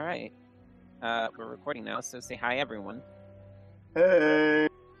right. We're recording now, so say hi, everyone. Hey.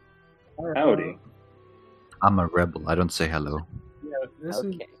 Howdy. I'm a rebel. I don't say hello. Yeah, this is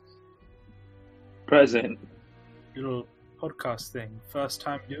Okay. Present. a little podcast thing. First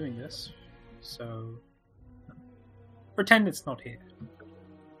time doing this, so pretend it's not here.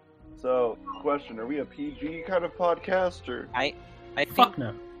 So, question: are we a PG kind of podcast, or? I think Fuck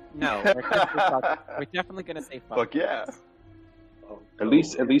no. no. We're definitely gonna say fuck. Fuck yeah! At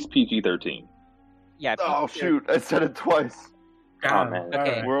least PG-13. Yeah. Oh PG. shoot! I said it twice. Oh, man.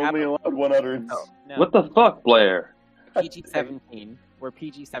 Okay. We're only allowed one utterance. No. What the fuck, Blair? PG-17. We're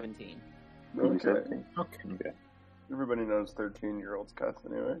PG-17. PG-13. Okay. Everybody knows 13-year-olds cuss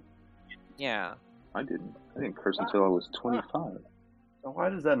anyway. Yeah. I didn't curse until I was 25. So why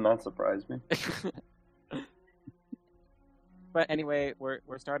does that not surprise me? But anyway, we're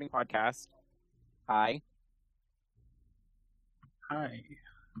starting podcast. Hi. Hi.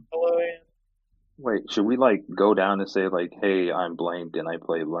 Hello. Wait, should we go down and say hey, I'm Blaine, didn't I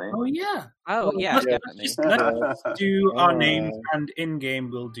play Blaine? Oh yeah. Oh yeah, let's definitely. let's do our names, and in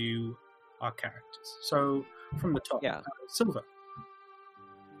game we'll do our characters. So from the top, Yeah. Silver.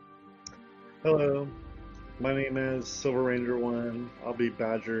 Hello, my name is Silver Ranger 1. I'll be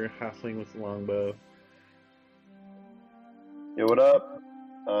Badger, halfling with the longbow. Hey, what up?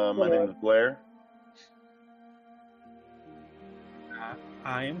 My name is Blair.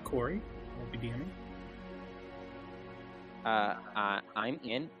 I am Corey. I'll be DMing. I'm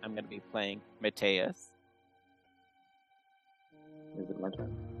Ian. I'm gonna be playing Mateus. Is it my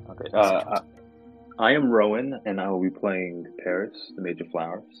turn? Okay. I am Rowan, and I will be playing Paris, the Mage of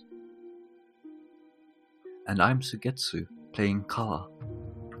Flowers. And I'm Sugetsu, playing Kala,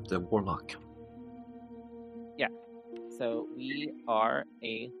 the warlock. So we are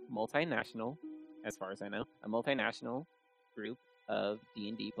a multinational, as far as I know, a multinational group of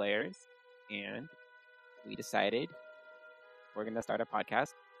D&D players, and we decided we're going to start a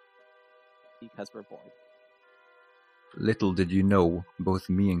podcast because we're bored. Little did you know, both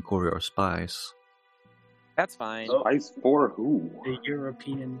me and Corey are spies. That's fine. Oh. Spice for who? The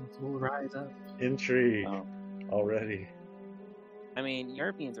Europeans will rise up. Intrigue Oh. already. I mean,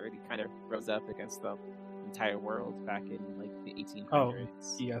 Europeans already kind of rose up against the entire world back in the 1800s. Oh,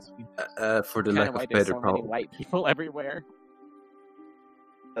 yes. We For the Kind lack of of why there's better so many problem. white people everywhere.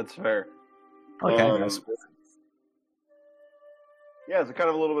 That's fair. Okay, Um, guys. Yeah, it's kind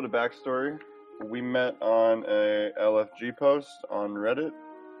of a little bit of backstory. We met on a LFG post on Reddit.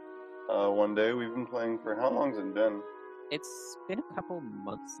 One day we've been playing for how long's it been? It's been a couple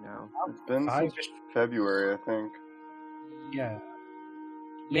months now. It's been Five- since February, I think. Yeah.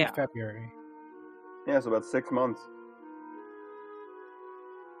 Yeah. Late February. Yeah, it's about 6 months.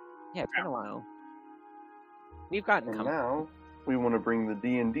 Yeah, it's been a while. We've gotten And comfortable now we want to bring the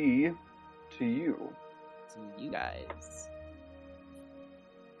D&D to you. to you guys.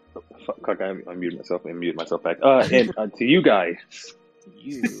 Fuck, I muted myself and muted myself back. And to you guys. To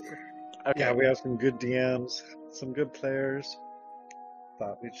you. Okay. Yeah, we have some good DMs, some good players.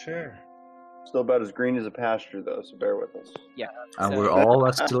 Thought we'd share. Still about as green as a pasture, though, so bear with us. And so- we're all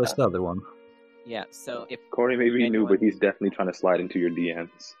as still as the other one. Yeah, so if Corey may be new, Anyone- but he's definitely trying to slide into your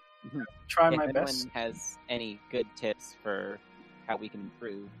DMs. Try if my anyone best. has any good tips for how we can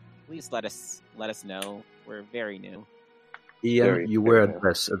improve, please let us know. We're very new. Ian, Very you wear fair. a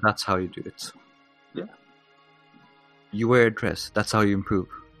dress, and that's how you do it. Yeah. You wear a dress, that's how you improve.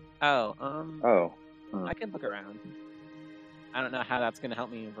 Oh, Oh. I can look around. I don't know how that's gonna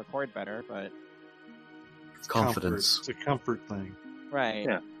help me record better, but It's Confidence. Comfort. It's a comfort thing. right.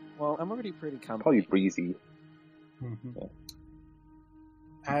 Yeah. Well, I'm already pretty comfortable. Probably breezy. Mhm. Yeah.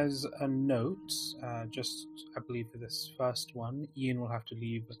 As a note, just I believe for this first one, Ian will have to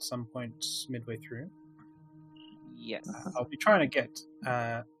leave at some point midway through. Yes. I'll be trying to get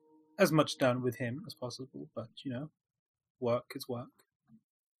as much done with him as possible, but work is work.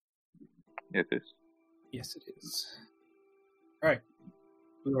 It is. Yes, it is. All right,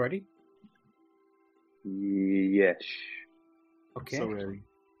 we all ready? Yes. Okay. So ready.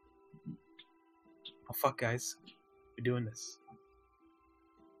 Oh fuck, guys, we're doing this.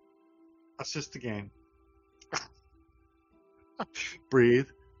 That's just a game. Breathe.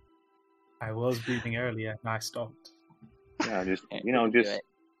 I was breathing earlier, and I stopped. Yeah, just Okay, we can do it.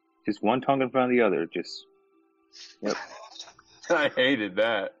 just one tongue in front of the other. Just yep. I hated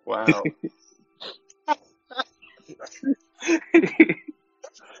that. Wow.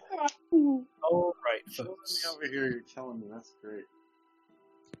 All right, Showing me folks. over here, you're killing me. That's great.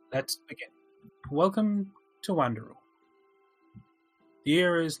 Let's begin. Welcome to Wanderall. The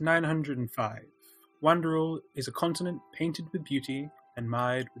year is 905. Wanderall is a continent painted with beauty, and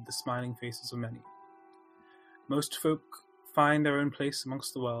mired with the smiling faces of many. Most folk find their own place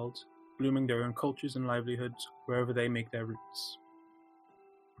amongst the world, blooming their own cultures and livelihoods wherever they make their roots.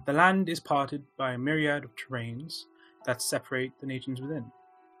 The land is parted by a myriad of terrains that separate the nations within.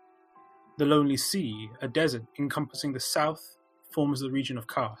 The lonely sea, a desert encompassing the south, forms the region of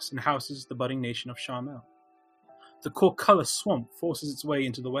Kars and houses the budding nation of Sharmel. The Corculla swamp forces its way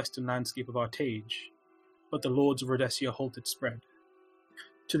into the western landscape of Artage, but the lords of Rhodesia halt its spread.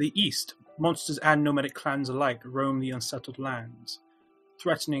 To the east, monsters and nomadic clans alike roam the unsettled lands,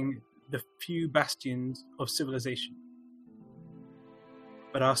 threatening the few bastions of civilization.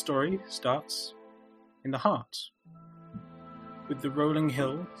 But our story starts in the heart, with the rolling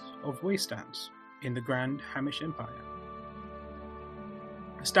hills of Waystand in the Grand Hamish Empire.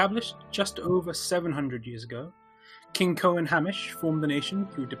 Established just over 700 years ago, King Cohen Hamish formed the nation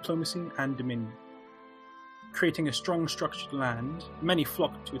through diplomacy and dominion. Creating a strong structured land, many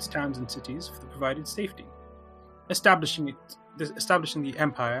flocked to its towns and cities for the provided safety, establishing the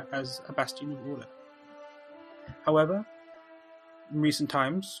empire as a bastion of order. However, in recent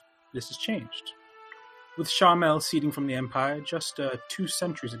times, this has changed. With Sharmel ceding from the empire just 2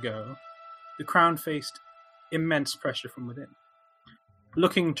 centuries ago, the crown faced immense pressure from within.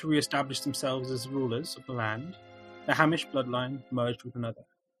 Looking to re-establish themselves as rulers of the land, the Hamish bloodline merged with another.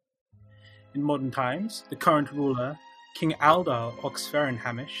 In modern times, the current ruler, King Aldar Oxferin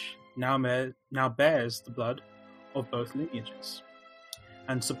Hamish, now bears the blood of both lineages,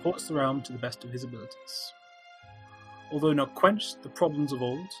 and supports the realm to the best of his abilities. Although not quenched, the problems of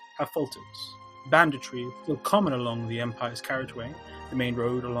old have faltered. Banditry is still common along the Empire's carriageway, the main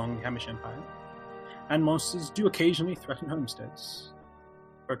road along the Hamish Empire, and monsters do occasionally threaten homesteads.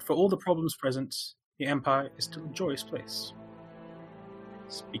 But for all the problems present, the Empire is still a joyous place.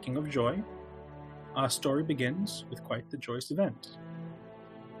 Speaking of joy, our story begins with quite the joyous event.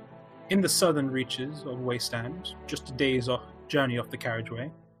 In the southern reaches of Waystand, just a day's journey off the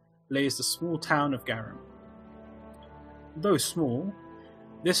carriageway, lays the small town of Garum. Though small,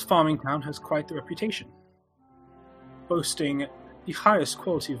 this farming town has quite the reputation, boasting the highest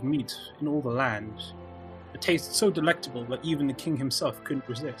quality of meat in all the land, a taste so delectable that even the king himself couldn't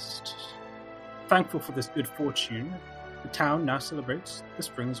resist. Thankful for this good fortune, the town now celebrates the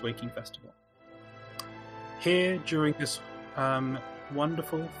Spring's Waking Festival. Here, during this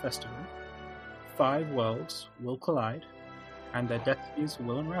wonderful festival, 5 worlds will collide, and their destinies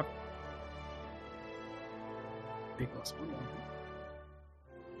will unravel.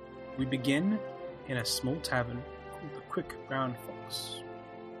 We begin in a small tavern called the Quick Brown Fox.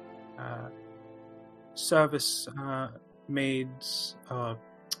 Service maids,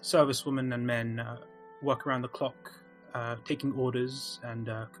 servicewomen and men work around the clock, taking orders and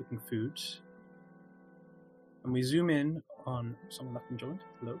cooking food. And we zoom in on someone that can join.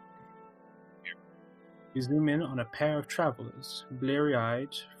 Hello. We zoom in on a pair of travelers,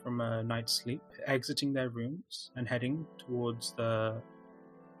 bleary-eyed from a night's sleep, exiting their rooms and heading towards the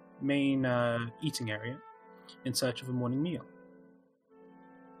main eating area in search of a morning meal.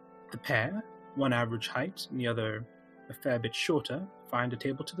 The pair, one average height and the other a fair bit shorter, find a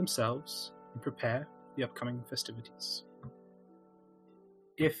table to themselves and prepare for the upcoming festivities.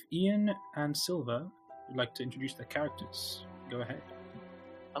 If Ian and Silva would like to introduce their characters, go ahead.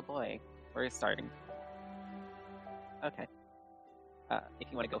 Oh boy, we're starting. Okay. If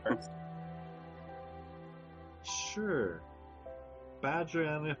you want to go first. Sure. Badger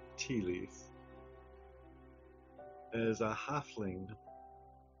Anatiles is a halfling.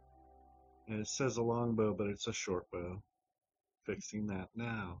 And it says a longbow, but it's a short bow. Fixing that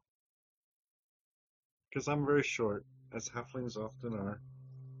now. Because I'm very short, as halflings often are.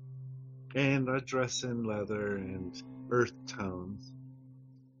 And I dress in leather and earth tones.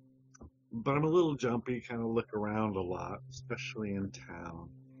 But I'm a little jumpy, kind of look around a lot, especially in town.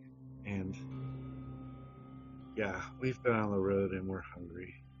 And yeah, we've been on the road and we're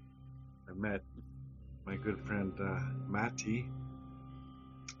hungry. I met my good friend Matty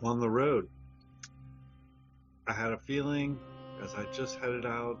on the road. I had a feeling as I just headed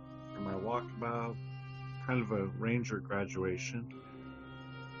out for my walkabout, kind of a ranger graduation.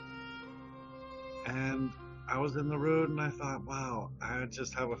 And I was in the road and I thought, wow, I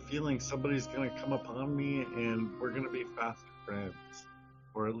just have a feeling somebody's going to come upon me and we're going to be fast friends.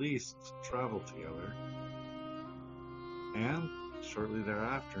 Or at least travel together. And shortly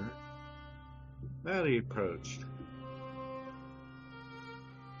thereafter, Maddie approached.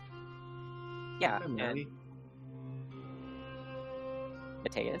 Yeah, Hi, Maddie.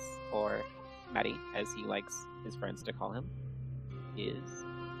 Mateus, or Matty, as he likes his friends to call him, is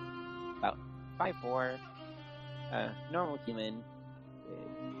about 5'4", normal human,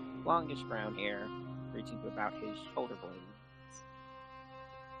 longish brown hair reaching to about his shoulder blades.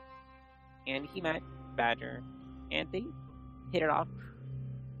 And he met Badger, and they hit it off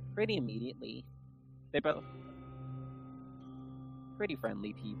pretty immediately. They're both pretty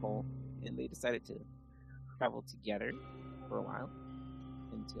friendly people, and they decided to travel together for a while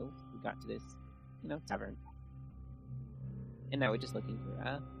until we got to this, tavern. And now we're just looking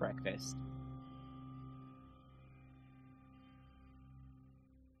for breakfast.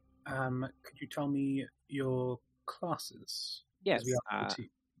 Could you tell me your classes? Yes, We are the two.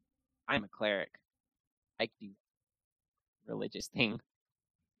 I'm a cleric. I do religious thing.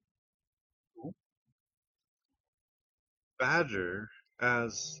 Badger,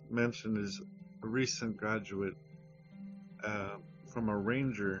 as mentioned, is a recent graduate from a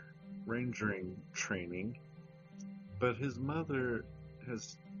rangering training, but his mother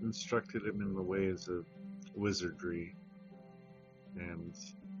has instructed him in the ways of wizardry, and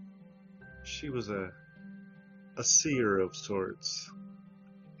she was a seer of sorts,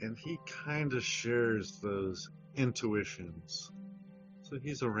 and he kind of shares those intuitions. So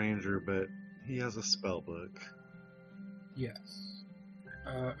he's a ranger, but he has a spell book. Yes.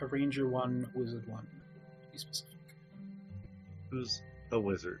 A ranger 1, wizard 1. To be specific. Who's a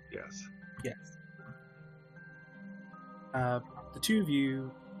wizard, yes. Yes. The two of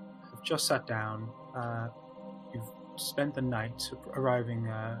you have just sat down. You've spent the night, arriving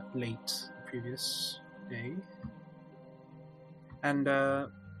late the previous day. And,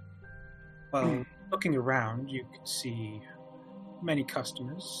 looking around, you could see many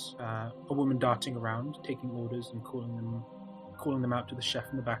customers, a woman darting around, taking orders and calling them out to the chef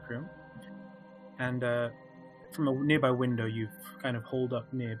in the back room. And from a nearby window you've kind of holed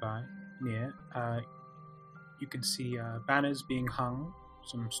up near, you can see banners being hung,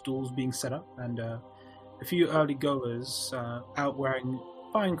 some stools being set up, and a few early goers out wearing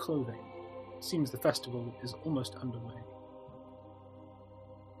fine clothing. It seems the festival is almost underway.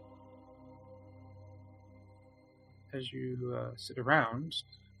 As you sit around,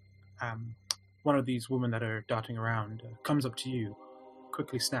 one of these women that are darting around comes up to you,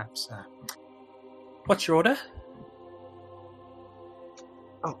 quickly snaps, "What's your order?"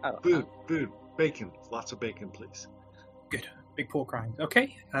 Food, bacon, lots of bacon, please. Good, big pork rinds.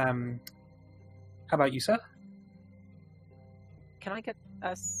 Okay, how about you, sir? Can I get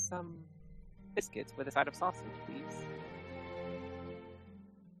us some biscuits with a side of sausage, please?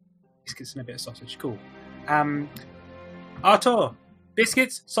 Biscuits and a bit of sausage, cool. Artur,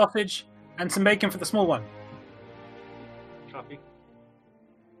 biscuits, sausage, and some bacon for the small one. Copy.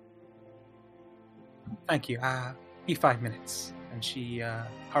 Thank you. Be 5 minutes. And she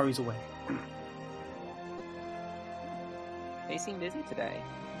hurries away. They seem busy today.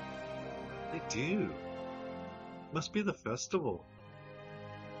 They do. Must be the festival.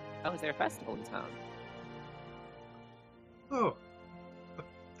 Oh, is there a festival in town? Oh, I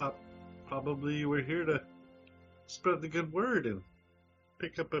thought probably you were here to spread the good word and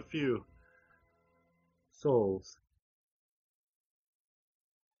pick up a few souls.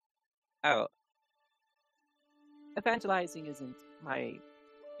 Oh. Evangelizing isn't my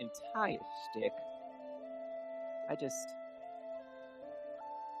entire shtick. I just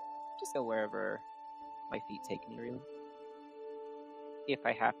go wherever my feet take me, really. If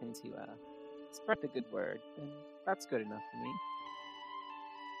I happen to spread the good word, then that's good enough for me.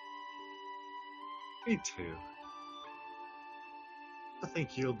 Me too. I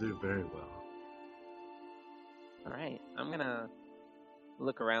think you'll do very well. Alright, I'm gonna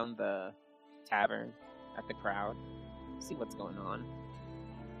look around the tavern at the crowd, see what's going on.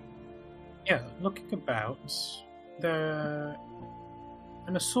 Yeah, looking about, there are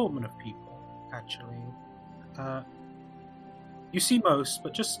an assortment of people, actually. You see most,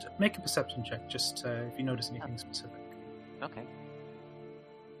 but just make a perception check, just if you notice anything specific. Okay.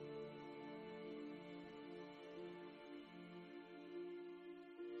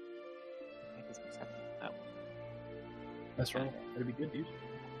 Oh. That's right. That'd be good, dude.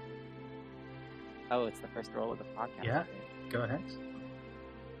 Oh, it's the first roll of the podcast. Yeah, go ahead.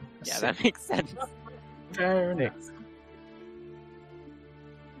 Yeah, that makes sense. Fair enough.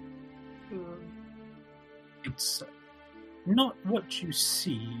 It's not what you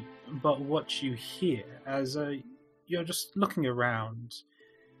see, but what you hear as you're just looking around.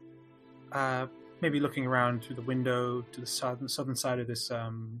 Maybe looking around through the window to the southern side of this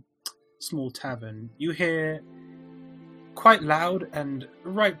small tavern. You hear quite loud and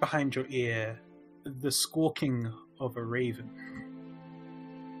right behind your ear the squawking of a raven.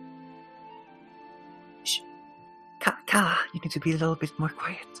 Shh. Kala, you need to be a little bit more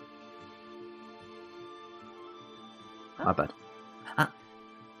quiet. My bad.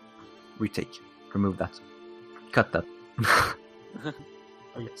 retake. Remove that. Cut that.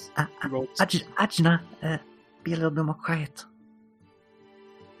 Oh yes. Ajna, be a little bit more quiet.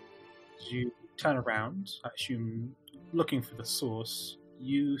 As you turn around, I assume looking for the source,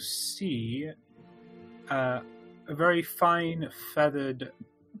 you see a very fine feathered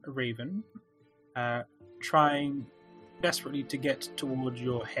raven trying desperately to get towards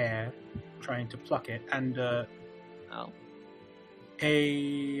your hair, trying to pluck it, and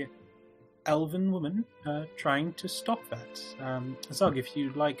a elven woman trying to stop that. Zug, if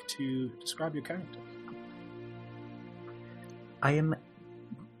you'd like to describe your character. I am.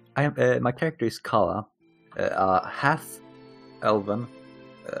 My character is Kala, half elven,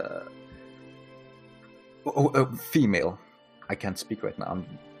 female. I can't speak right now. I'm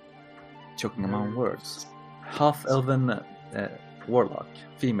choking on my own words. Half elven warlock,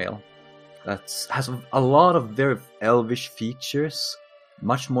 female. That has a lot of very elvish features,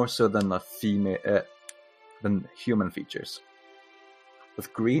 much more so than than human features.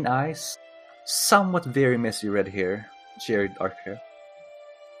 With green eyes, somewhat very messy red hair, cherry dark hair,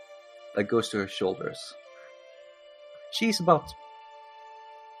 that goes to her shoulders. She's about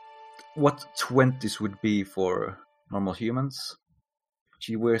what 20s would be for normal humans.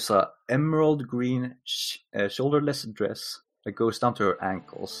 She wears a emerald green shoulderless dress that goes down to her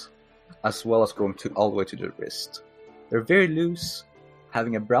ankles, as well as going all the way to the wrist. They're very loose,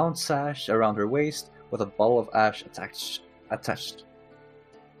 having a brown sash around her waist with a ball of ash attached.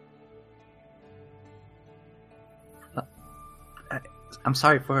 I'm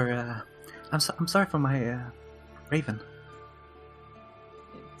sorry for I'm sorry for my raven.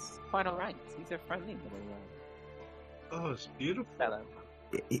 It's quite alright. He's a friendly little Oh, it's beautiful. fellow.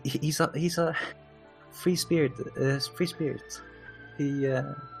 He's a free spirit. Free spirit.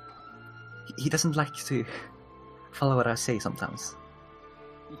 He doesn't like to follow what I say sometimes.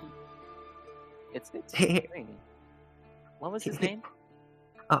 It's good to Hey. training. What was his name?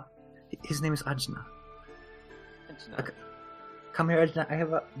 His name is Ajna. Ajna. Okay. Come here, Ajna. I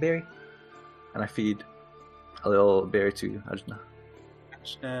have a berry, and I feed a little berry to Ajna.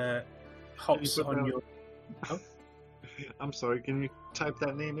 Hops Can you put on that- your... Oh. I'm sorry, can you type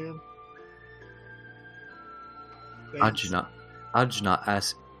that name in? Thanks. Ajna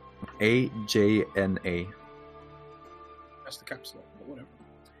as AJNA. That's the caps lock, but whatever.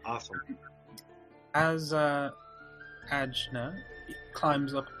 Awesome. As Ajna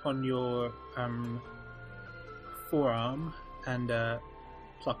climbs up upon your forearm and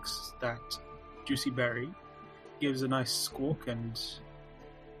plucks that juicy berry, gives a nice squawk and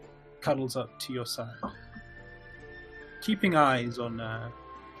cuddles up to your side. Keeping eyes on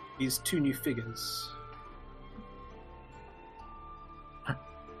these two new figures.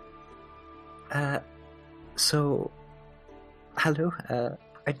 So, hello.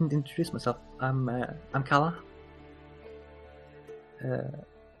 I didn't introduce myself. I'm Kala.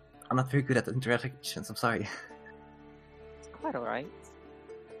 I'm not very good at introductions. I'm sorry. It's quite alright.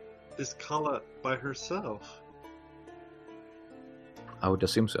 Is Kala by herself? I would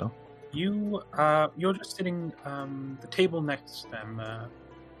assume so. You're just sitting the table next to them.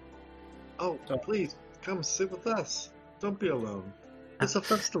 Oh, So- please, come sit with us. Don't be alone. It's a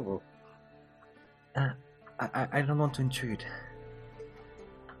festival. I don't want to intrude.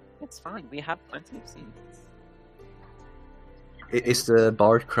 It's fine. We have plenty of seats. Is the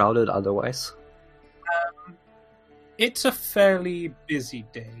bar crowded otherwise? It's a fairly busy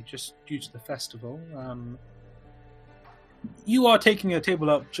day, just due to the festival. You are taking a table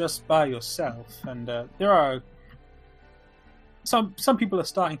up just by yourself, and there are some people are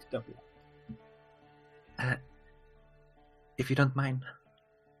starting to double up. If you don't mind,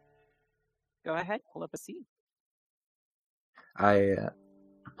 Go ahead, pull up a seat. I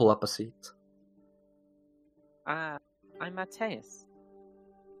pull up a seat. I'm Mateus.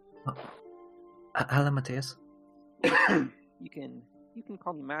 Hello, Matthias. You can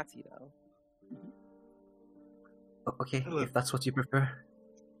call me Matty though. Okay, Hello. if that's what you prefer.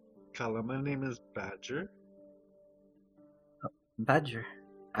 Kala, my name is Badger. Badger.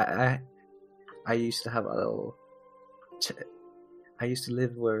 I used to have a little. I used to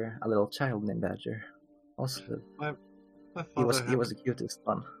live where a little child named Badger also lived. My He father was the cutest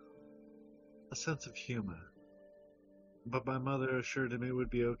one. a sense of humor, but my mother assured him it would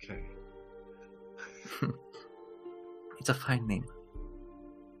be okay. It's a fine name.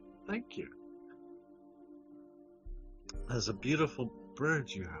 Thank you. That's a beautiful bird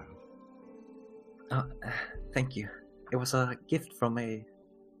you have. Thank you. It was a gift from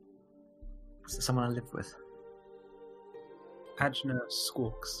someone I lived with. Ajna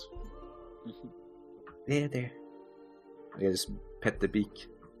squawks. There. I just pet the beak.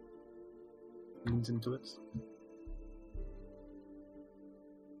 Leans into it.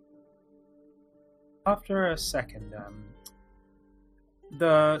 After a second,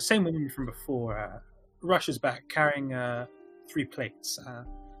 the same woman from before rushes back carrying 3 plates.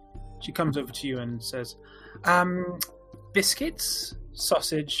 She comes over to you and says, biscuits,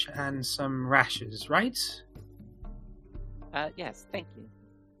 sausage, and some rashes, right? Yes, thank you.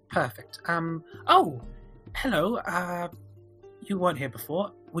 Perfect. Oh, hello. You weren't here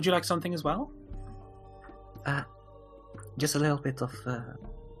before. Would you like something as well? Just a little bit of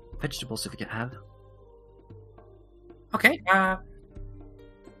vegetables if you can have. Okay,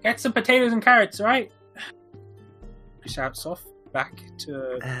 get some potatoes and carrots, alright? Shouts off back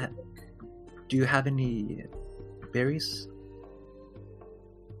to... Do you have any berries?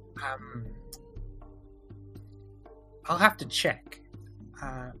 I'll have to check.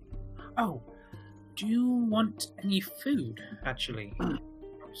 Do you want any food, actually?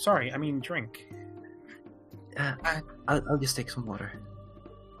 Sorry, I mean drink. I'll just take some water.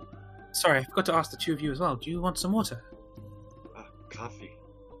 Sorry, I forgot to ask the 2 of you as well. Do you want some water? Coffee.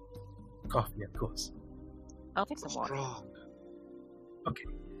 Coffee, of course. I'll take some water. Strong. Okay.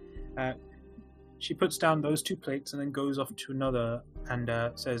 She puts down those 2 plates and then goes off to another and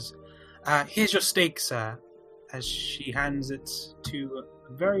says, here's your steak, sir. As she hands it to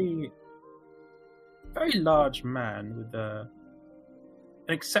a very, very large man with an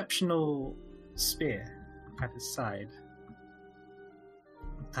exceptional spear at his side.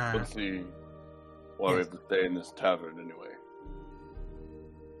 Let's see why we have to stay in this tavern anyway.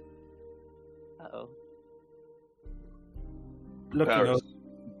 Uh-oh. Looking Paris,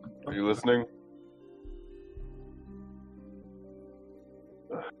 over. are you listening?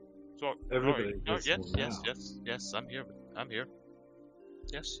 So, Everybody yes, listening yes, I'm here.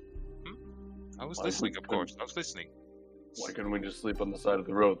 Yes. I was Why listening, we of course. I was listening. Why couldn't we just sleep on the side of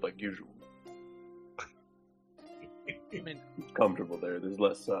the road like usual? I mean, It's comfortable there. There's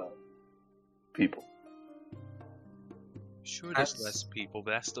less people. sure, there's less people,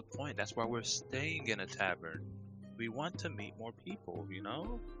 but that's the point. That's why we're staying in a tavern. We want to meet more people, you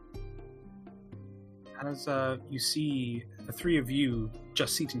know? As you see the 3 of you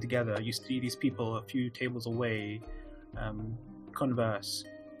just seating together, you see these people a few tables away converse.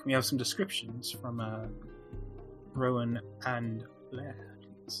 Can we have some descriptions from Rowan and Blair,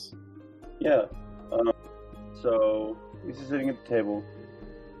 please? Yeah. So he's sitting at the table.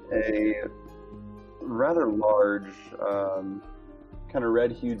 A rather large, kind of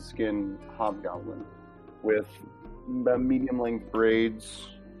red-hued skin hobgoblin with about medium-length braids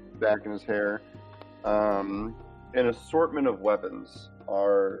back in his hair. An assortment of weapons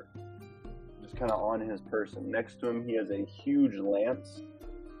are just kind of on his person. Next to him, he has a huge lance.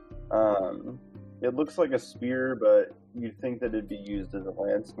 It looks like a spear, but you'd think that it'd be used as a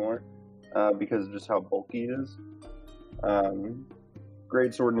lance more, because of just how bulky it is.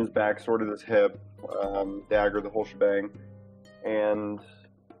 Great sword in his back, sword at his hip, dagger, the whole shebang, and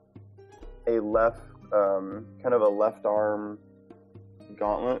a kind of a left arm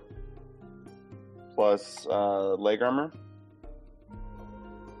gauntlet plus leg armor.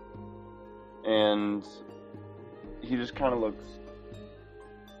 And he just kind of looks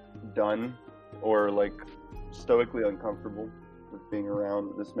done or like stoically uncomfortable with being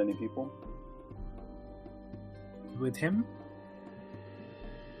around this many people. With him?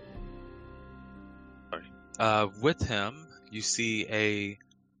 With him, you see a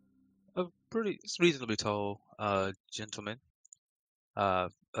pretty reasonably tall gentleman.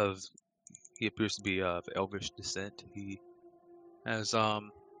 He appears to be of elvish descent. He has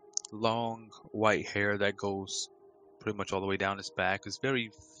long white hair that goes pretty much all the way down his back. It's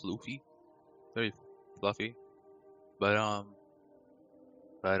very floofy, very fluffy, but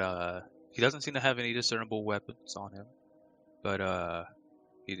he doesn't seem to have any discernible weapons on him. But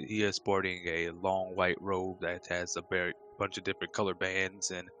he is sporting a long white robe that has a bunch of different color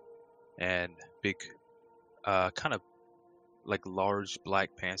bands and big kind of like large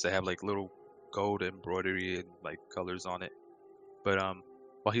black pants that have like little gold embroidery and like colors on it. But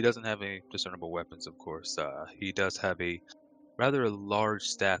while he doesn't have any discernible weapons, of course, he does have a rather large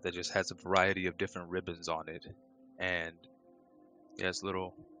staff that just has a variety of different ribbons on it, and he has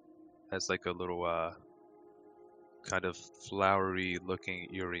like a little kind of flowery looking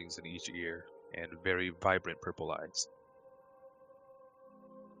earrings in each ear and very vibrant purple eyes.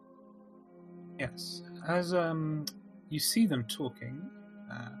 Yes. As you see them talking,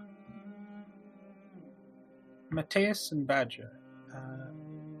 Matthias and Badger,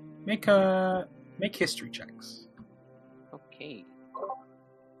 make history checks. Okay.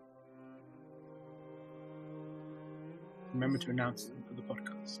 Remember to announce them for the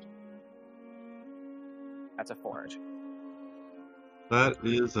podcast. That's a 4. That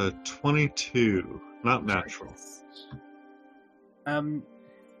is a 22. Not natural.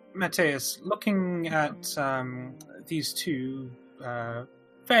 Mateus, looking at these two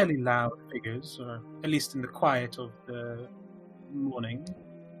fairly loud figures, or at least in the quiet of the morning,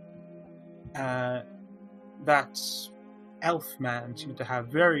 that elf man seemed to have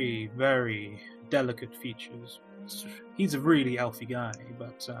very, very delicate features. He's a really elfy guy,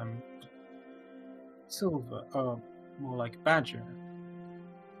 but silver, or more like badger.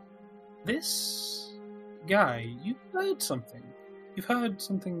 This guy, you've heard something. You've heard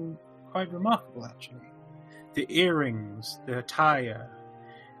something quite remarkable, actually. The earrings, the attire,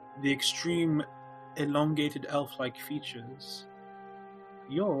 the extreme elongated elf-like features.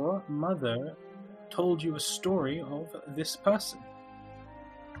 Your mother told you a story of this person.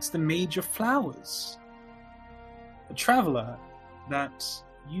 It's the Mage of Flowers. A traveler that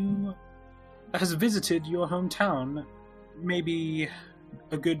has visited your hometown maybe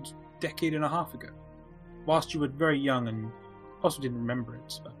a good decade and a half ago, whilst you were very young and possibly didn't remember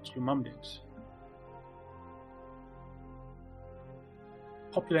it, but your mum did.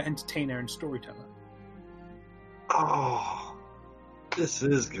 Popular entertainer and storyteller. Oh, this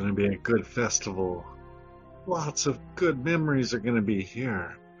is going to be a good festival. Lots of good memories are going to be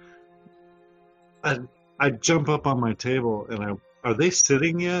here. I jump up on my table and are they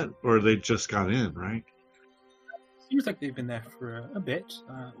sitting yet, or they just got in, right? Seems like they've been there for a bit.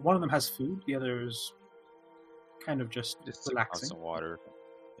 One of them has food, the other is kind of just relaxing. Some water.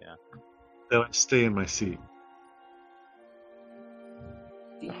 Yeah. Then I stay in my seat.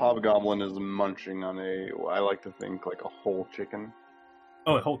 The hobgoblin is munching on I like to think, like a whole chicken.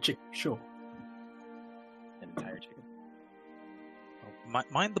 Oh, a whole chicken, sure. An entire chicken. Oh,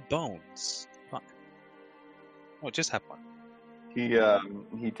 mind the bones. Oh, just have one.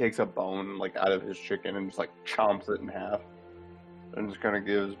 He takes a bone like out of his chicken and just like chomps it in half, and just kind of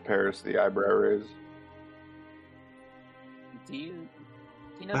gives Paris the eyebrow raise. Do you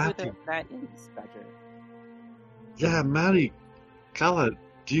know Matty. who that is, Badger? Yeah, Maddie, Kala,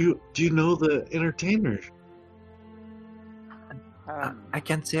 do you know the entertainer? I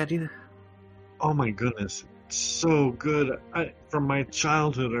can't say I did. Oh my goodness, so good. From my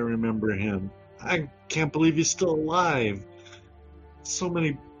childhood, I remember him. I can't believe he's still alive. So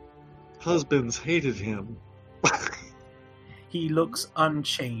many husbands hated him. He looks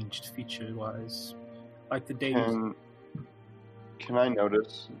unchanged feature-wise, like the days. Can I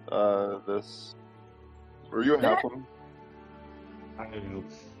notice this? Were you a halfling?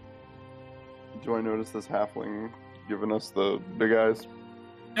 Do I notice this halfling giving us the big eyes?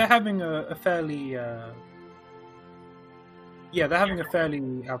 They're having a fairly, they're having a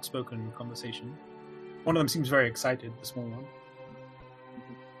fairly outspoken conversation. One of them seems very excited, the small one.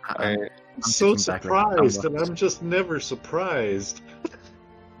 I'm sitting so back like, surprised, and I'm just never surprised.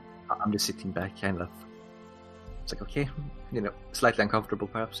 I'm just sitting back, kind of. It's like, okay, slightly uncomfortable,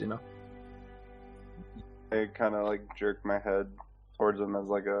 perhaps, I kind of like jerk my head towards him as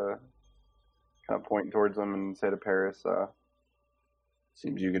like a kind of point towards him and say to Paris,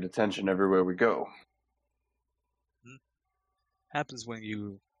 "Seems you get attention everywhere we go." Happens when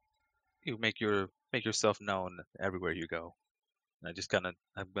you make yourself known everywhere you go. And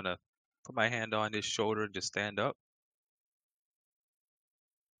I'm gonna put my hand on his shoulder and just stand up.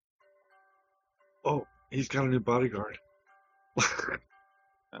 Oh, he's got a new bodyguard.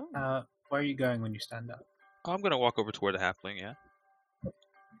 Oh. Where are you going when you stand up? I'm gonna walk over toward the halfling. Yeah.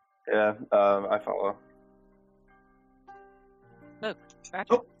 Yeah, I follow. Look,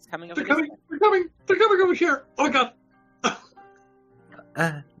 Badger, Oh, it's coming over They're this coming! way. They're coming over here! Oh my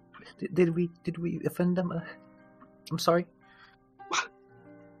god! Did we offend them? I'm sorry.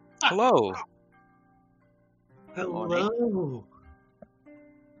 Hello. Hello!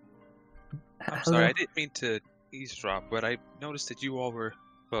 I'm sorry, I didn't mean to eavesdrop, but I noticed that you all were,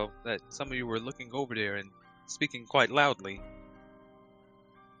 that some of you were looking over there and speaking quite loudly.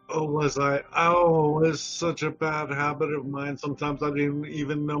 Oh, was I? Oh, it's such a bad habit of mine. Sometimes I didn't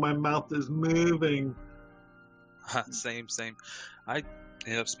even know my mouth is moving. Same. I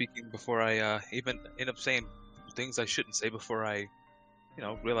end up speaking before I even end up saying things I shouldn't say before I,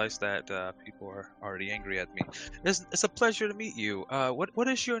 realize that people are already angry at me. It's a pleasure to meet you. What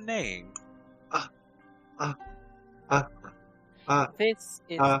is your name? This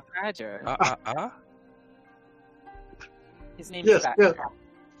is Badger. His name Yes, is Badger.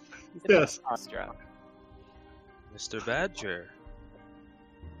 He's a bit yes. awestruck. Mr. Badger.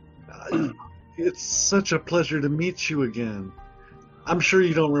 It's such a pleasure to meet you again. I'm sure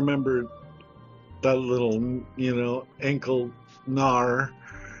you don't remember that little, ankle gnar.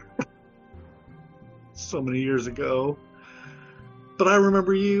 so many years ago. But I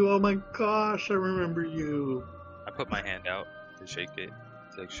remember you. Oh my gosh, I remember you. I put my hand out to shake it.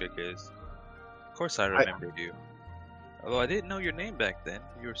 To shake his. Of course I remembered you. Although I didn't know your name back then.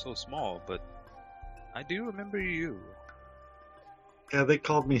 You were so small, but I do remember you. Yeah, they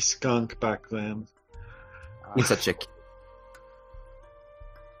called me Skunk back then. Insight check.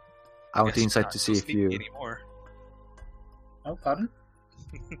 I want Guess insight not to so see if sneaky you. anymore. Oh, pardon?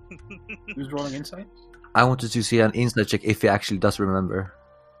 Who's rolling insight? I wanted to see an insight check if he actually does remember.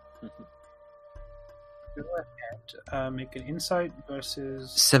 Go ahead. Make an insight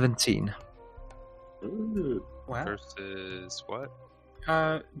versus. 17. Ooh. Wow. Versus what?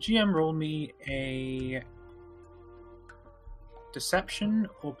 GM, roll me a deception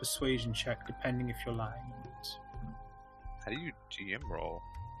or persuasion check, depending if you're lying. How do you GM roll?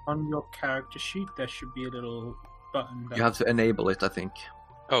 On your character sheet, there should be a little button. You have to enable it, I think.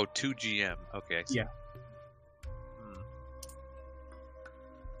 Oh, 2 GM. Okay, I see. Yeah. Hmm.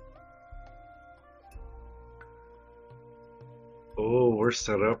 Oh, we're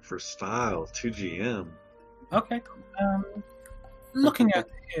set up for style. 2GM. Okay. Looking at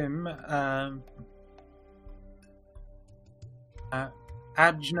him,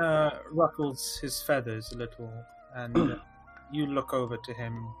 Ajna ruffles his feathers a little, and you look over to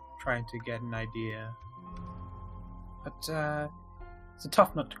him, trying to get an idea. But it's a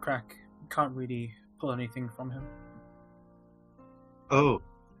tough nut to crack. You can't really pull anything from him. Oh,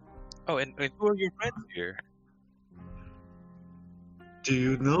 Oh, and who are your friends here? do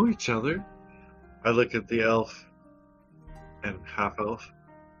you know each other? I look at the elf and half elf.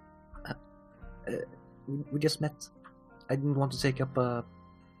 We just met. I didn't want to take up a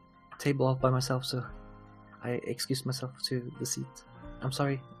table all by myself, so I excused myself to the seat. I'm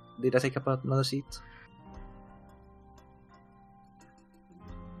sorry. Did I take up another seat?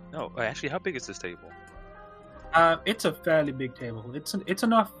 No, actually, how big is this table? It's a fairly big table. It's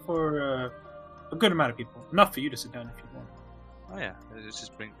enough for a good amount of people. Enough for you to sit down if you want. Oh yeah, let's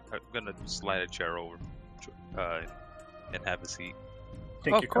just bring. I'm gonna slide a chair over, and have a seat.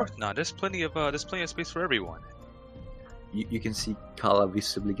 Take Oh, your of course card. not. There's plenty of space for everyone. You can see Kala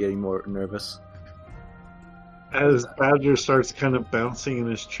visibly getting more nervous. As Badger starts kind of bouncing in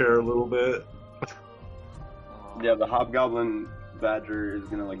his chair a little bit. Yeah, the hobgoblin badger is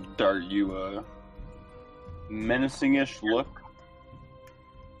gonna like dart you a menacing-ish look.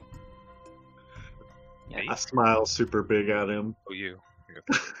 Yeah, I smile super big at him. oh you.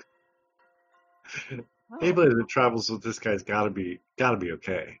 Anybody that travels with this guy's gotta be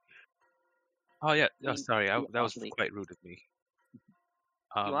okay. Oh yeah. I Oh, mean, sorry. you That was obviously- quite rude of me.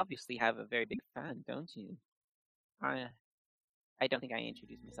 You obviously have a very big fan, don't you? I don't think I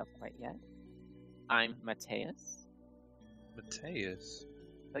introduced myself quite yet. I'm Mateus, Mateus.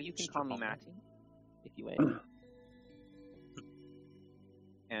 so you can Just call a me moment. Matty, if you wish.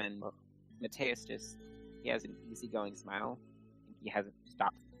 And Mateus he has an easygoing smile. He hasn't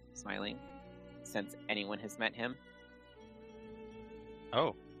stopped smiling since anyone has met him.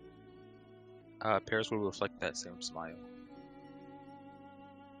 Oh. Paris will reflect that same smile.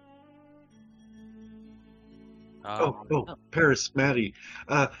 Oh, Paris, Maddie.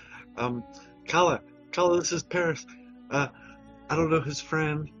 Kala, this is Paris. I don't know his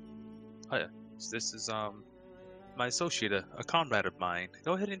friend. This is my associate, a comrade of mine.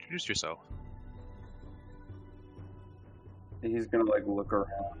 Go ahead and introduce yourself. He's gonna like look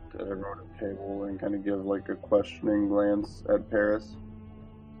around at everyone at the table and kind of give like a questioning glance at Paris.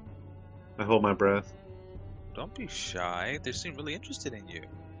 I hold my breath. Don't be shy. They seem really interested in you.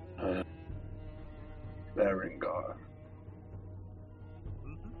 Berengar.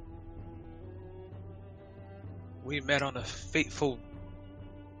 Mhm. We met on a fateful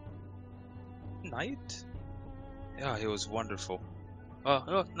night. Yeah, it was wonderful.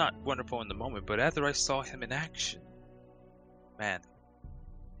 Well, not wonderful in the moment, but after I saw him in action, man,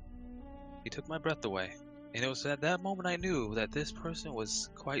 he took my breath away. And it was at that moment I knew that this person was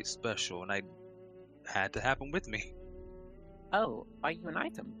quite special, and I had to have him with me. Oh, are you an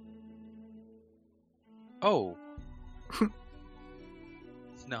item? Oh.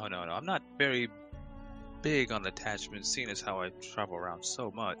 No. I'm not very big on attachments, seeing as how I travel around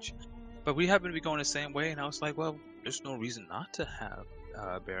so much. But we happen to be going the same way, and I was like, well, there's no reason not to have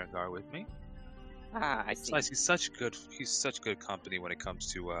Berengar with me. Ah, I see. Besides, he's such good company when it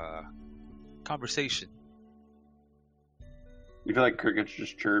comes to conversation. You feel like crickets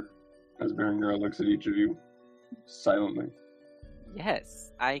just chirp as Berengar looks at each of you silently.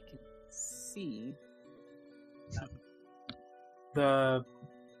 Yes, I can see. The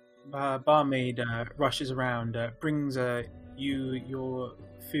barmaid rushes around, brings you your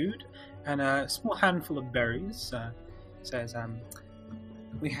food and a small handful of berries. Says,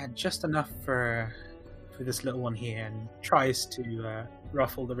 we had just enough for this little one here, and tries to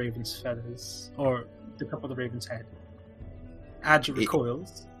ruffle the raven's feathers, or the top of the raven's head. Adja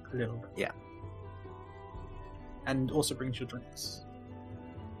recoils a little bit. Yeah. And also brings your drinks.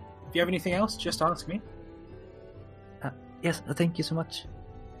 If you have anything else, just ask me. Yes, thank you so much.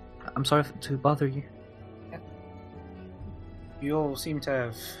 I'm sorry to bother you. Yeah. You all seem to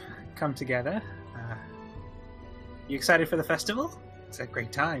have come together. You excited for the festival? It's a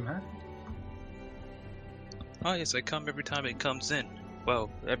great time, huh? Oh yes, I come every time it comes in.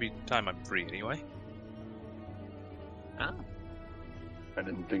 Well, every time I'm free anyway. Ah, I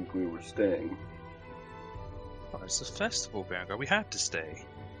didn't think we were staying. Oh, it's a festival, Vanguard. We have to stay.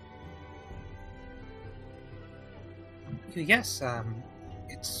 Yes,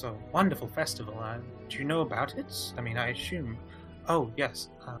 it's a wonderful festival. Do you know about it? I mean, I assume... Oh, yes.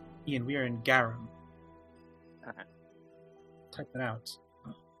 Ian, we are in Garum. okay. Type that out.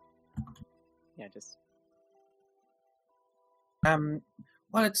 Yeah, just Well,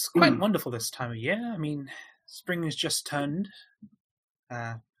 it's quite wonderful this time of year. I mean, spring has just turned.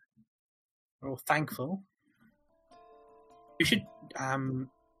 We're all thankful. You should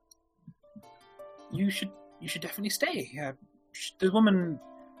definitely stay. The woman,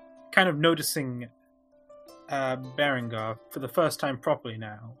 kind of noticing Berengar for the first time properly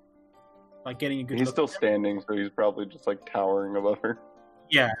now, like getting a good. He's look still at him. standing, so he's probably just like towering above her.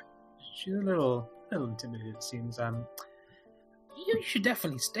 Yeah, she's a little intimidated. It seems. You should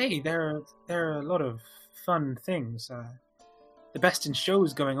definitely stay. There are a lot of fun things. The best in show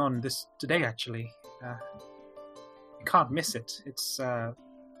is going on today. Actually, you can't miss it. It's the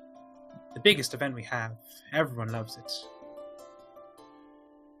biggest event we have. Everyone loves it.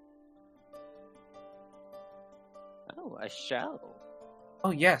 oh, a show.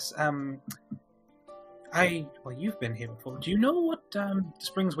 Oh yes. You've been here before. Do you know what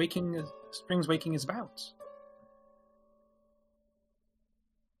Spring's Waking is about?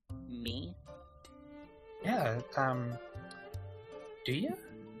 Me? Yeah. Do you?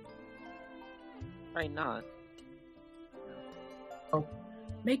 Right, not.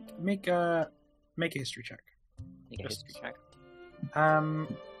 Make a history check. Make a Just- history check.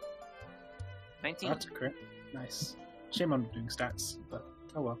 19. That's correct. Nice. Shame on doing stats, but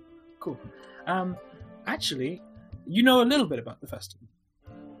oh well. Cool. Actually, you know a little bit about the festival.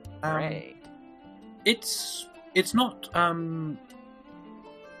 Hooray. It's not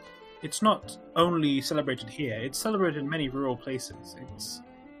only celebrated here. It's celebrated in many rural places.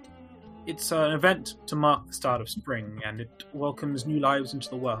 It's an event to mark the start of spring, and it welcomes new lives into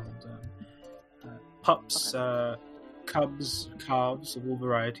the world. Pups, cubs, calves of all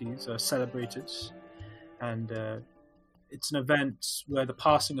varieties are celebrated, and it's an event where the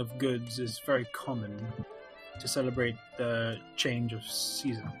passing of goods is very common to celebrate the change of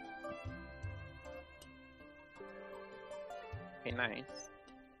season. Okay, nice.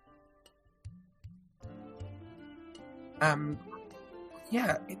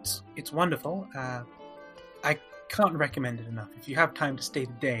 Yeah, it's wonderful. I can't recommend it enough. If you have time to stay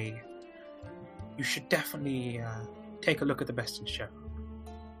today, you should definitely take a look at the Best in Show.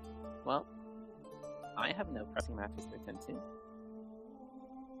 Well, I have no pressing matters to attend to.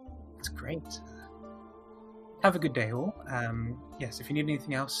 It's great. Have a good day, all. Yes, if you need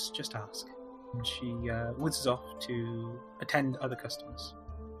anything else, just ask. And she whizzes off to attend other customers.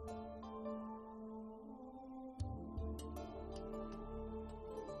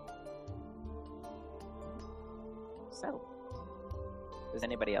 So, does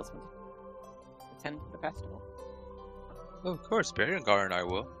anybody else want to attend the festival? Oh, of course, Berengar and I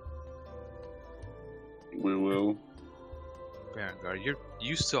will. We will. Berengar, you're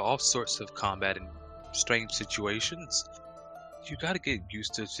used to all sorts of combat and strange situations. You gotta get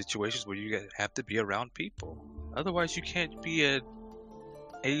used to situations where you have to be around people. Otherwise, you can't be an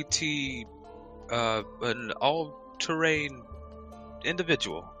an all-terrain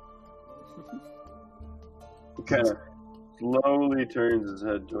individual. He kind of slowly turns his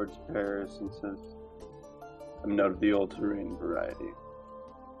head towards Paris and says, I'm not of the all-terrain variety.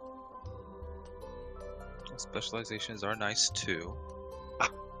 Specializations are nice too.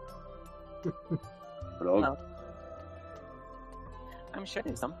 But I'll Well, I'm sure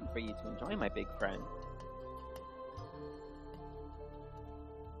there's something for you to enjoy, my big friend.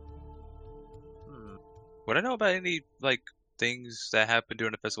 Would I know about any things that happen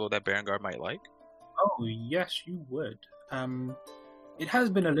during the festival that Berengar might like? Oh, yes, you would. It has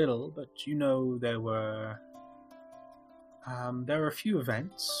been a little, but you know there were a few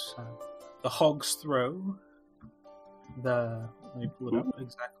events. The Hog's Throw, the Let me pull it up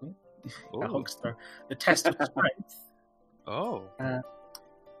exactly. Ooh. A hog's throw. The test of strength. Oh.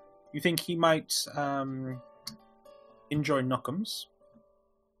 You think he might enjoy knock'ems?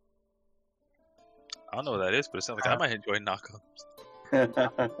 I don't know what that is, but it sounds like I might enjoy knockups.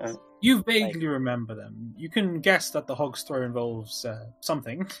 You vaguely remember them. You can guess that the hog's throw involves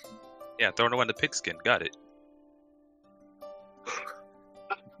something. Yeah, throwing away the pigskin. Got it.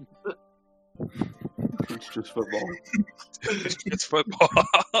 It's just football. It's football.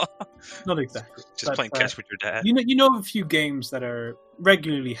 Not exactly. Just playing catch with your dad. You know of a few games that are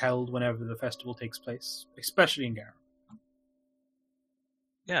regularly held whenever the festival takes place, especially in Garum.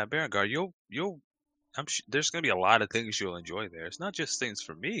 Yeah, Berengar, I'm sure there's gonna be a lot of things you'll enjoy there. It's not just things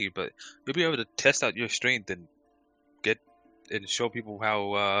for me, but you'll be able to test out your strength and show people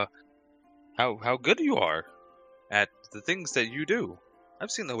how good you are at the things that you do. I've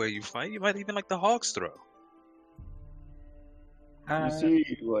seen the way you fight. You might even like the hog's throw. You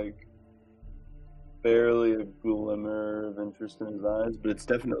see, like, barely a glimmer of interest in his eyes, but it's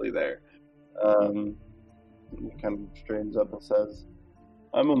definitely there. He kind of straightens up and says,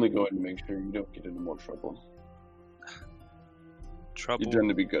 I'm only going to make sure you don't get into more trouble. Trouble? You tend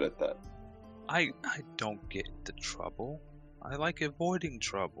to be good at that. I don't get into trouble. I like avoiding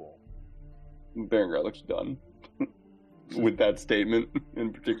trouble. Berengar looks done with that statement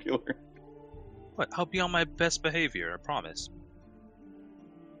in particular. What? I'll be on my best behavior, I promise.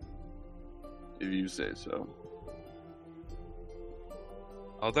 If you say so.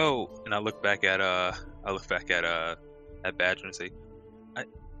 Although, and I look back at Badger and say,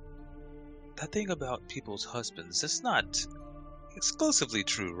 that thing about people's husbands, it's not exclusively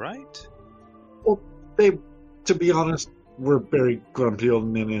true, right? Well, to be honest, were very grumpy old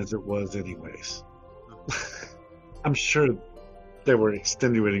men as it was anyways. I'm sure there were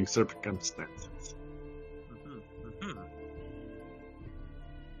extenuating circumstances.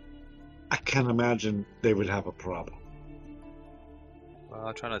 I can't imagine they would have a problem. Well,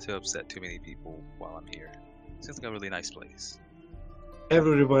 I'll try not to upset too many people while I'm here. Seems like a really nice place.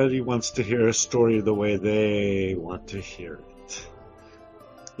 Everybody wants to hear a story the way they want to hear it.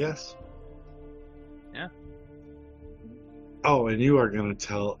 Yes? Yeah. Oh, and you are going to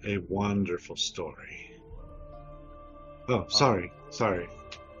tell a wonderful story. Oh, sorry.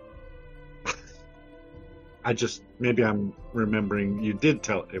 Maybe I'm remembering you did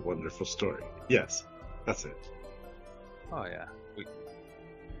tell a wonderful story. Yes, that's it. Oh, yeah.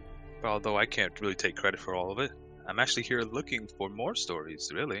 Although I can't really take credit for all of it. I'm actually here looking for more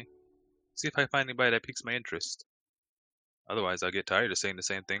stories, really. See if I find anybody that piques my interest. Otherwise, I'll get tired of saying the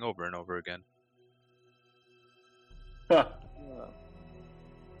same thing over and over again.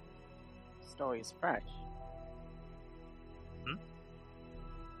 Story's fresh.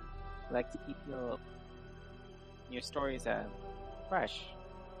 I like to keep your stories fresh.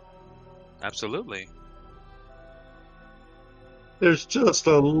 Absolutely. There's just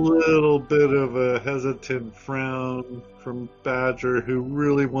a little bit of a hesitant frown from Badger, who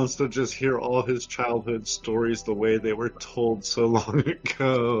really wants to just hear all his childhood stories the way they were told so long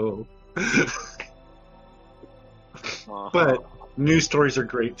ago. But new stories are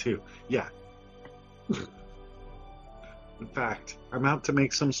great too. Yeah. In fact, I'm out to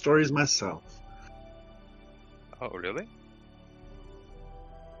make some stories myself. Oh, really?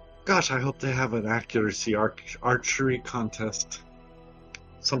 Gosh, I hope they have an accuracy archery contest.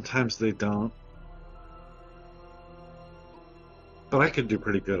 Sometimes they don't. But I could do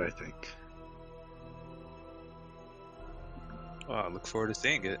pretty good, I think. Well, I look forward to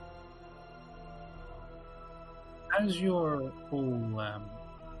seeing it. As you're all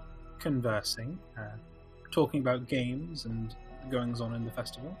conversing, talking about games and goings-on in the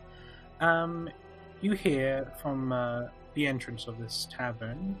festival, you hear from the entrance of this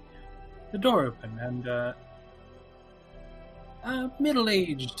tavern the door open, and a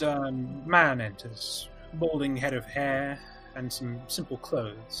middle-aged man enters, balding head of hair and some simple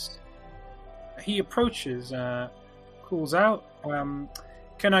clothes. He approaches, calls out,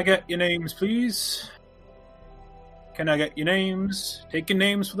 "Can I get your names, please? Can I get your names? Taking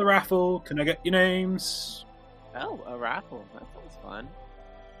names for the raffle. Can I get your names?" Oh, a raffle. That sounds fun.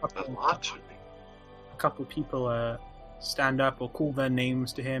 A lot. A couple of people stand up or call their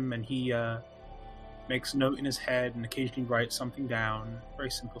names to him, and he makes a note in his head and occasionally writes something down.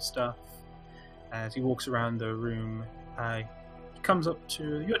 Very simple stuff. As he walks around the room, he comes up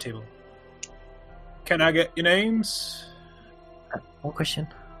to your table. "Can I get your names?" One question.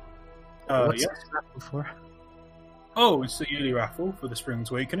 Yes. This raffle for? Oh, it's the yearly raffle for the Spring's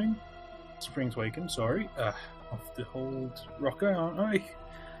Awakening. Sorry. Off the old rocker, aren't I?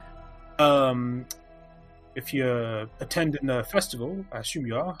 if you're attending the festival, I assume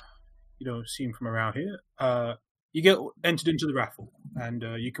you are. You don't seem from around here. You get entered into the raffle, and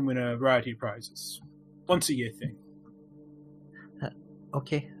you can win a variety of prizes. Once a year thing.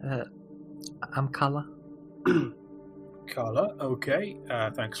 Okay. I'm Kala. Carla, okay.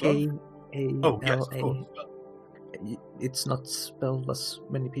 Thanks, love. A Yes, L of course. A. It's not spelled as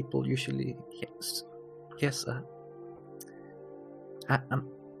many people usually guess. Yes.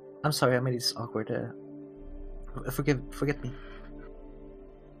 I'm sorry. I made this awkward. Forget me.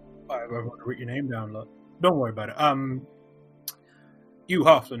 I want to write your name down, look. Don't worry about it. You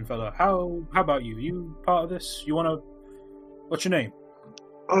halfling fella, how about you? You part of this? You wanna? What's your name?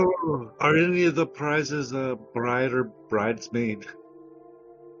 Oh, are any of the prizes a bride or bridesmaid?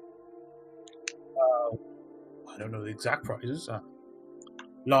 I don't know the exact prizes.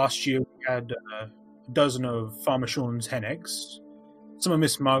 Last year we had a dozen of Farmer Sean's hen eggs, some of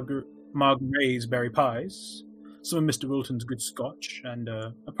Miss Margaret's berry pies, some of Mr. Wilton's good scotch, and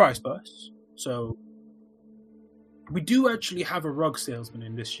a prize purse. So we do actually have a rug salesman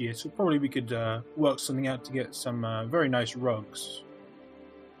in this year, so probably we could work something out to get some very nice rugs.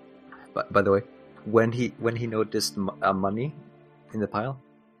 By the way, when he noticed money in the pile,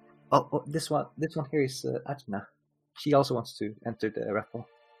 oh, this one here is Ajna. She also wants to enter the raffle.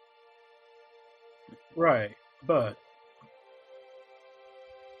 Right, but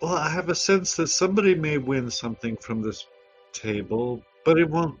Well, I have a sense that somebody may win something from this table, but it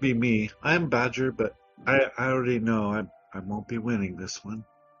won't be me. I am Badger, but I already know I won't be winning this one.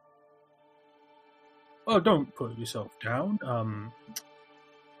 oh, don't put yourself down.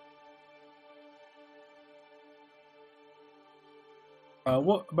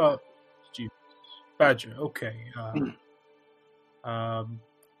 What about you, Badger? Okay.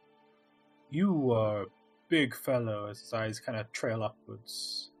 You are a big fellow as his eyes kind of trail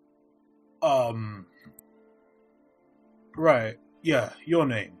upwards. Right. Yeah, your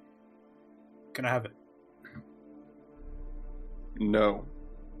name. Can I have it? No.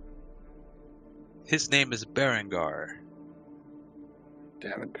 His name is Berengar.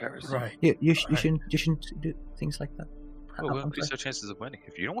 Damn it, Paris. Right. You Right. shouldn't do things like that. Well, we'll I'm increase sorry. our chances of winning.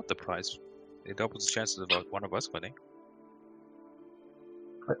 If you don't want the prize, it doubles the chances of one of us winning.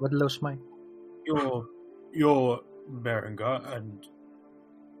 What lows mine? You're Berengar and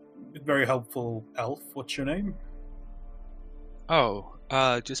very helpful elf. What's your name? Oh,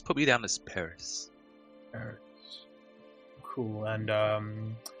 just put me down as Paris. Paris. Cool.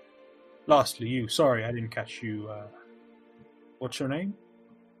 And lastly, you. Sorry, I didn't catch you. What's your name?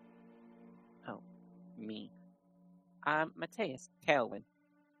 Me. I'm Mateus Tailwind.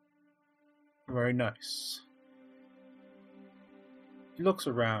 Very nice. He looks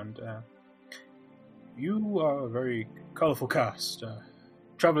around. You are a very colourful cast.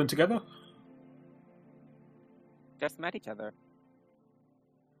 Traveling together? Just met each other.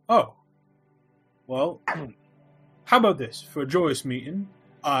 Oh. Well, how about this? For a joyous meeting,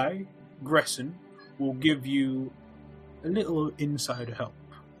 I, Gresson, will give you a little insider help.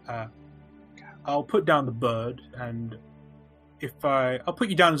 I'll put down the bird, and I'll put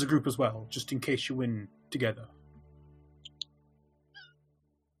you down as a group as well, just in case you win together.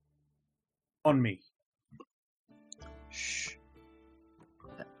 On me. Shh.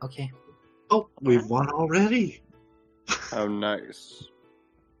 Okay. Oh, we've won already. How nice.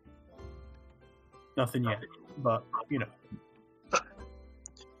 Nothing yet, but, you know.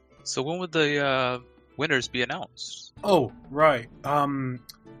 So when would the winners be announced? Oh, right.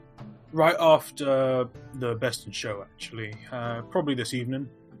 Right after the Best in Show, actually. Probably this evening.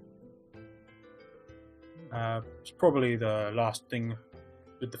 It's probably the last thing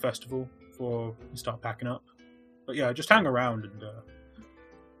with the festival before we start packing up. But yeah, just hang around and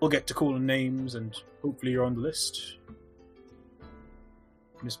we'll get to calling names and hopefully you're on the list.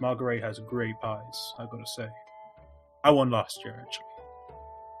 Miss Margaret has great pies, I've got to say. I won last year, actually.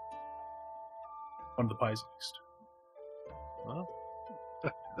 One of the pies, at least. Well,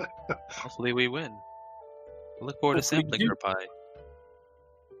 hopefully we win. I look forward to Hopefully sampling you do. your pie.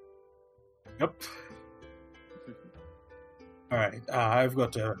 Yep. Alright, I've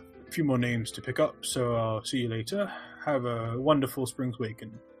got a few more names to pick up, so I'll see you later. Have a wonderful Springs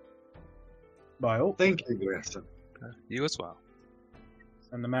Waken. Bye all. Thank you, Grayson. You as well.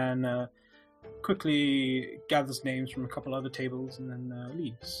 And the man quickly gathers names from a couple other tables and then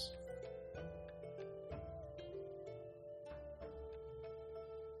leaves.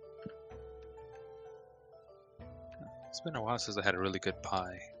 It's been a while since I had a really good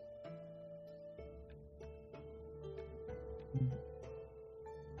pie.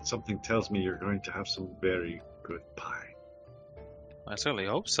 Something tells me you're going to have some very good pie. I certainly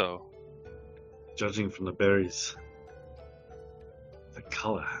hope so. judging from the berries, the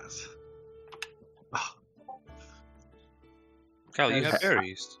color has. Oh, Cal, you have As-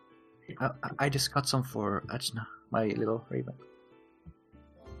 berries. I just got some for Ajna, my little raven.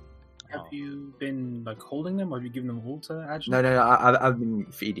 Have you been like holding them, or have you given them all to Ajna? No, I've been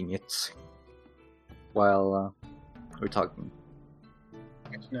feeding it while we're talking.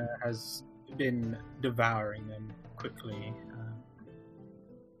 Ajna has been devouring them quickly.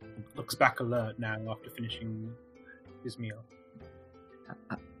 Looks back alert now after finishing his meal.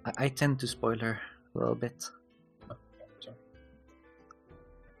 I tend to spoil her a little bit. So,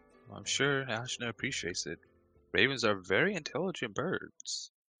 I'm sure Ashna appreciates it. Ravens are very intelligent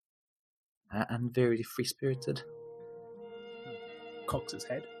birds. And very free-spirited. cocks its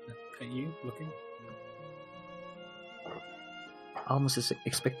head at you, looking. I almost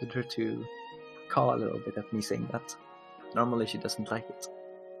expected her to caw a little bit at me saying that. Normally she doesn't like it.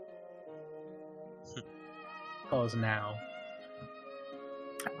 Pause now.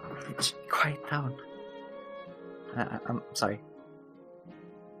 Quiet down. I'm sorry.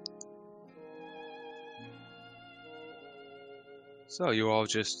 So you all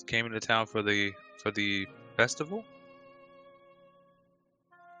just came into town for the festival?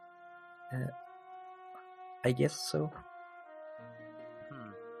 I guess so.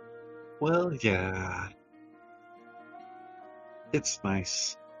 well, yeah. It's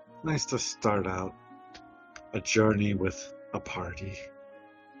nice. Nice to start out a journey with a party.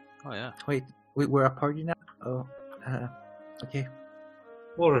 Oh yeah. Wait, we're a party now? Oh, okay.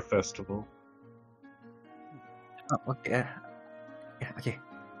 Or a festival. Oh, okay. Yeah, okay.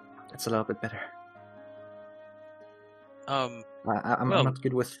 That's a little bit better. I'm Well- not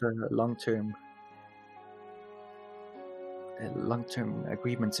good with long-term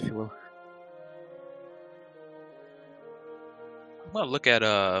agreements, if you will. I'm gonna look at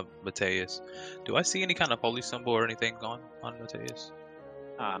Mateus. Do I see any kind of holy symbol or anything on Mateus?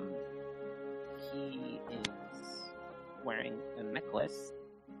 He is wearing a necklace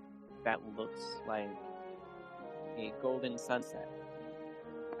that looks like a golden sunset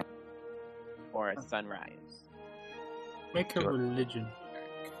or a sunrise. Make a Sure. religion.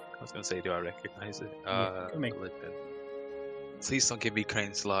 I was gonna say, do I recognize it? Yeah, go make it. Religion. Please don't give me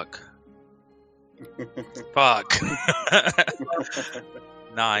Crane's luck. Fuck.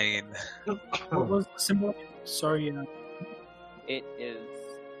 9. What was the symbol? Sorry, It is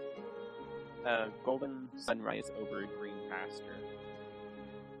a golden sunrise over a green pasture.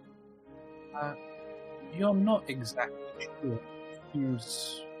 you're not exactly sure.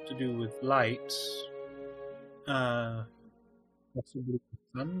 Seems to do with light. Possibly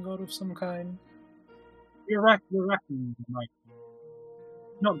a sun god of some kind. You're racking, like,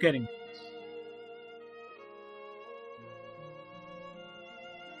 not getting it.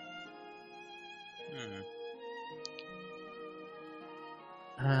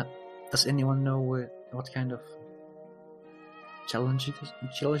 Does anyone know what kind of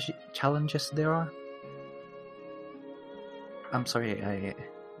challenges there are? I'm sorry,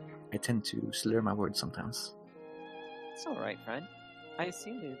 I tend to slur my words sometimes. It's alright, friend. I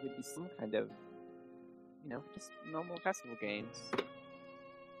assumed there would be some kind of, just normal festival games.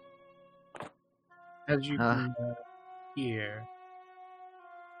 As you can hear,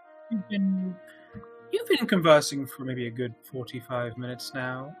 you've been conversing for maybe a good 45 minutes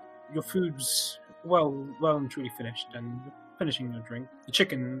now. Your food's well and truly finished, and finishing your drink. The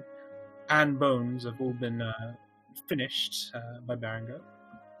chicken and bones have all been finished by Berengar.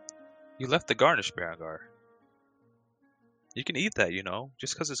 You left the garnish, Berengar. You can eat that,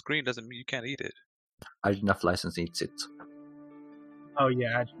 Just because it's green doesn't mean you can't eat it. I did enough license eats it. Oh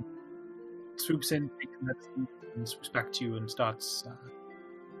yeah, Ajna swoops in, takes the medicine, and swoops back to you and starts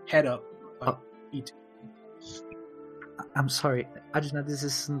head up, eating. I'm sorry, Ajna, this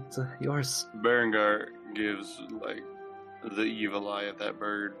isn't yours. Berengar gives the evil eye at that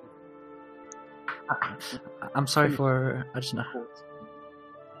bird. I'm sorry for Ajna.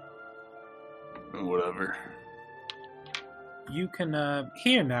 Whatever. You can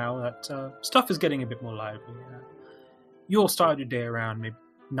hear now that stuff is getting a bit more lively. You all started your day around maybe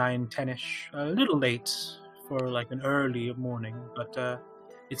 9, 10-ish, a little late for an early morning, but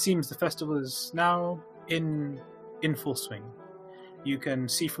it seems the festival is now in full swing. You can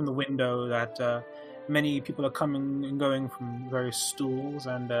see from the window that many people are coming and going from various stalls,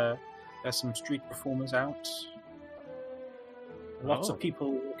 and there's some street performers out. Lots of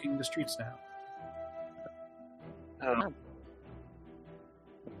people walking the streets now.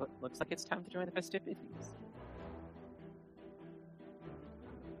 Looks like it's time to join the festivities.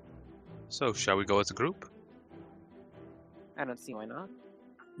 So, shall we go as a group? I don't see why not.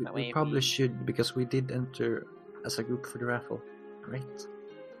 That way We if probably we- should, because we did enter as a group for the raffle, right?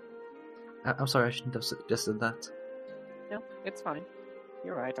 I'm sorry, I shouldn't have suggested that. No, it's fine.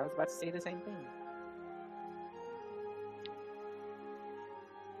 You're right. I was about to say the same thing.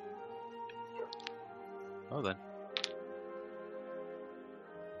 Well then.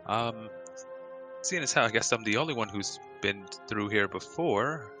 Seeing as how I guess I'm the only one who's been through here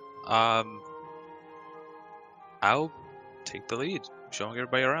before, I'll take the lead, showing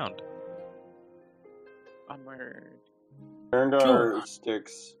everybody around. Onward. Turned Sure. our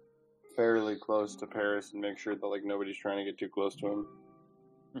sticks fairly close to Paris and make sure that like nobody's trying to get too close to him.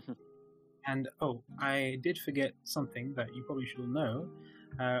 And I did forget something that you probably should all know.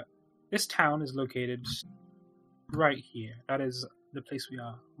 This town is located right here. That is the place we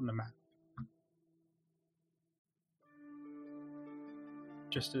are on the map.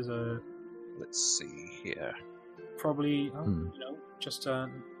 Just as a Let's see here. probably, just let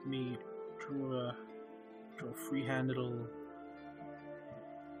me draw a freehand little.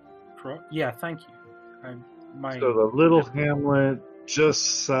 Yeah, thank you. So the little hamlet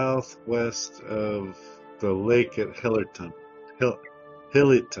just southwest of the lake at Hillerton.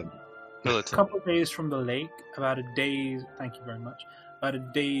 Hillerton. A couple of days from the lake, about a day's. Thank you very much. About a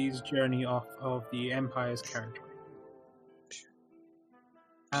day's journey off of the Empire's carriageway.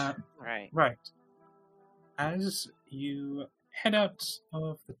 Right. Right. As you head out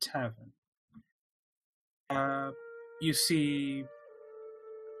of the tavern, you see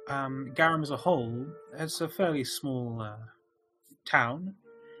Garum as a whole. It's a fairly small town,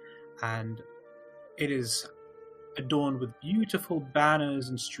 and it is adorned with beautiful banners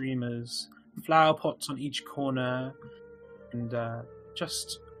and streamers, flower pots on each corner, and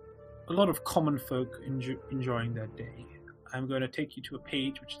just a lot of common folk enjoying their day. I'm going to take you to a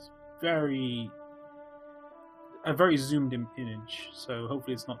page which is a very zoomed in image, so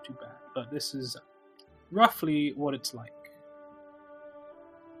hopefully it's not too bad. But this is roughly what it's like.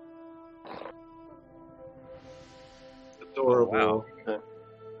 Adorable. Wow.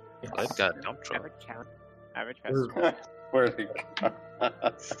 I've got a dump truck. Average festival. Where they go.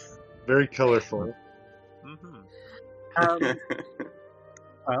 Very colorful. Mm-hmm.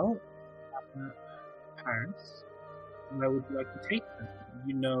 Well, Paris, where would you like to take them?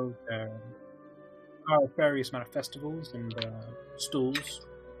 You know, there are various amount of festivals and stalls.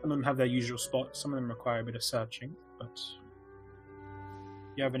 Some of them have their usual spots. Some of them require a bit of searching. But do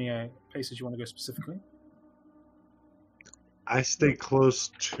you have any places you want to go specifically? I stay close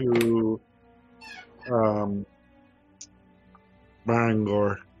to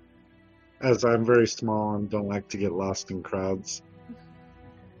Barangor, as I'm very small and don't like to get lost in crowds.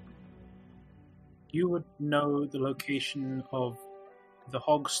 You would know the location of the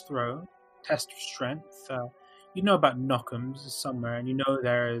Hog's Throw, Test of Strength. You know about Knockham's somewhere, and you know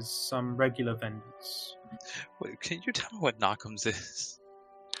there is some regular vendors. Wait, can you tell me what Knockham's is?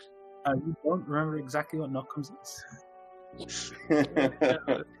 You don't remember exactly what Knockham's is? You Because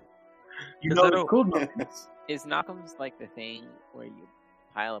know I it's don't- called Knockham's. Is Knockham's like the thing where you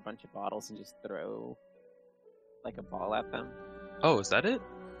pile a bunch of bottles and just throw like a ball at them? Oh, is that it?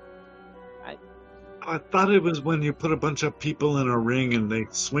 I thought it was when you put a bunch of people in a ring and they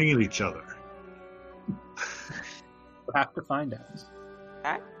swing at each other. We'll have to find out.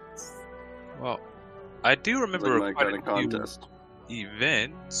 That's Well, I do remember like quite kind a of few contest.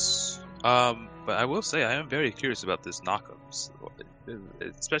 events. But I will say I am very curious about this Knockham's,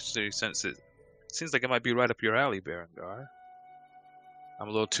 especially since it seems like it might be right up your alley, Berengar. I'm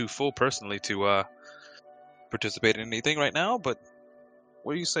a little too full personally to participate in anything right now, but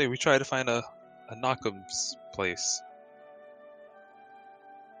what do you say we try to find a Knockham's place?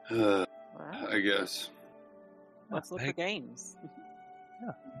 Alright, I guess. let's look for Hey. games.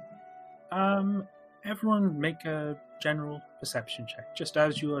 Everyone make a general perception check, just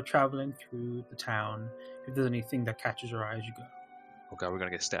as you are traveling through the town. If there's anything that catches your eye as you go. Oh god, we're gonna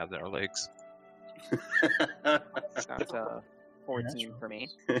get stabbed in our legs. That's a 14 Natural. for me.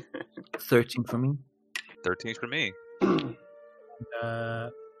 13 for me. 13 for me.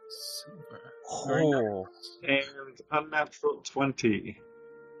 Silver. Very nice. Oh, And unnatural 20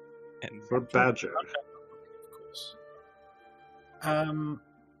 and for Badger. Of course.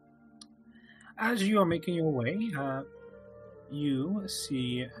 As you are making your way, you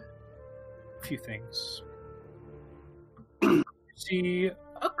see a few things. You see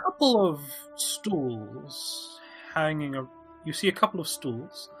a couple of stools hanging. You see a couple of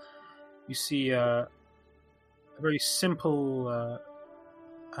stools. You see a very simple,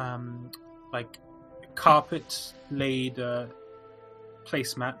 like carpet laid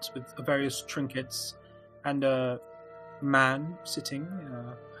placemats with various trinkets and a man sitting,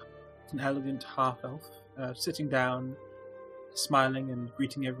 an elegant half-elf, sitting down, smiling and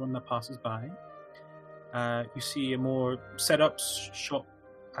greeting everyone that passes by. You see a more set-up shop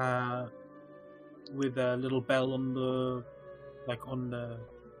with a little bell on the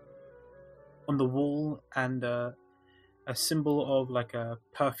wall, and a symbol of like a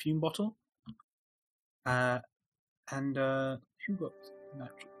perfume bottle. And who got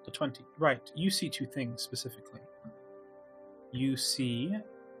the 20? Right, you see two things specifically. You see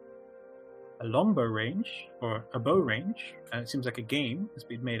a longbow range, or a bow range, and it seems like a game has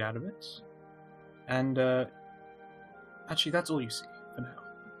been made out of it. And actually, that's all you see for now.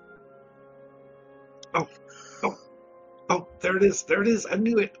 Oh, there it is. There it is. I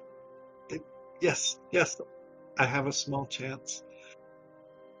knew it. Yes. I have a small chance.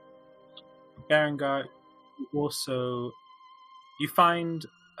 Berengar, you find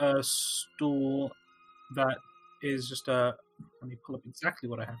a stool that is just a... Let me pull up exactly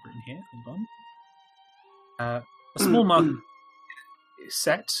what I have written here. Hold on. A small mug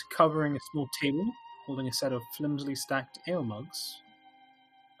set covering a small table, holding a set of flimsily stacked ale mugs,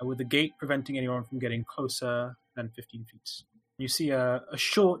 with a gate preventing anyone from getting closer than 15 feet. You see a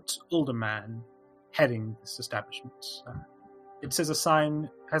short, older man heading this establishment. It has a sign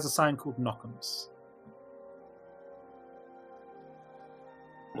called Knock'ems.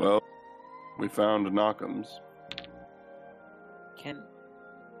 Well, we found Knock'ems.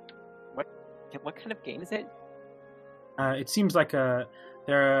 What kind of game is it? It seems like there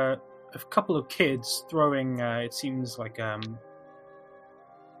are a couple of kids throwing. It seems like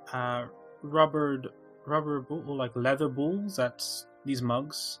rubber ball, or like leather balls at these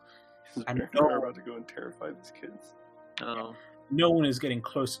mugs. And We're about to go and terrify these kids. Oh, no one is getting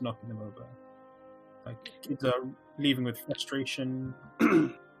close to knocking them over. Like, kids are leaving with frustration.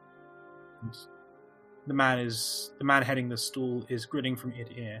 And the man heading the stool is grinning from ear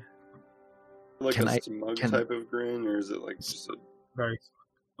to ear. Like a smug type of grin, or is it like just a... Very.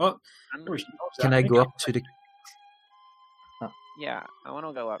 Well, Can I go up to the... yeah, I want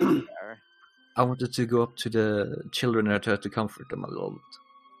to go up there. I wanted to go up to the children and try to comfort them a little bit.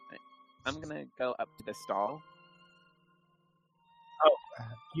 I'm gonna go up to the stall.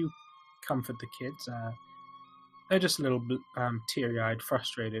 You comfort the kids. They're just a little bit teary-eyed,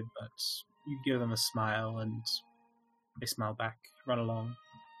 frustrated, but you give them a smile, and they smile back, run along.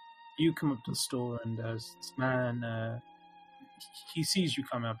 You come up to the store, and this man, he sees you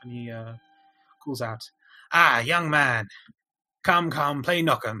come up, and he calls out, "Ah, young man, come, play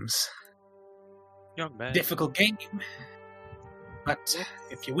Knock'ems. Young man. Difficult game, but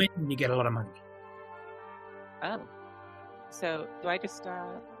if you win, you get a lot of money." Oh, so do I just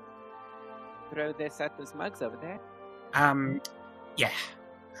throw this at those mugs over there? Yeah.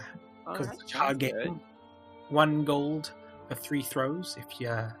 Because Alright, it's a hard sounds good. game. 1 gold for 3 throws. If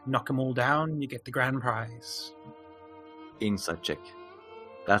you knock them all down, you get the grand prize. Insight check.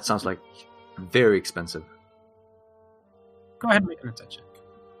 That sounds like very expensive. Go ahead and make an insight check.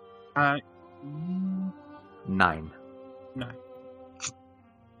 9. No.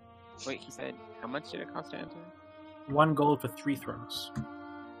 Wait, he said, how much did it cost to enter? 1 gold for 3 throws.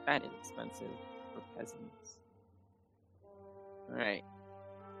 That is expensive for peasants. Alright.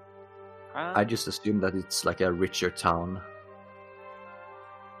 I just assume that it's like a richer town.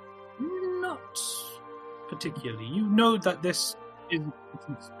 Not particularly. You know that this is an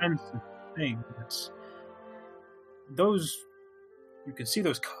expensive thing. It's those, you can see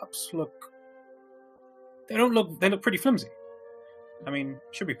those cups they look pretty flimsy. I mean,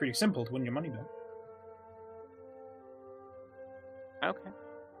 should be pretty simple to win your money back. Okay.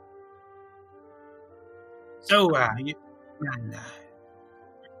 So, Sure,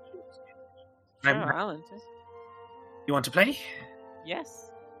 I'll enter. you want to play?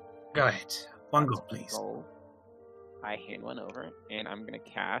 Yes. Go ahead. 1 gold, please. Gold. I hand one over, and I'm gonna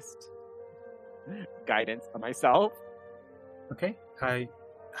cast guidance on myself. Okay.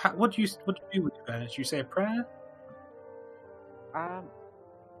 What do you do with your guidance? You say a prayer? I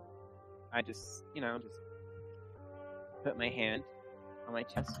just put my hand on my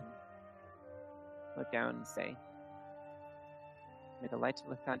chest and look down and say, "May the light of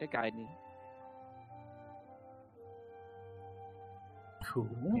the thunder guide me." Cool.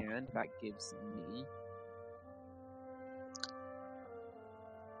 And that gives me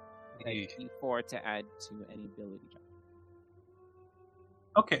a D4 to add to any ability check.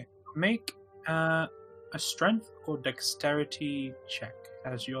 Okay. Make a strength or dexterity check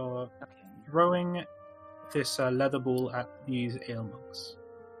as you're throwing this leather ball at these ale mugs.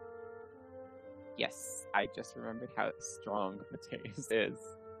 Yes, I just remembered how strong Mateus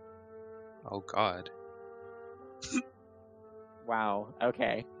is. Oh God. Wow.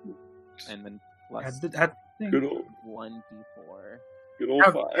 Okay. And then plus Good old 1d4. good old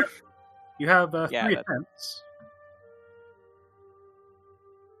Have- 5. You have Yeah, 3 that's- attempts.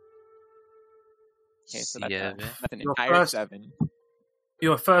 Okay, so that's, Seven. that's an Your entire first- 7.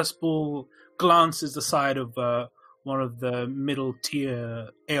 Your first ball glances the side of one of the middle tier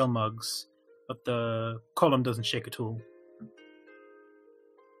ale mugs, but the column doesn't shake at all.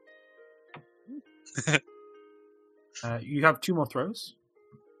 You have 2 more throws.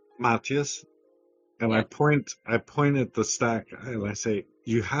 Matthias, and Yeah. I point at the stack and I say,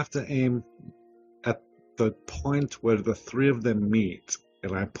 you have to aim at the point where the 3 of them meet,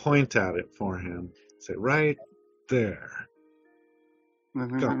 and I point at it for him. Say right there. I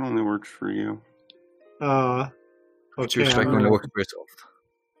think Go. that only works for you. Future Okay, strike I'm only gonna- works for yourself.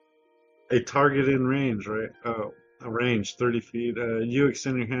 a target in range, right? Oh, a range 30 feet. You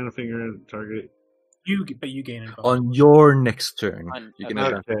extend your hand finger and target. But you gain advantage. On your next turn, On- you can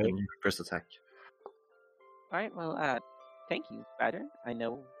okay. advance on your first attack. Alright, well, thank you, Spider. I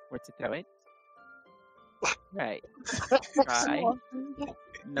know where to throw it. Right. Try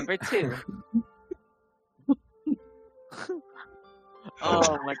number 2.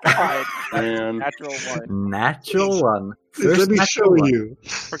 Oh my god. That's a Man. natural 1. Natural one. Let First me natural show one. you.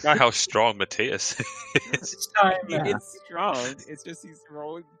 Forgot how strong Mateus is. This time, It's strong. It's just he's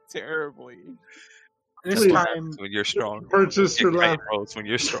rolling terribly. this Please. time, When you're strong. Purchase your Your last. kite rolls when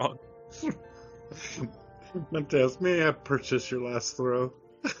you're strong. Matthias, may I purchase your last throw?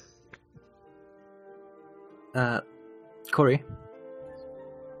 Corey,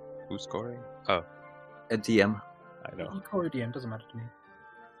 Who's scoring? Oh, a DM. I know. you call it DM, doesn't matter to me.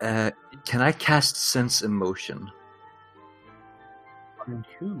 Can I cast Sense Emotion? On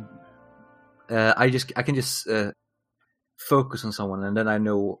whom? I can just focus on someone, and then I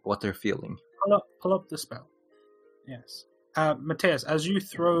know what they're feeling. Pull up the spell. Yes. Mateus, as you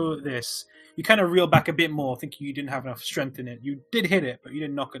throw this, you kind of reel back a bit more, thinking you didn't have enough strength in it. You did hit it, but you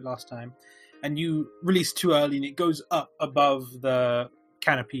didn't knock it last time. And you release too early, and it goes up above the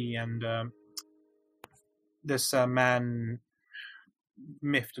canopy, and this man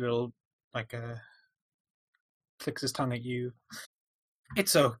miffed a little, clicks his tongue at you.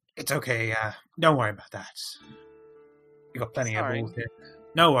 It's okay. Don't worry about that. You got plenty Sorry. of balls here.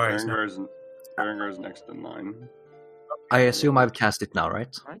 No worries. No. Berengar's next in line. I assume I've cast it now,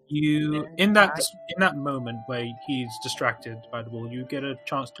 right? You in that moment where he's distracted by the ball, you get a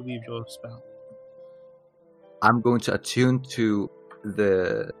chance to weave your spell. I'm going to attune to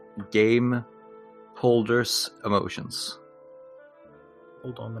the game holder's emotions.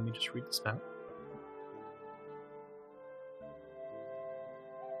 Hold on, let me just read the spell.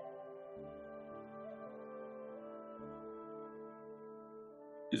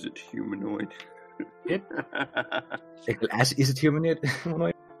 Is it humanoid? It- Is it humanoid?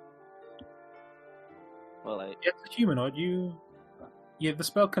 Well, It's a humanoid. The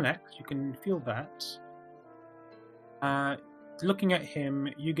spell connects. You can feel that. Looking at him,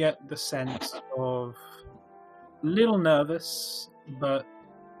 you get the sense of a little nervous, but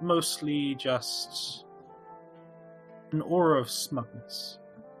mostly just an aura of smugness.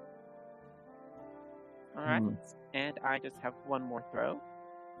 alright. And I just have one more throw.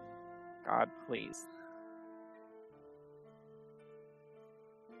 God, please.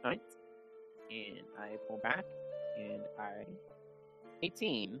 Alright. And I pull back, and I...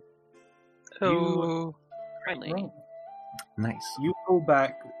 18. Oh, Friendly. Roll. Nice. You pull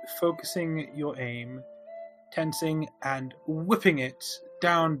back, focusing your aim, tensing, and whipping it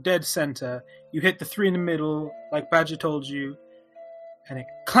down dead center. You hit the 3 in the middle, like Badger told you, and it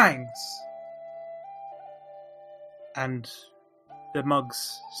clangs. And the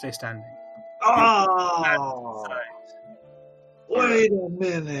mugs stay standing. Oh! Wait a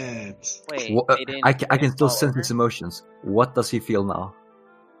minute. Wait, What, they didn't, I they can didn't still fall sense over? its emotions. What does he feel now?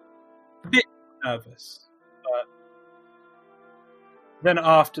 Nervous. But then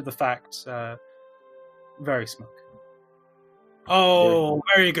after the fact, very smug. Oh,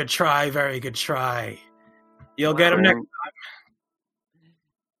 very good try, very good try. You'll get him next.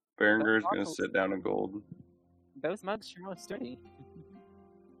 Berengar's gonna sit down in gold. Those mugs sure are sturdy.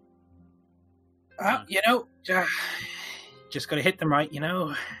 Just gotta hit them right,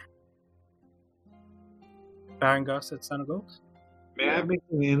 Berengar said Son of Gold. May I make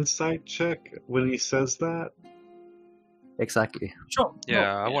an insight check when he says that? Exactly. Sure.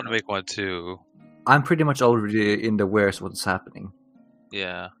 yeah, I want to make one too. I'm pretty much already in the wares of what's happening.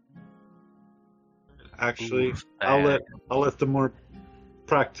 Yeah. Actually, Ooh, I'll bad. let the more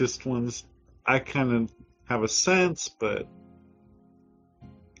practiced ones. I kind of have a sense, but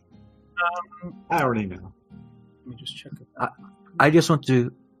I already know. Let me just check it. I just want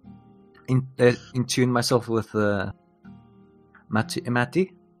to in tune myself with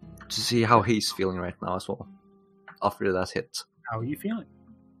Matty to see how he's feeling right now as well after that hit. How are you feeling?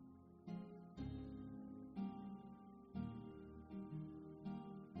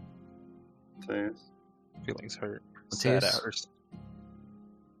 Mateus. Feelings hurt. Mateus. Sad hours.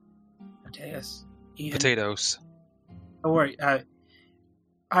 Mateus. Ian. Potatoes. Don't worry. I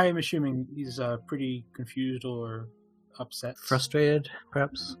am assuming he's pretty confused or upset. Frustrated,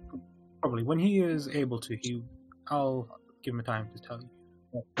 perhaps? Probably. When he is able to, I'll give him a time to tell you.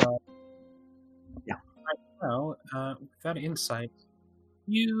 But, yeah. Right now, with that insight,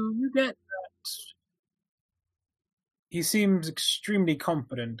 you get that he seems extremely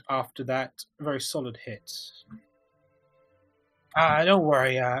confident after that very solid hit. Don't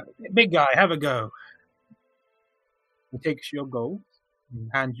worry, big guy, have a go. He takes your gold and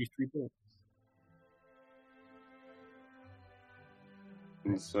hands you 3 balls.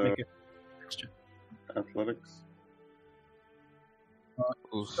 It's Make it extra. athletics.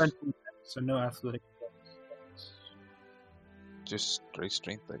 Oof. Strength and defense, so no athletic. Just straight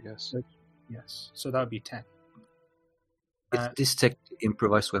strength, I guess. Yes, so that would be 10. Is this tech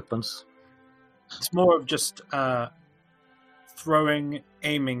improvised weapons? It's more of just throwing,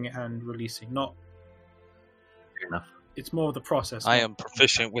 aiming, and releasing. Not. Fair enough. It's more of the process. I am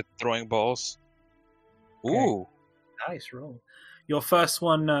proficient with throwing balls. Okay. Ooh. Nice roll. Your first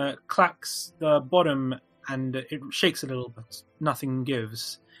one clacks the bottom and it shakes a little, but nothing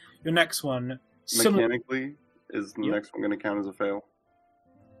gives. Your next one, Mechanically, is the Yeah. next one going to count as a fail?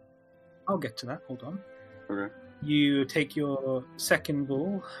 I'll get to that. Hold on. Okay. You take your second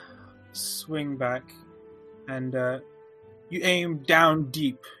ball, swing back, and you aim down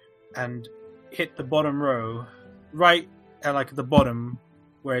deep and hit the bottom row, right at like the bottom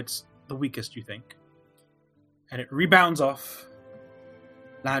where it's the weakest, you think. And it rebounds off,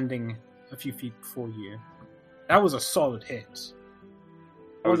 landing a few feet before you. That was a solid hit.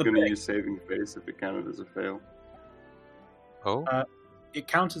 I was the going to big- use saving face if it counted as a fail. Oh. It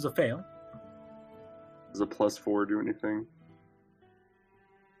counts as a fail. Does a +4 do anything?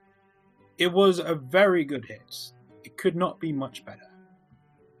 It was a very good hit. It could not be much better.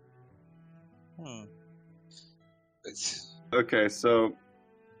 Okay, so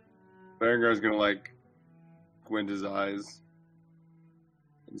Berengar's going to like squint his eyes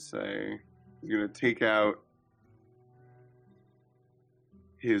and say he's going to take out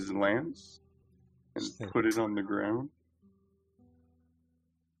his lance and put it on the ground.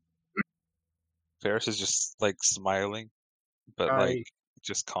 Ferris is just like smiling, but I- like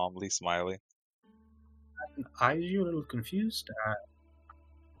just calmly smiling. Are you a little confused?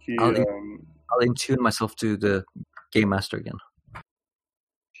 He I'll in-tune myself to the Game Master again.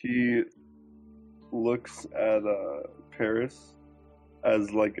 he looks at Paris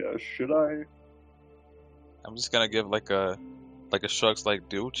as like a should I? I'm just gonna give like a shrugs, like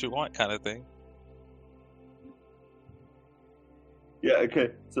do what you want kind of thing. Yeah,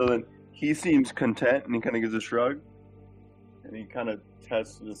 okay. So then he seems content and he kind of gives a shrug and he kind of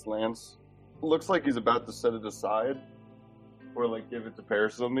tests this lance. Looks like he's about to set it aside or like give it to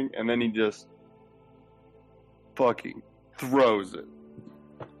Paris or something, and then he just fucking throws it.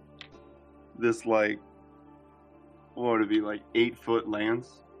 This like, what would it be, like 8-foot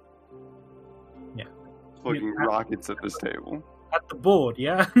lance? Yeah. Fucking rockets at this table. At the board,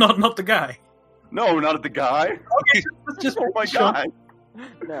 yeah? Not the guy. No, not at the guy. Just Oh my sure. god.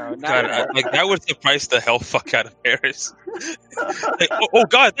 No, not God, at all. like that would surprise the hell fuck out of Paris. Like, oh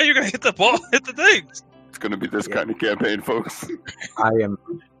god, now you're gonna hit the ball, hit the thing. It's gonna be this Yeah. kind of campaign, folks.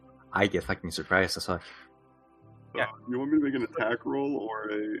 I get fucking surprised as fuck. Yeah. You want me to make an attack roll or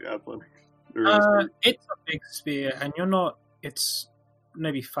a athletics? Or a speed? It's a big spear, and you're not. It's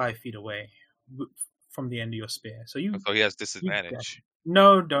maybe 5 feet away from the end of your spear. So you So he has disadvantage.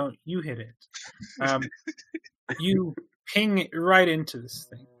 no, don't you hit it. You ping it right into this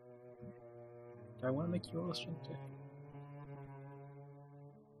thing. Do I want to make you roll a strength check?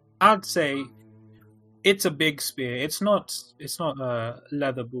 I'd say it's a big spear. It's not a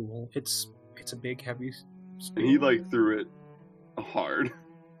leather ball. It's a big heavy spear. And he like threw it hard.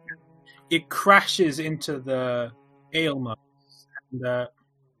 It crashes into the ale mugs, and the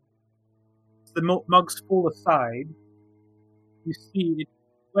mugs fall aside. You see it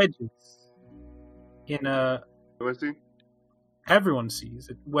wedges in a. Do I see? Everyone sees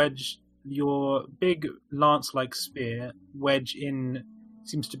it wedge your big lance-like spear wedge in.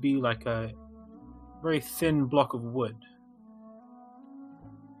 Seems to be like a very thin block of wood,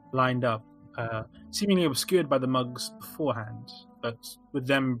 lined up, seemingly obscured by the mugs beforehand, but with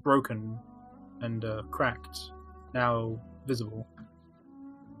them broken and cracked, now visible.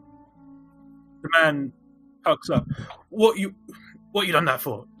 The man hucks up. What you done that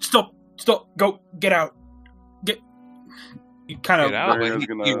for? Stop! Go! Get out! You kind Get out, Baringar's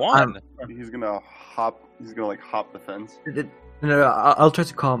but he won. He's gonna hop. He's gonna like hop the fence. No, I'll try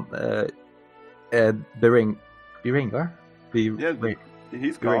to calm Berengar. Yeah,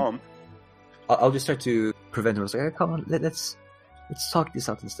 he's calm. I'll just try to prevent him. I was like, come on, let's talk this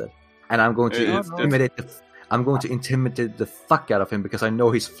out instead. And I'm going to intimidate the fuck out of him because I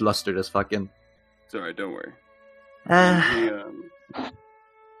know he's flustered as fucking. It's alright, don't worry. I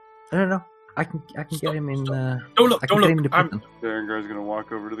don't know. I can get him in. Don't look. Berengar's gonna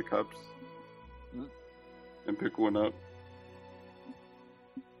walk over to the cups and pick one up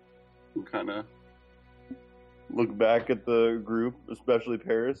and kind of look back at the group, especially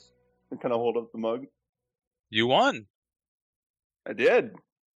Paris, and kind of hold up the mug. You won. I did.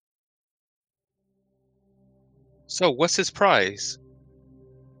 So what's his prize?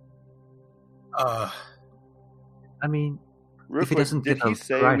 I mean, Real if he quick, doesn't did get he a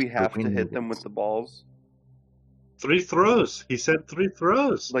say prize we for have to winning hit them it. with the balls? 3 throws. He said 3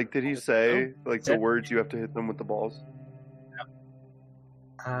 throws. Like, did he say like the words you have to hit them with the balls?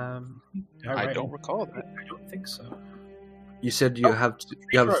 I don't recall that. I don't think so. You said you have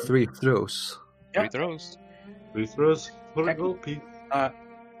 3 throws. 3 throws. 3 throws for a goal, Pete. And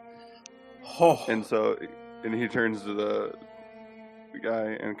so, and he turns to the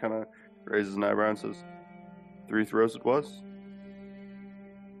guy and kind of raises an eyebrow and says, 3 throws it was?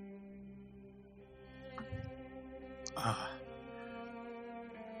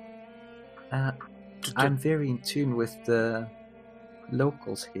 I'm very in tune with the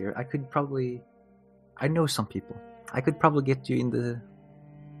locals here. I know some people. I could probably get you in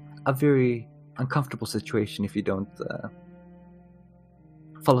a very uncomfortable situation if you don't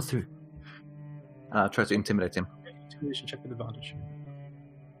follow through. I'll try to intimidate him. Intimidation check with advantage.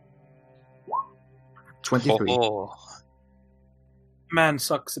 23. Oh. Man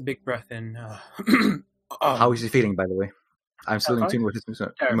sucks a big breath in. How is he feeling, by the way? I'm still in tune with his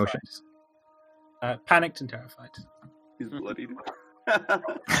emotions. Panicked and terrified. He's bloodied.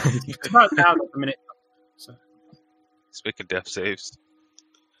 It's about now a minute. So He's making death saves.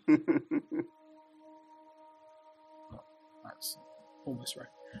 that's almost right.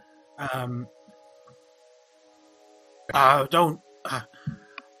 Don't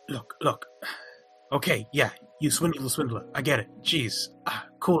look. Okay, yeah, you swindle the swindler. I get it. Jeez,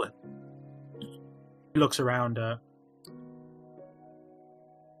 cool it. He looks around. I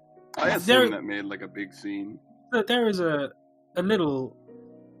assume that made like a big scene. There is a little.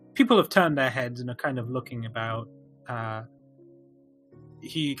 People have turned their heads and are kind of looking about.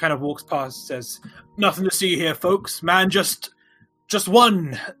 He kind of walks past, says, "Nothing to see here, folks. Man just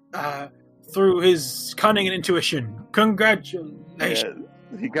won through his cunning and intuition. Congratulations." Yeah,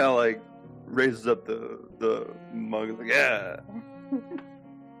 he kind of like raises up the mug and is like, yeah.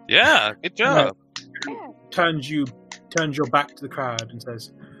 Yeah, good job. Turns your back to the crowd and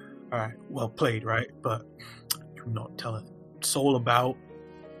says, "All right, well played, right? But do not tell a soul about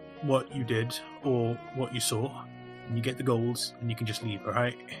what you did or what you saw. And you get the golds, and you can just leave. All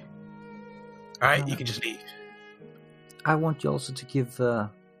right, you can just leave." I want you also to give the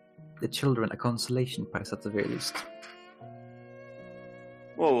children a consolation prize at the very least.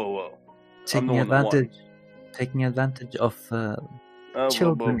 Whoa. Taking advantage of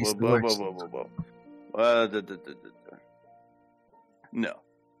children is the worst. No.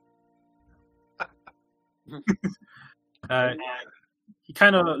 He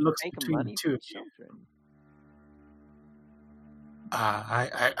kind of looks Make between money the two for of you. children.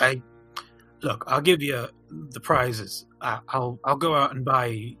 I look. I'll give you the prizes. I'll go out and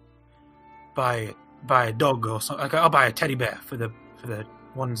buy a dog or something. I'll buy a teddy bear for the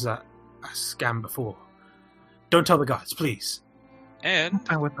ones that I scammed before. Don't tell the guards, please. And I'm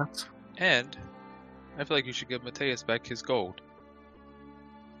fine with that. And I feel like you should give Mateus back his gold.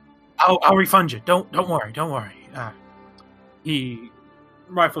 I'll refund you. Don't worry. He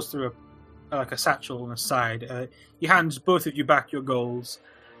rifles through a satchel on the side. He hands both of you back your golds,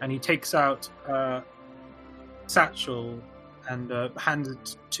 and he takes out a satchel and hands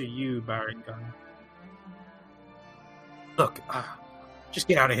it to you, Baringar. Look, just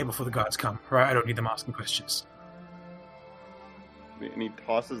get out of here before the guards come, right? I don't need them asking questions. And he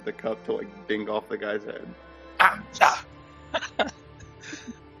tosses the cup to like ding off the guy's head.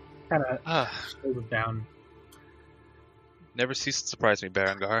 Kind of shoulders down. Never cease to surprise me,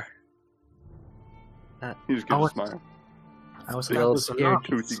 Berengar. He just gives a smile. I was a Big little was a scared. lot.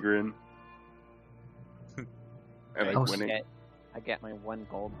 Toothy grin. And like winning. I get my 1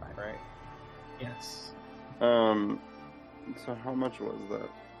 gold back, right? Yes. So how much was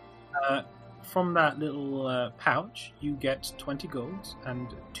that? From that little pouch, you get 20 gold and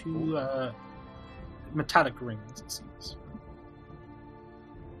 2 metallic rings, it seems.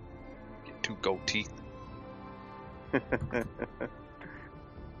 Get 2 gold teeth.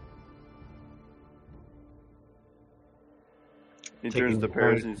 He Taking turns to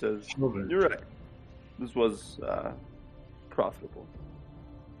Paris and he quite says, children. "You're right. This was profitable."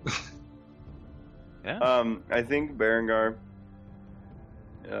 Yeah. I think Berengar,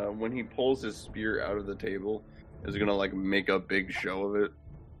 when he pulls his spear out of the table, is gonna like make a big show of it.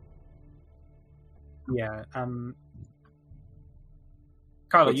 Yeah,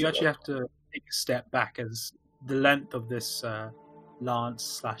 Carlo, What's you it actually up? have to take a step back as the length of this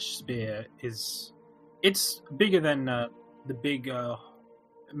lance/spear it's bigger than the big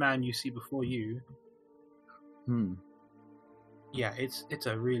man you see before you. Hmm. Yeah, it's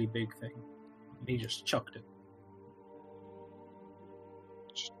a really big thing. He just chucked it.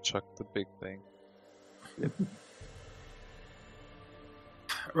 Just chuck the big thing.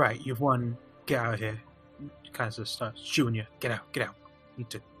 Right, you've won. Get out of here. Kind of just starts shooing you. Get out, get out. Need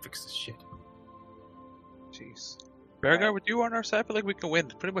to fix this shit. Jeez. Berengar, with you on our side, I feel like we can win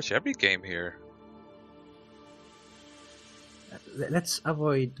pretty much every game here. Let's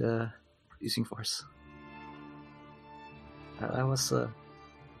avoid using force. That was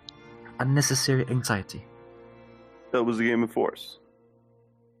unnecessary anxiety. That was a game of force.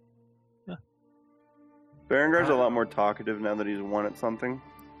 Yeah. Berengar's a lot more talkative now that he's won at something.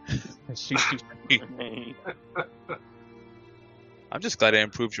 I'm just glad I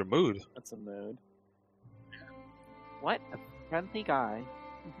improved your mood. That's a mood. What a friendly guy.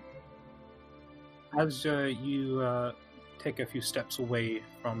 As you take a few steps away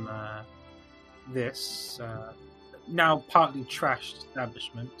from this now partly trashed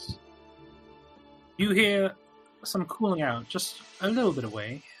establishment, you hear some cooling out just a little bit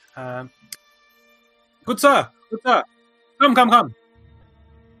away. Good sir! Good sir! Come, come, come!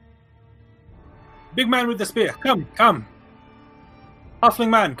 Big man with the spear, come, come! Halfling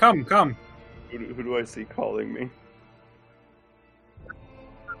man, come, come! Who do I see calling me?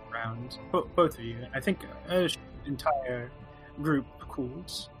 Around both of you. I think an entire group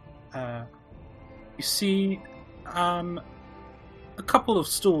cools. You see a couple of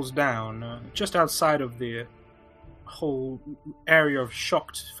stools down, just outside of the whole area of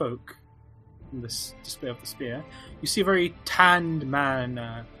shocked folk in this display of the spear. You see a very tanned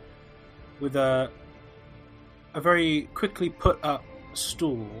man with a very quickly put up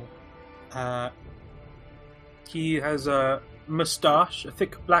stool. He has a mustache, a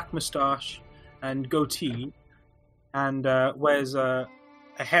thick black mustache, and goatee, and wears a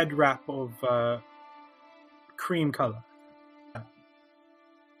head wrap of cream color.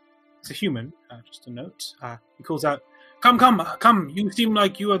 It's a human, just a note. He calls out, "Come, come, come! You seem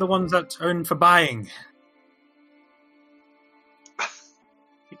like you are the ones that are in for buying.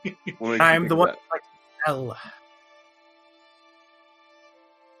 I am the one that likes to sell."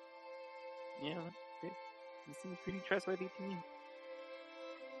 Yeah, it seems pretty trustworthy to me.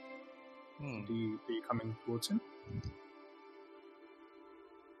 Are you coming towards him?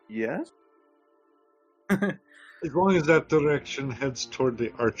 Yes? As long as that direction heads toward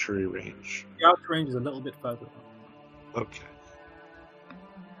the archery range. The outer range is a little bit further on. Okay.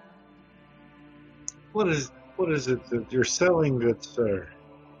 What is it that you're selling, good sir?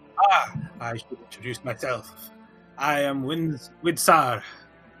 I should introduce myself. I am Widsar,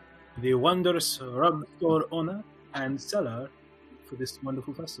 the wondrous rug store owner and seller for this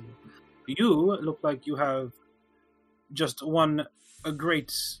wonderful festival. You look like you have just won a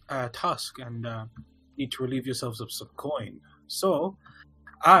great task and need to relieve yourselves of some coin. So,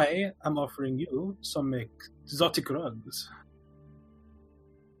 I am offering you some exotic rugs.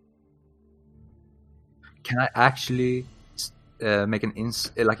 Can I actually make an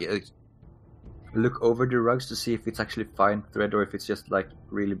look over the rugs to see if it's actually fine thread or if it's just like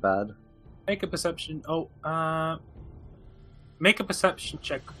really bad? Make a perception. Make a perception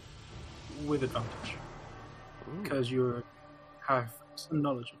check with advantage because you have some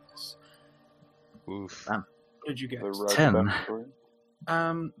knowledge of this. Oof. What did you get? The rug 10.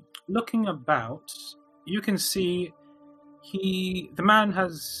 backstory? Looking about, you can see the man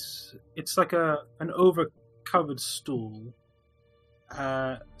has, it's like an over-covered stool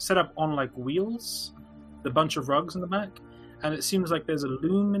set up on like wheels, the bunch of rugs in the back, and it seems like there's a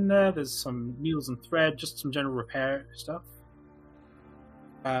loom in there's some needles and thread, just some general repair stuff.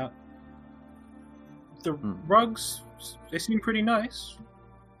 The rugs, they seem pretty nice.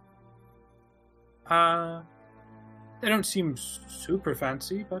 They don't seem super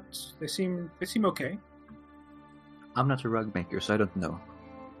fancy, but they seem okay. I'm not a rug maker, so I don't know.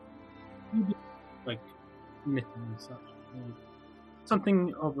 Like knitting and such.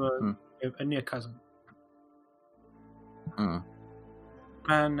 Something of a near cousin.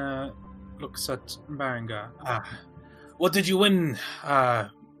 Man looks at Berengar. What did you win,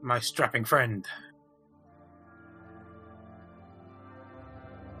 my strapping friend?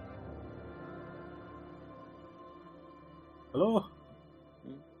 Hello?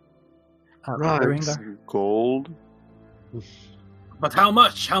 Rugs. Berengar? Gold. But how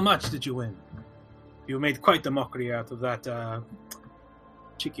much? How much did you win? You made quite the mockery out of that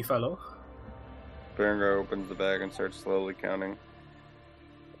cheeky fellow. Berengar opens the bag and starts slowly counting.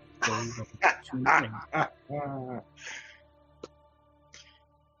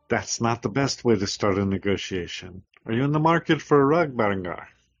 That's not the best way to start a negotiation. Are you in the market for a rug, Berengar?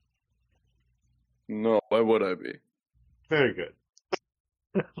 No, why would I be? Very good.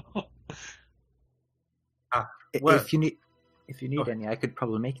 Well- If you need any, I could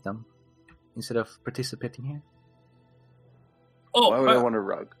probably make them instead of participating here. Oh, Why would I want a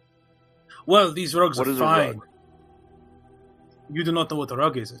rug? well, these rugs What are is a fine. rug? You do not know what a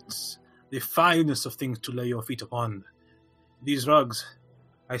rug is. It's the finest of things to lay your feet upon. These rugs,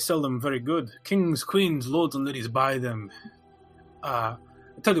 I sell them very good. Kings, queens, lords, and ladies buy them. I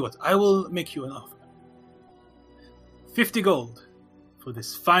tell you what, I will make you an offer. 50 gold for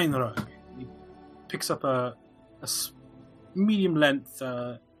this fine rug. He picks up a medium length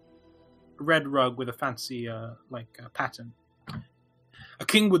red rug with a fancy pattern. A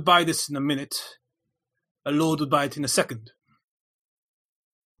king would buy this in a minute. A lord would buy it in a second.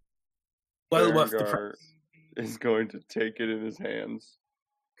 Well worth the Berengar price. is going to take it in his hands.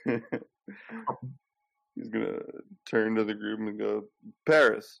 He's gonna turn to the group and go,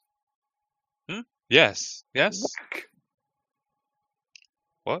 Paris. Yes. Yes. Whack.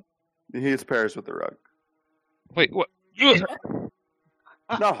 What? He hits Paris with the rug. Wait. What?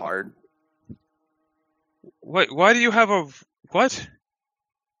 Not hard. Wait. Why do you have a what?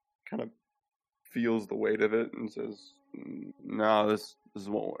 Kind of feels the weight of it and says, "No, this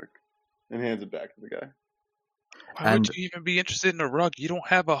won't work," and hands it back to the guy. Why And- would you even be interested in a rug? You don't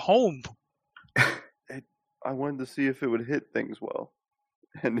have a home. I wanted to see if it would hit things well,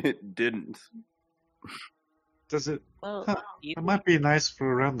 and it didn't. Does it? Well, Huh. you It might be nice for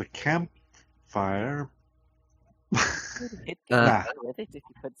around the campfire. could hit Nah. things with it if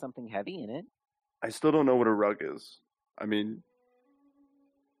you put something heavy in it. I still don't know what a rug is. I mean,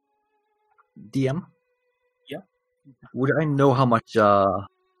 DM? Yeah. Would I know how much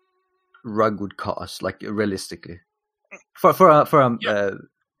rug would cost, like realistically, for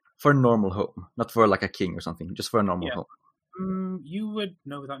a normal home, not for like a king or something, just for a normal Yeah. home? You would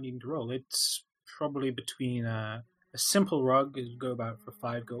know without needing to roll. It's probably between a simple rug would go about for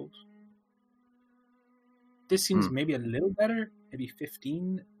 5 gold. This seems maybe a little better, maybe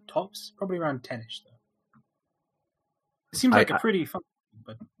 15 tops, probably around 10ish though. It seems like a pretty fun,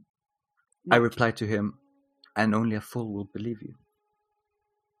 but I replied to him, and only a fool will believe you.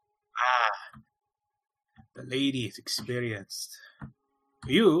 the lady is experienced.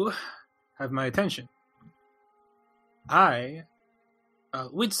 You have my attention.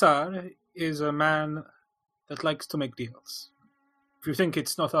 Widsar is a man that likes to make deals. If you think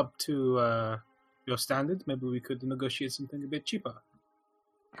it's not up to your standard, maybe we could negotiate something a bit cheaper.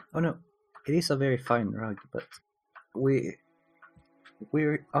 Oh no, it is a very fine rug, but we're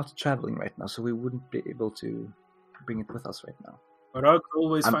out traveling right now, so we wouldn't be able to bring it with us right now. Rugs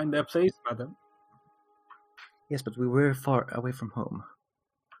always find their place, madam. Yes, but we were far away from home.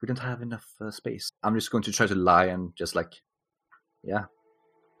 We don't have enough space. I'm just going to try to lie and just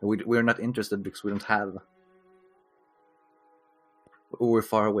we're not interested because we don't have. We're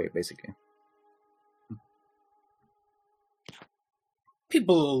far away, basically.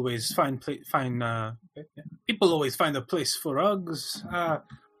 People always find people always find a place for rugs.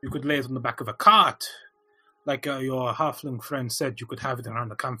 You could lay it on the back of a cart, like your halfling friend said. You could have it around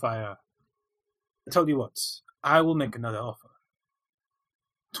the campfire. I tell you what, I will make another offer.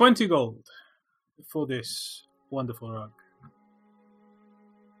 20 gold for this wonderful rug.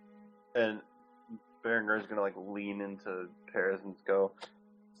 and Berengar is gonna lean into Paris and go,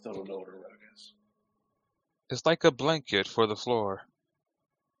 "Still don't know what a rug is. It's like a blanket for the floor.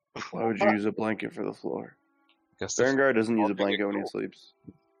 Why would you use a blanket for the floor?" Guess Berengar doesn't use a floor could blanket get when he cold. sleeps.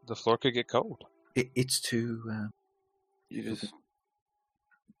 The floor could get cold. It's to You just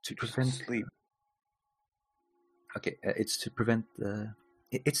prevent. sleep. Okay, it's to prevent.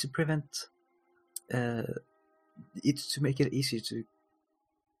 It's to prevent. It's to make it easier to.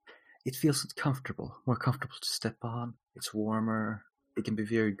 It feels comfortable, more comfortable to step on. It's warmer. It can be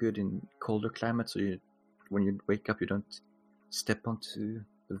very good in colder climates, so you when you wake up, you don't step onto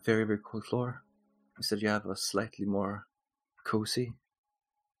the very, very cold floor. Instead, you have a slightly more cozy.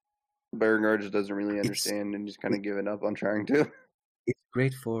 Berengar just doesn't really understand and just kind of giving up on trying to. It's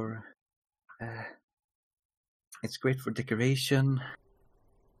great for. It's great for decoration.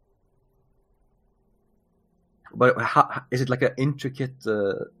 But how is it like an intricate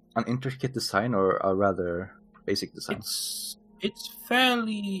design or a rather basic design? It's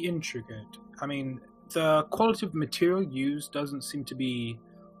fairly intricate. I mean, the quality of material used doesn't seem to be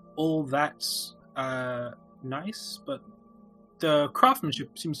all that nice, but the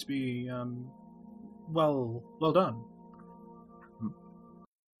craftsmanship seems to be well done.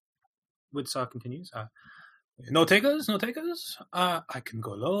 Woodstar continues. No takers. I can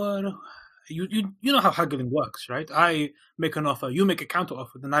go lower. You know how haggling works, right? I make an offer, you make a counter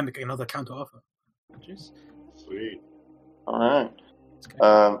offer, then I make another counter offer. Sweet. All right.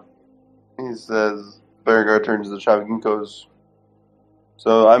 He says, Berengar turns to the shop and goes,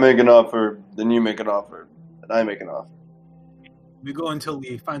 so I make an offer, then you make an offer, and I make an offer. We go until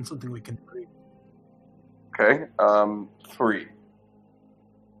we find something we can agree. Okay. 3.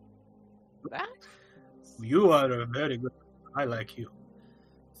 That? You are a very good. I like you.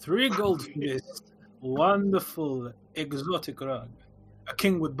 3 gold for this wonderful exotic rug. A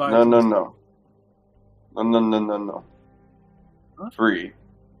king would buy. No. Huh? 3.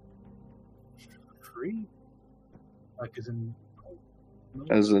 3? Like as in.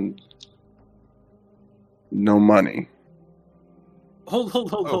 As in, no money. Hold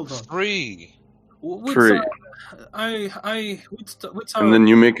on. 3. What's, 3. What's And then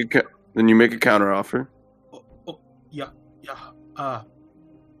you make a counter offer. Yeah.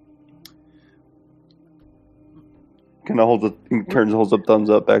 He holds up thumbs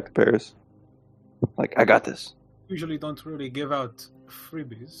up back to Paris. Like, I got this. Usually don't really give out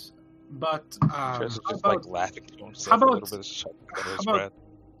freebies, but Chris is how just about, laughing to himself how a little about- bit. Shut under how his about breath.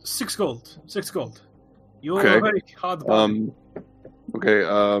 6 gold? 6 gold. You're Okay. a very hard bargain. Okay.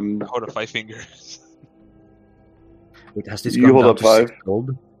 Hold up 5 fingers. Wait, has this You gone hold down up to 5? 6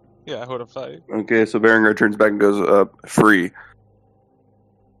 gold? Yeah, hold up 5. Okay, so Berengar turns back and goes, free.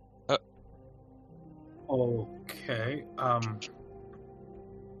 Okay.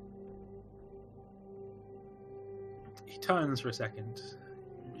 He turns for a second.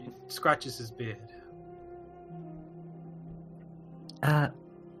 He scratches his beard.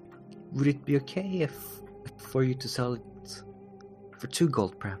 Would it be okay for you to sell it for 2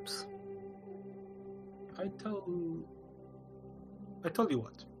 gold, perhaps? I tell you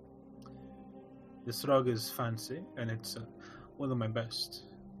what. This rug is fancy, and it's one of my best.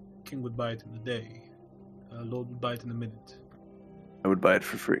 King would buy it in a day. Lord would buy it in a minute. I would buy it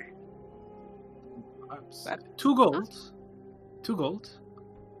for free. Perhaps. That- 2 gold. 2 gold.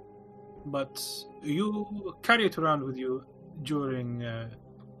 But you carry it around with you during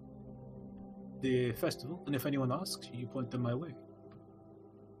the festival, and if anyone asks, you point them my way.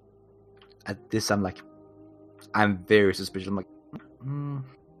 At this, I'm very suspicious. I'm like,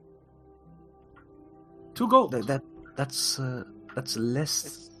 2 gold. that's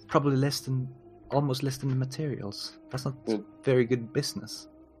less, probably almost less than the materials. That's not very good business.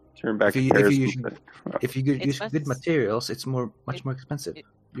 Turn back If to you Paris. use less- good materials, it's much more expensive.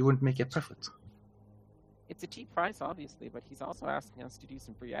 You wouldn't make a profit. It's a cheap price, obviously, but he's also asking us to do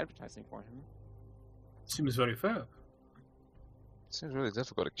some free advertising for him. Seems very fair. Seems really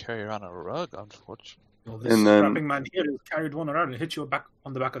difficult to carry around a rug, unfortunately. Well, this And then- strapping man here has carried one around and hit you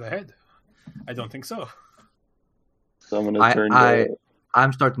on the back of the head. I don't think so. So I'm gonna turn to...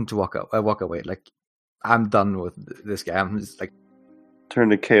 I'm starting to walk away. Like, I'm done with this guy. I'm just like, Turn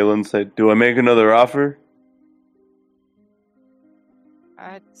to Kayla and say, do I make another offer?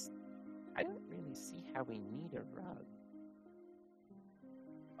 I don't really see how we need a rug.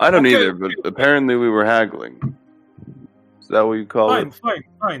 I don't Okay. either, but apparently we were haggling. Is that what you call it?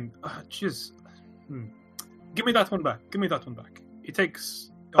 Fine. Jeez. Give me that one back. He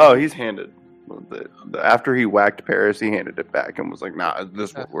takes... Oh, he's handed. After he whacked Paris, he handed it back and was like, nah,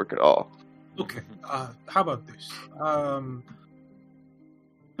 this won't work at all. Okay, how about this?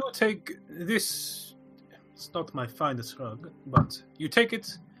 You take this. It's not my finest rug, but you take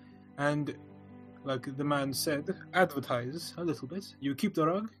it and, like the man said, advertise a little bit. You keep the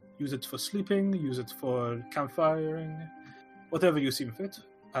rug, use it for sleeping, use it for campfiring, whatever you seem fit.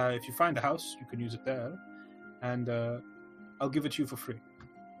 If you find a house, you can use it there, and I'll give it to you for free.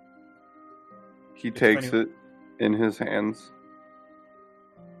 He takes it in his hands,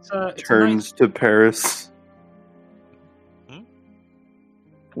 It's turns to Paris. Hmm?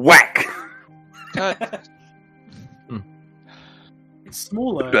 Whack! Cut. It's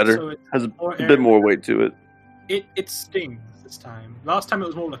smaller, Better. so it's Has a more bit more area. weight to it. It stings this time. Last time it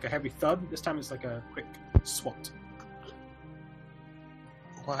was more like a heavy thud. This time it's like a quick swat.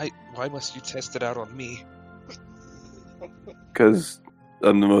 Why must you test it out on me? Because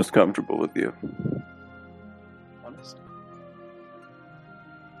I'm the most comfortable with you. Honest.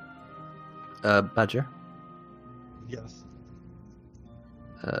 Badger, Yes.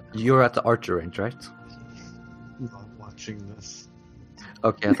 you're at the archer range, right? Not watching this.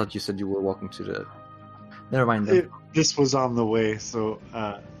 Okay, I thought you said you were walking to the. Never mind then. This was on the way, so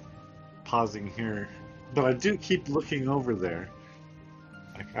pausing here. But I do keep looking over there.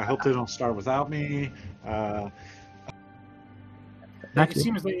 Like, I hope they don't start without me. It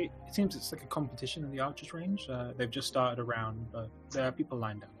seems it's like a competition in the archers range. They've just started a round, but there are people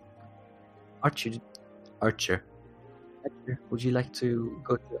lined up. Archer. Would you like to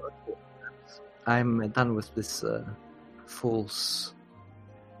go to the archer? I'm done with this fool's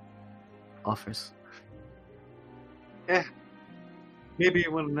offers. Maybe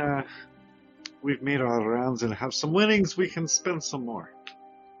when we've made our rounds and have some winnings, we can spend some more.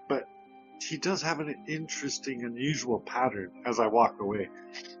 But he does have an interesting, unusual pattern as I walk away.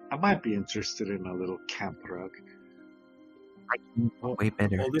 I might be interested in a little camp rug. Way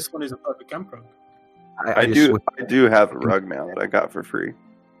better. Well, this one is a perfect camp rug. I do have a rug now that I got for free.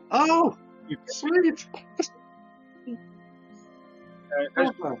 Oh, sweet! As you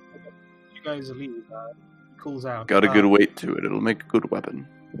guys leave, he calls out. Got a good weight to it. It'll make a good weapon.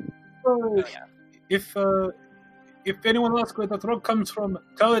 If anyone asks where that rug comes from,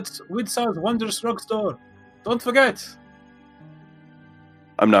 tell it's Widsaw's Wondrous Rug Store. Don't forget.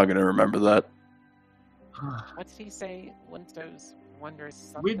 I'm not going to remember that. What did he say? Windows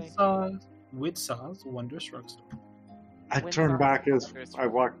wondrous something? Widsaw's Wondrous Rug Store. I turn back as I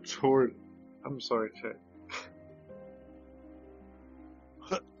walk toward. I'm sorry, Chet.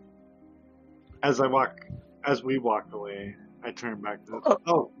 As we walk away, I turn back to.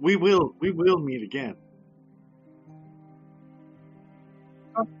 Oh, we will meet again.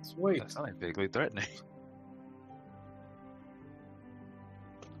 Wait. That sounded vaguely threatening.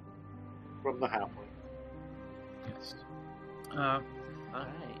 From the halfway. Yes. All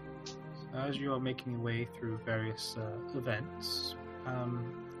right. As you are making your way through various events,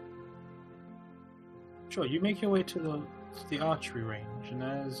 sure, you make your way to the archery range, and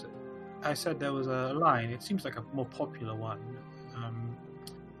as I said, there was a line. It seems like a more popular one.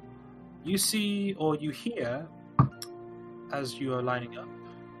 You see or you hear, as you are lining up,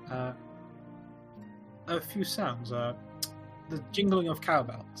 a few sounds. The jingling of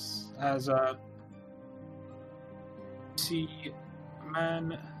cowbells as you see a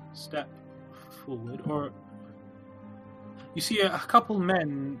man step forward, or you see a couple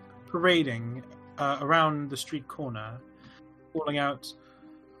men parading around the street corner, calling out,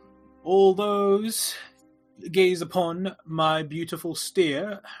 "All those gaze upon my beautiful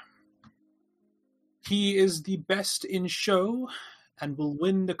steer. He is the best in show and will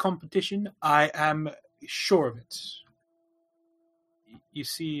win the competition. I am sure of it." You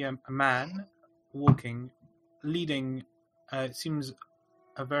see a man walking, leading, it seems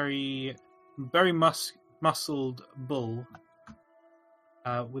a very, very muscled bull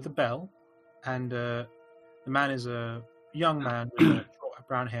with a bell. And the man is a young man with short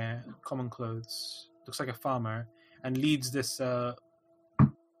brown hair, common clothes, looks like a farmer, and leads this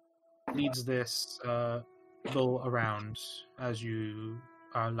bull around as you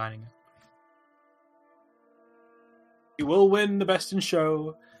are lining up. "You will win the best in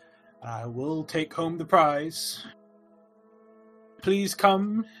show. I will take home the prize. Please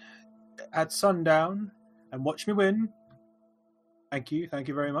come at sundown and watch me win. Thank you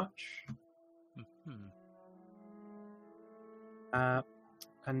very much."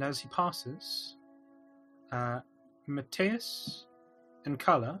 And as he passes, Mateus and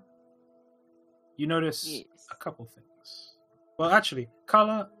Kala, you notice a couple things. Well, actually,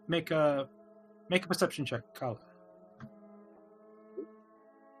 Kala, make a perception check, Kala.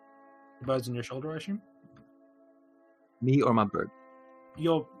 The bird's on your shoulder, I assume? Me or my bird?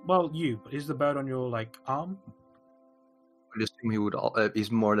 You, but is the bird on your, arm? I assume he would.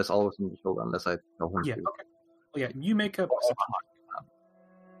 He's more or less always on the shoulder unless I tell him Yeah, to. okay. Well, yeah, you make a perception check.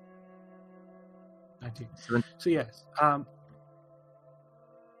 I do. So, yes.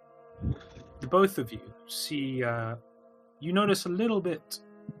 The both of you see, you notice a little bit,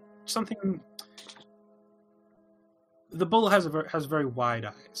 something. The bull has very wide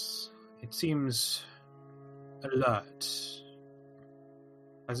eyes. It seems alert.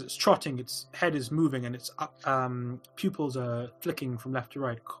 As it's trotting, its head is moving and its pupils are flicking from left to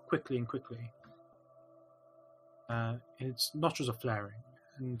right quickly. its nostrils are flaring,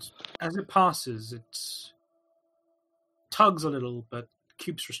 and as it passes, it tugs a little, but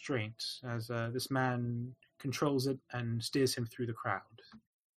keeps restraint as this man controls it and steers him through the crowd.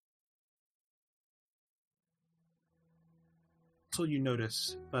 That's all you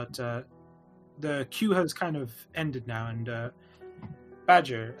notice, but the queue has kind of ended now, and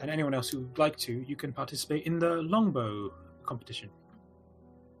Badger and anyone else who would like to, you can participate in the longbow competition.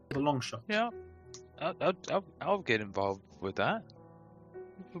 The long shot. Yeah, I'll get involved with that.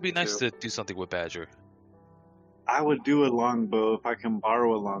 It would be nice to do something with Badger. I would do a longbow if I can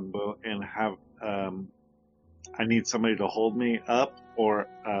borrow a longbow and have. I need somebody to hold me up or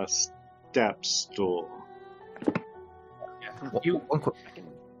a step stool. You,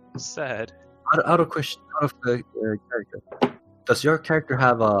 Sad. Out of the character, does your character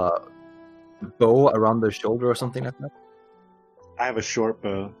have a bow around their shoulder or something like that? I have a short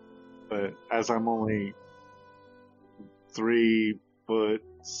bow, but as I'm only 3 foot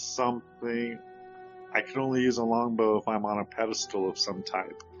something, I can only use a longbow if I'm on a pedestal of some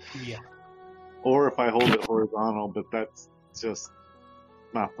type. yeah. Or if I hold it horizontal, but that's just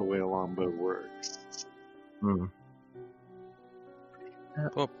not the way a longbow works. Hmm.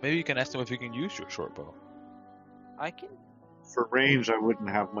 Well, maybe you can ask them if you can use your short bow. I can. For range, I wouldn't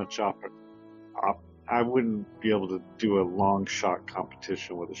have much I wouldn't be able to do a long shot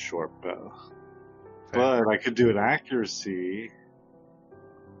competition with a short bow. But I could do an accuracy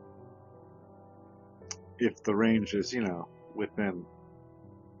if the range is, within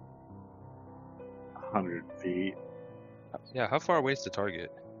 100 feet. Yeah, how far away is the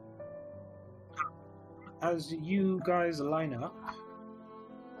target? As you guys line up,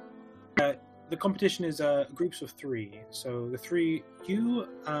 the competition is groups of 3. So the 3, you,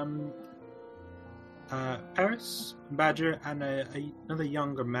 Paris, Badger, and another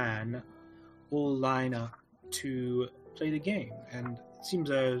younger man all line up to play the game. And it seems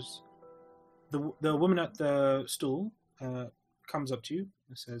as the woman at the stool comes up to you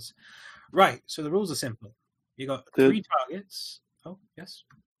and says, "Right, so the rules are simple. You got 3 targets." Oh, yes?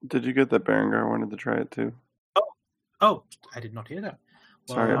 Did you get that Berengar wanted to try it too? Oh, I did not hear that.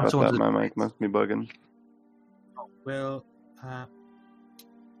 Well, Sorry about that. My mic must be bugging. Well,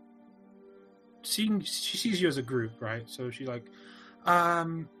 she sees you as a group, right? So she's like,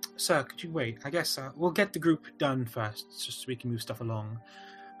 "Sir, could you wait? I guess we'll get the group done first, just so we can move stuff along.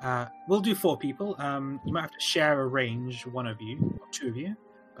 We'll do 4 people. You might have to share a range, one of you, or 2 of you,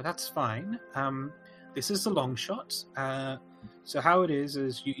 but that's fine. This is the long shot. So how it is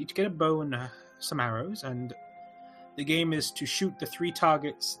you each get a bow and some arrows, and the game is to shoot the 3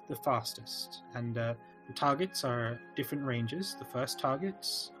 targets the fastest. And the targets are different ranges. The first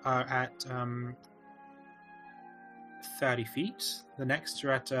targets are at 30 feet. The next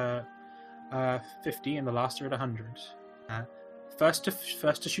are at 50, and the last are at 100. First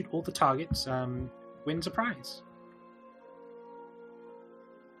to shoot all the targets wins a prize.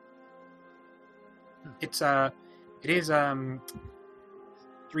 It is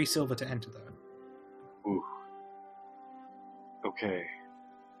 3 silver to enter though. Ooh. Okay.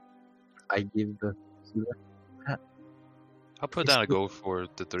 I give the silver. I'll put down a gold for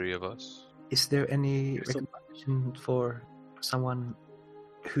the 3 of us. Is there any recommendation for someone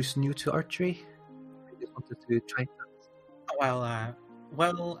who's new to archery? I just wanted to try that.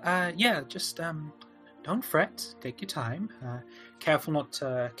 Well, yeah, just don't fret. Take your time. Careful not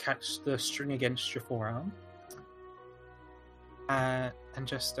to catch the string against your forearm. And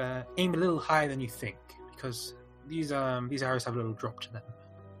just aim a little higher than you think, because these arrows have a little drop to them.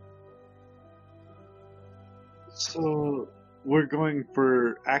 So we're going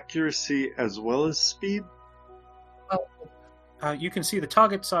for accuracy as well as speed? You can see the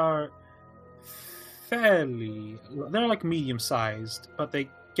targets are they're like medium sized, but they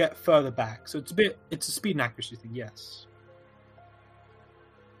get further back. So it's a speed and accuracy thing, yes.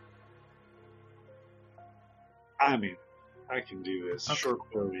 I mean, I can do this. Okay. Short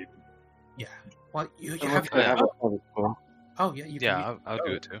bow. Yeah. Well, you I have. have a bow. Oh yeah, you can. Yeah, I'll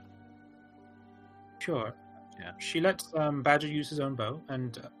do it too. Sure. Yeah. She lets Badger use his own bow,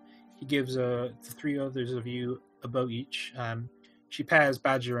 and he gives the 3 others of you a bow each. She pairs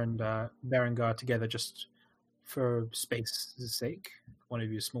Badger and Berengar together just for space's sake. One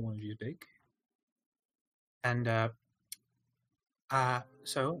of you is small, one of you is big. And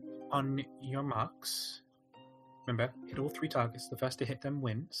so, on your marks, remember, hit all 3 targets. The first to hit them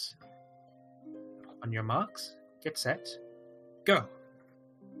wins. On your marks, get set, go.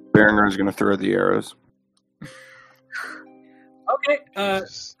 Berengar's going to throw the arrows. Okay.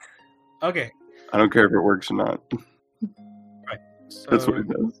 Okay. I don't care if it works or not. Right. So, That's what he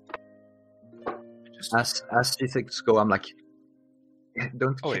does. As you things go, I'm like,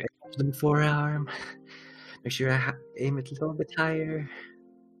 don't Oh, wait. catch the forearm. Make sure I aim it a little bit higher.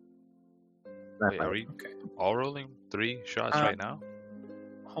 Wait, are we all rolling 3 shots right now?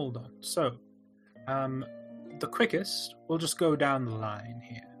 Hold on. So, the quickest, we'll just go down the line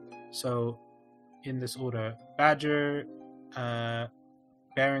here. So, in this order, Badger,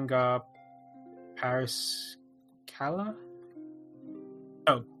 Berengar, Paris, Kala?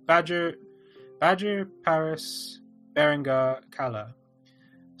 Oh, Badger, Paris, Berengar, Kala.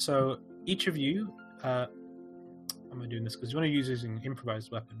 So, each of you, how am I doing this? Because you want to use this as an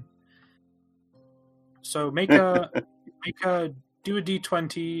improvised weapon. So, do a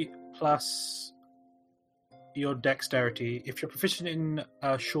d20 plus your dexterity. If you're proficient in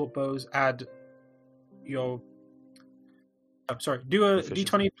short bows, add your. Oh, sorry. Do a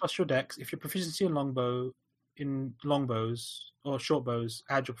d20 plus your dex. If you're proficiency in longbows or short bows,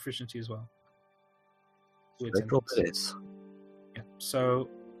 add your proficiency as well. It is. Yeah. So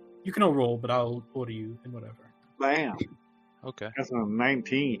you can all roll, but I'll order you in whatever. Bam. Okay. That's a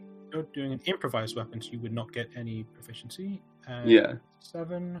 19. You're doing an improvised weapon, so you would not get any proficiency. Yeah.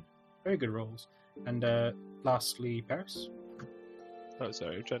 7. Very good rolls. And lastly, Paris. Oh,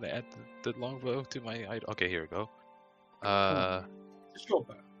 sorry. I'm trying to add the longbow to my item. Okay, here we go. It's a short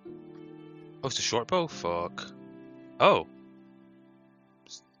bow. Oh, it's a short bow? Fuck. Oh.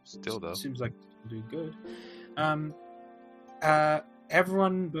 Still, though. Seems like you'll do good.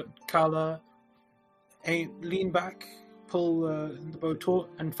 Everyone but Kala, lean back, pull the bow taut,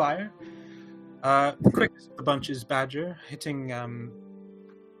 and fire. The quickest of the bunch is Badger, hitting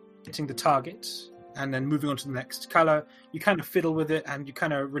the target, and then moving on to the next. Kala, you kind of fiddle with it, and you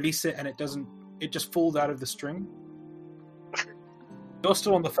kind of release it, and it just falls out of the string. You're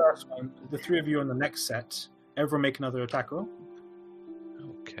still on the first one. The 3 of you are on the next set. Everyone make another attack roll.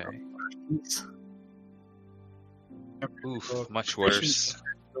 Okay. Oof, much worse.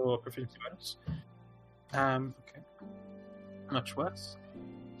 Or proficiency bonus. Okay. Much worse.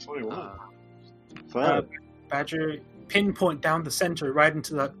 21. Badger, pinpoint down the center, right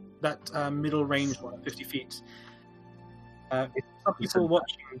into that middle range one, 50 feet. Some people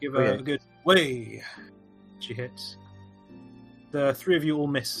watching give a good way. She hits. The 3 of you all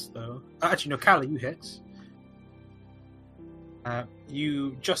miss, though. Actually, no, Kala, you hit.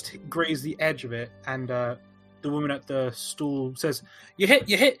 You just graze the edge of it, and the woman at the stool says, You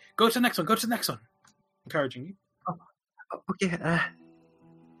hit! Go to the next one! Encouraging you. Okay.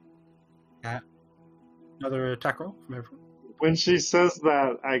 Another attack roll from everyone. When she says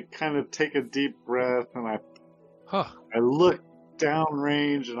that, I kind of take a deep breath and I look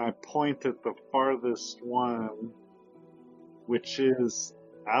downrange and I point at the farthest one, which is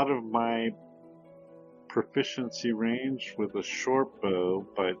out of my proficiency range with a short bow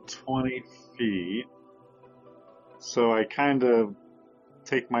by 20 feet. So I kind of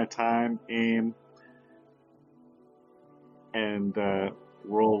take my time, aim, and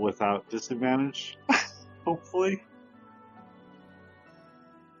roll without disadvantage, hopefully.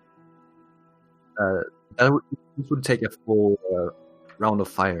 This would take a full round of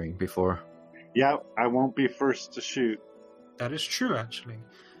firing before. Yeah, I won't be first to shoot. That is true, actually.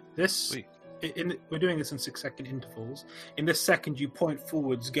 We're doing this in 6-second intervals. In this second, you point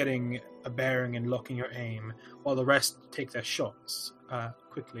forwards, getting a bearing and locking your aim, while the rest take their shots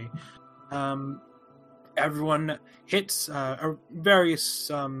quickly. Everyone hits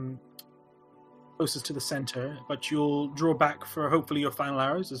various closest to the center, but you'll draw back for hopefully your final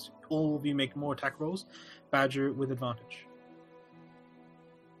arrows as all of you make more attack rolls. Badger with advantage.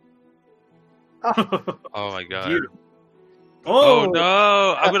 Oh my god. Oh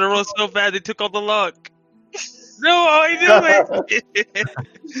no! I'm gonna roll so bad. They took all the luck. No, I knew it.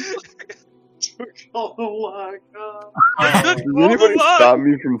 Took all the luck. Does anybody stop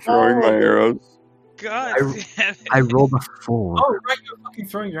me from throwing my arrows? God damn it. I rolled a 4. Oh, right, you're fucking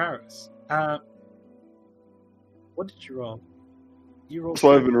throwing your arrows. What did you roll? You rolled.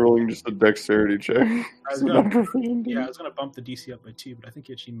 So I've been rolling just a dexterity check. I was So gonna, not proficient. yeah, I was gonna bump the DC up by 2, but I think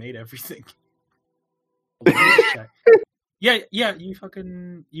you actually made everything. Yeah,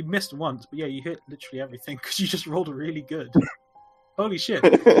 you missed once, but yeah, you hit literally everything because you just rolled really good. Holy shit.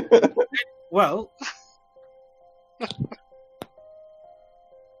 Well.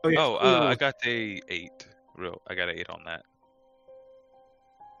 I got a 8. I got an 8 on that.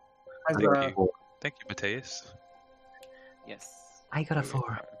 Thank you, Mateus. Yes. I got a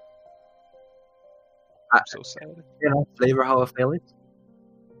 4. I'm so sad. Flavor how I fail it?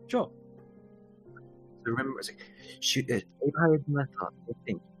 Sure. So remember, it's like, shoot it. Aim higher than I thought. I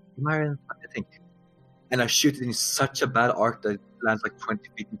think. Aim higher than I think. And I shoot it in such a bad arc that it lands like 20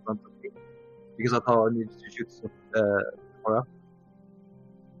 feet in front of me. because I thought I needed to shoot Aura.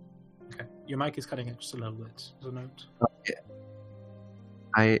 Okay. Your mic is cutting it just a little bit. As a note. Okay.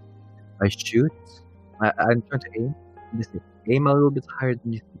 I shoot. I'm trying to aim. Listen, aim a little bit higher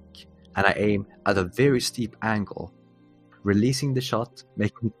than you think, and I aim at a very steep angle, releasing the shot,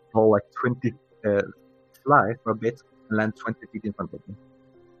 making it fall like 20, fly for a bit, and land 20 feet in front of me.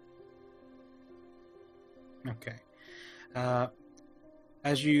 Okay.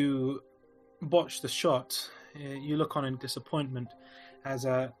 As you watch the shot, you look on in disappointment as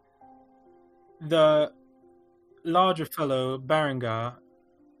the larger fellow, Berengar,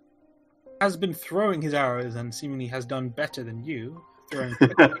 has been throwing his arrows and seemingly has done better than you, throwing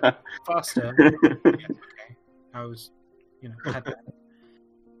quicker, faster. Yeah, okay. I was, had that.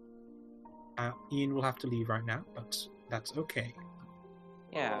 Ian will have to leave right now, but that's okay.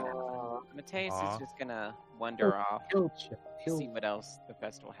 Yeah. Mateus is just gonna wander off, see what else the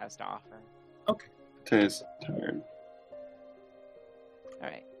festival has to offer. Okay. Mateus' turn.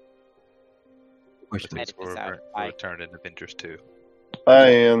 Alright. Question. Edit this We'll out. return in Avengers 2. I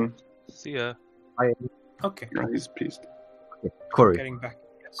am. See ya. Okay. No, he's pissed. Okay. Corey, Getting back.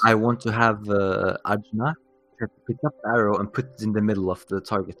 Yes. I want to have Ajna pick up the arrow and put it in the middle of the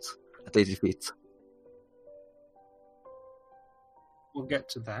target at 80 feet. We'll get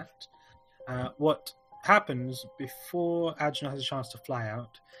to that. What happens before Ajna has a chance to fly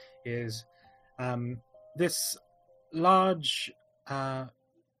out is this large...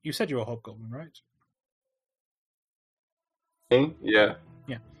 you said you were a hobgoblin, right? Me? Yeah.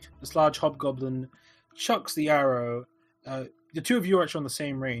 Yeah. This large hobgoblin chucks the arrow. The two of you are actually on the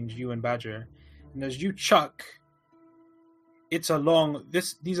same range, you and Badger. And as you chuck, it's a long...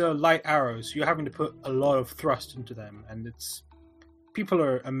 These are light arrows, so you're having to put a lot of thrust into them. And it's... People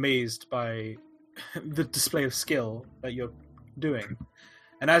are amazed by the display of skill that you're doing.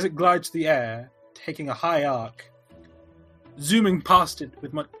 And as it glides through the air, taking a high arc, zooming past it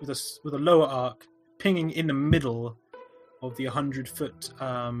with a lower arc, pinging in the middle of the 100-foot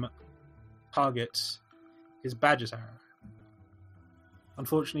target, is Badger's arrow.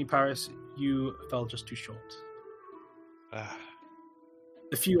 Unfortunately, Paris, you fell just too short.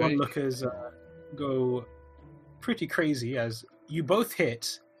 The few Right. onlookers go pretty crazy as you both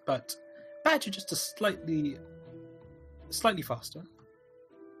hit, but Badger just slightly faster.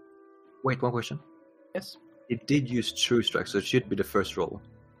 Wait, one question. Yes. It did use True Strike, so it should be the first roll.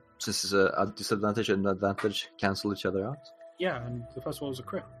 Since it's a disadvantage and an advantage cancel each other out. Yeah, and the first one was a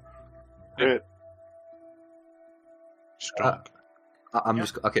crit. Crit. Strong. I'm Yeah.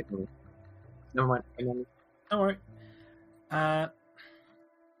 just... Okay. Never mind. Don't worry.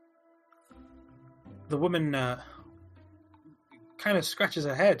 The woman kind of scratches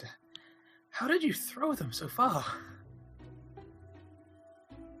her head. How did you throw them so far?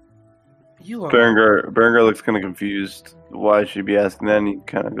 You are... Berengar looks kind of confused. Why should he be asking that? And he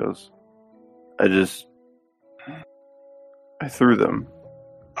kind of goes, I threw them.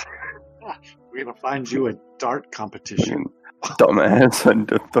 We're gonna find you a dart competition. Dumbass. I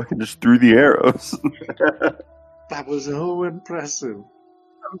fucking just threw the arrows. That was so impressive.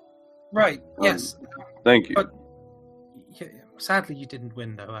 Right, yes. Thank you. But sadly you didn't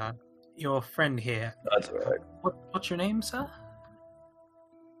win, though. Your friend here. That's alright. What's your name, sir?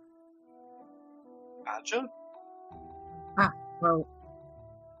 Badger? Well,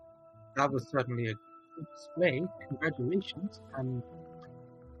 that was certainly a good display. Congratulations.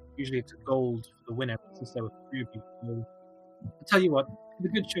 Usually it's a gold for the winner, since there were 3 of you. So, I'll tell you what, the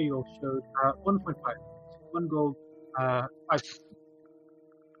good show you all showed, 1.5. 1 gold, 5.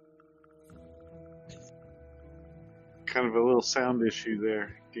 Kind of a little sound issue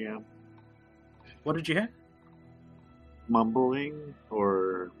there, DM. What did you hear? Mumbling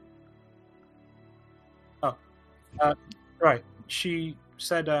or Right. She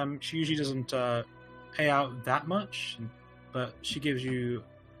said she usually doesn't pay out that much, but she gives you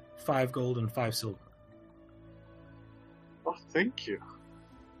 5 gold and 5 silver. oh, thank you.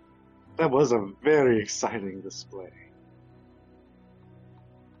 That was a very exciting display.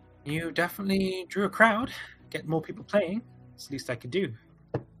 You definitely drew a crowd. Get more people playing. It's the least I could do.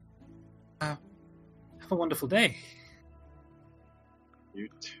 Have a wonderful day. You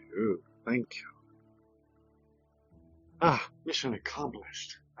too. Thank you. Mission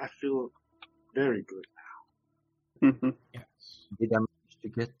accomplished. I feel very good. Yes. Did I manage to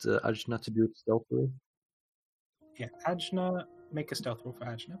get Ajna to do it stealthily? Yeah, Ajna, make a stealth roll for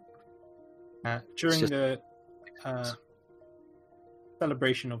Ajna. During just- the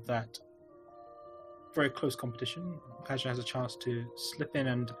celebration of that very close competition, Ajna has a chance to slip in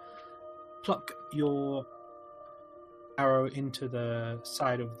and pluck your arrow into the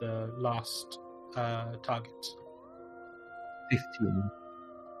side of the last target. 15.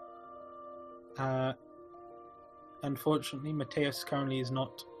 Unfortunately, Mateus currently is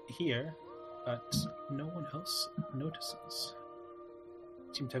not here, but no one else notices.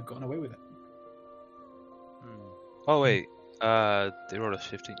 Seem to have gotten away with it. Oh wait, they rolled a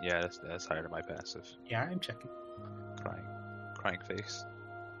 15. Yeah, that's higher than my passive. Yeah, I'm checking. Crying face.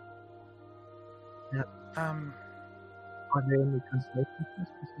 Are there any consolation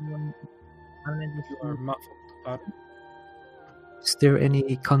prizes for someone? You are muffled. Pardon? Is there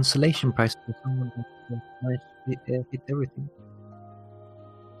any consolation prize for someone that managed to hit everything?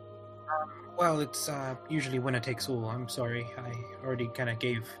 Well, it's usually winner takes all. I'm sorry. I already kind of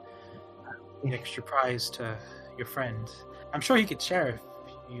gave the extra prize to your friend. I'm sure he could share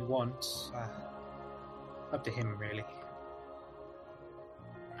if you want. Up to him, really.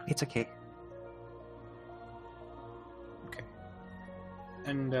 It's okay. Okay.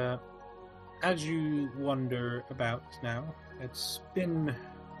 And as you wander about now, it's been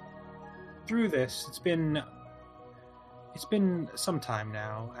through this. It's been some time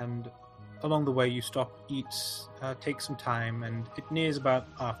now, and along the way you stop, eat, take some time, and it nears about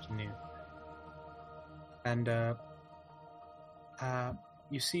afternoon. And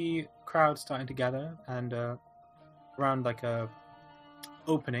you see crowds starting to gather, and around like a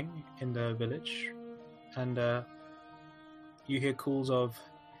opening in the village, and you hear calls of,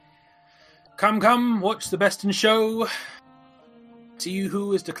 Come, watch the best in show. See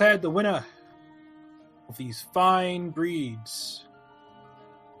who is declared the winner of these fine breeds.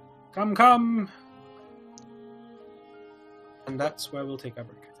 Come. And that's where we'll take our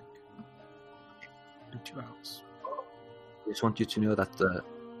break, I think. In 2 hours. I just want you to know that the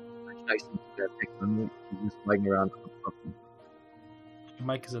merchandise is flying around. Your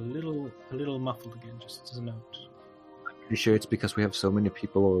mic is a little muffled again, just as a note. I'm pretty sure it's because we have so many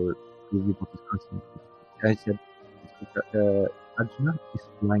people or people discussing. I said Arjuna is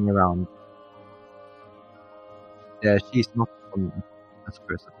flying around. She's not on as a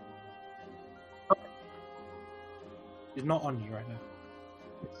person. She's not on you right now.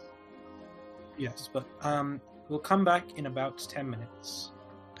 Yes, but we'll come back in about 10 minutes.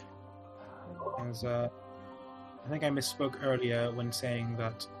 As I think I misspoke earlier when saying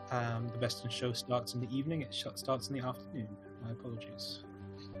that the Best in Show starts in the evening. It starts in the afternoon. My apologies.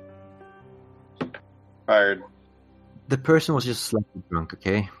 Fired. The person was just slightly drunk,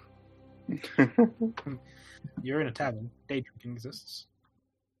 okay? You're in a tavern. Day drinking exists.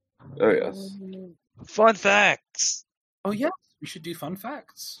 Oh, yes. Fun facts. Oh, yes. We should do fun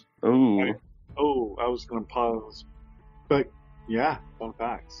facts. Ooh. Oh, I was going to pause. But, yeah, fun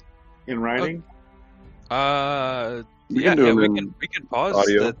facts. In writing? You Yeah, can do them we in can pause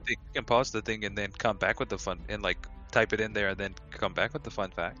audio. the thing. We can pause the thing and then come back with the fun and like type it in there and then come back with the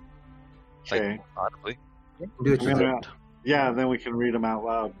fun fact. Like Okay. audibly. Do it I'm yourself. gonna, yeah, then we can read them out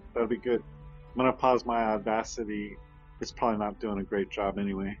loud. That'd be good. I'm going to pause my Audacity. It's probably not doing a great job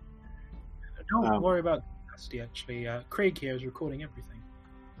anyway. Don't worry about Dusty, actually. Craig here is recording everything.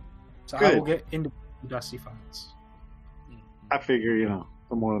 So I Good. will get into Dusty files. I figure,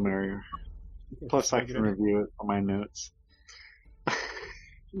 the more the merrier. Plus, I can review it on my notes.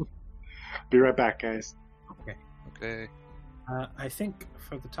 Be right back, guys. Okay. I think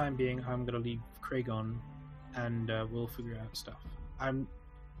for the time being, I'm going to leave Craig on, and we'll figure out stuff.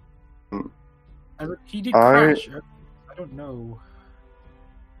 He did crash. I don't know.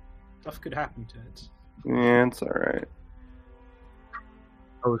 Stuff could happen to it. Yeah, it's alright.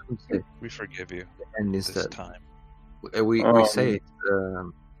 I was going to say, We forgive you and is this that time. we say it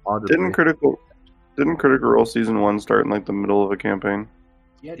audibly. Didn't Critical Role Season 1 start in like the middle of a campaign?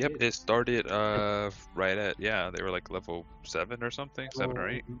 Yeah, Yep, it started right at they were like level 7 or something, 7 or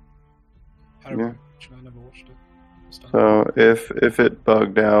 8. I don't Yeah. know. Actually, I never watched it. So if it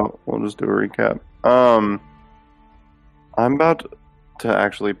bugged out, we'll just do a recap. I'm about to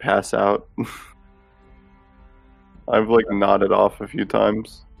actually pass out. I've like nodded off a few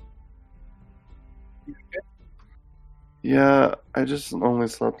times. Yeah, I just only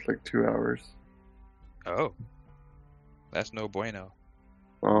slept like 2 hours. Oh, that's no bueno.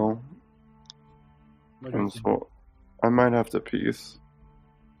 Oh, and so I might have to piece.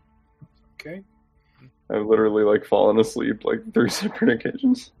 Okay. I've literally like fallen asleep like 3 separate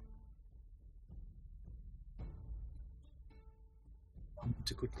occasions. I want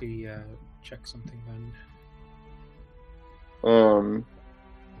to quickly check something then.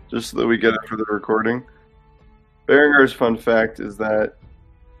 Just so that we get it for the recording. Berengar's fun fact is that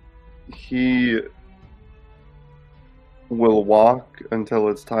he will walk until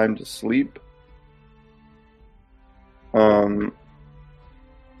it's time to sleep, So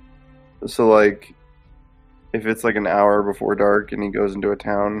like, if it's like an hour before dark and he goes into a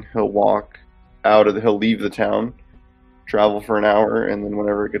town, he'll leave the town, travel for an hour, and then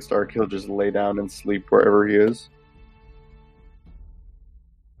whenever it gets dark, he'll just lay down and sleep wherever he is.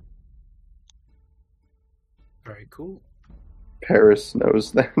 Very cool. Paris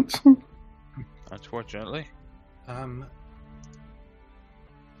knows that. Unfortunately.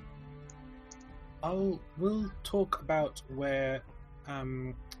 We'll talk about where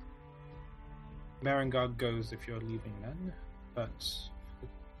Berengar goes if you're leaving then, but for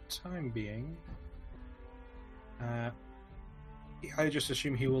the time being, I just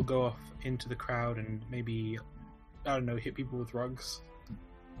assume he will go off into the crowd and maybe, I don't know, hit people with rugs.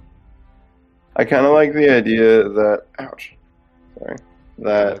 I kind of like the idea that, ouch, sorry,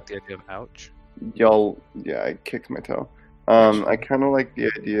 that Like the idea of ouch. y'all, yeah, I kicked my toe. I kind of like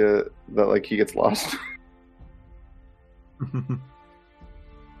the idea that like he gets lost.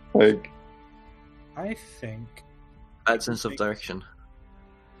 Like, I think Bad sense of direction.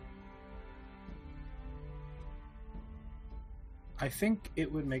 I think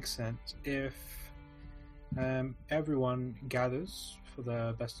it would make sense if everyone gathers for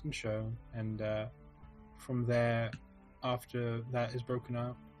the best in show, and from there, after that is broken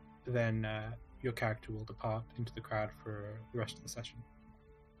up, then your character will depart into the crowd for the rest of the session.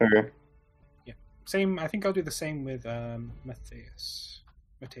 okay. Same. I think I'll do the same with Matthias.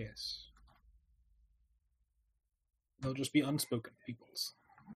 They'll just be unspoken peoples.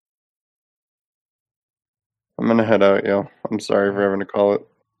 I'm gonna head out, yo. I'm sorry for having to call it.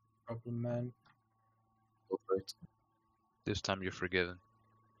 Problem, man. Go for it. This time you're forgiven.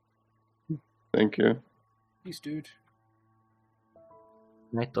 Thank you. Peace, dude.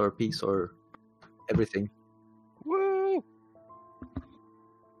 Night or peace or everything. Woo!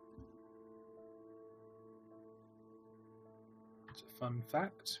 It's a fun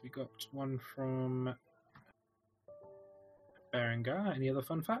fact. We got one from Berengar. Any other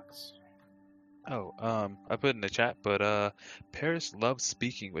fun facts? Oh, I put in the chat, but Paris loves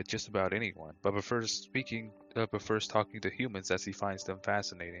speaking with just about anyone, but prefers talking to humans as he finds them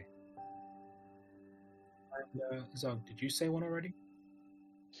fascinating. And Zog, did you say one already?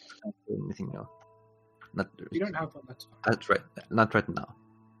 Anything else? Not. If you don't have one, that's fine. That's right. Not right now.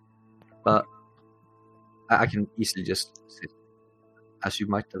 But I can easily just sit. As you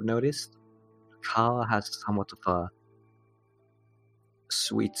might have noticed, Ka has somewhat of a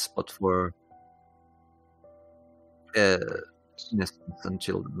sweet spot for innocence and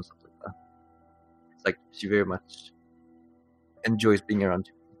children and stuff like that. It's like she very much enjoys being around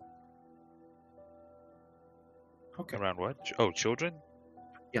you. Okay. Around what? Oh, children?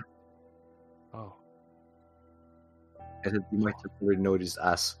 Yeah. Oh, As you might have already noticed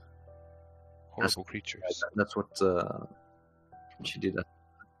as horrible creatures. that's what she did, that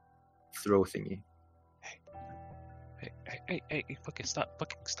throw thingy. Hey, fucking stop.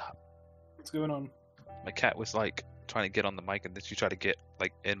 What's going on? My cat was like trying to get on the mic and then she tried to get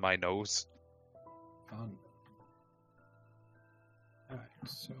like in my nose. Fun. Alright,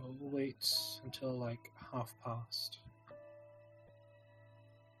 so we'll wait until like past.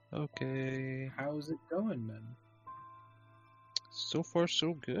 Okay. How's it going then? So far,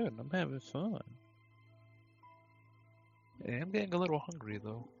 so good. I'm having fun. Hey, I'm getting a little hungry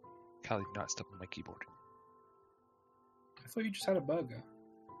though. Callie, do not step on my keyboard. I thought you just had a burger.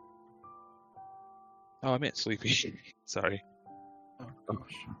 Oh, I meant sleepy. Sorry. Oh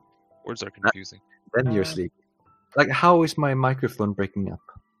gosh. Words are confusing. Then you're sleeping. Like, how is my microphone breaking up?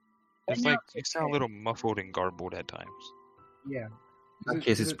 It's like you sound a little muffled and garbled at times. Yeah. In that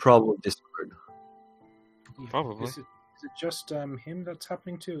case, it's probably Discord. yeah, Probably. Is it just him that's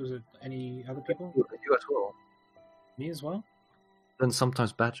happening to? Is it any other people? You as well. Me as well? Then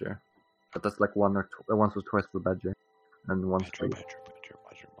sometimes Badger. But that's like once or twice for Badger. And once for... Badger.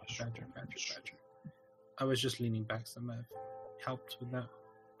 Badger. I was just leaning back, so that might have helped with that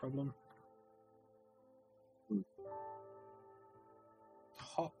problem.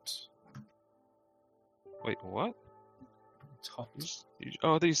 Hot. Wait, what? It's hot.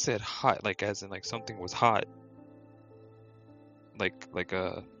 Oh, they said hot, like as in like something was hot. Like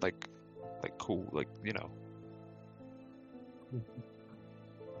cool, like, you know.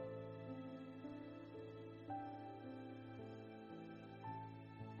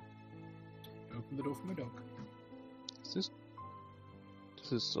 Open the door for my dog. This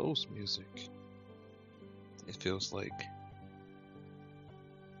is Soul's music. It feels like.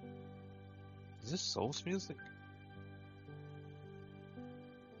 Is this Soul's music?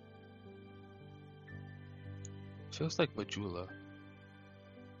 Feels like Majula.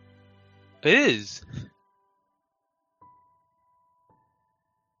 It is!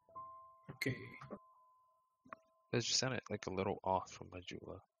 Okay. Let's just sound it like a little off from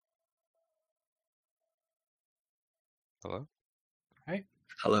Majula. Hello? Hey,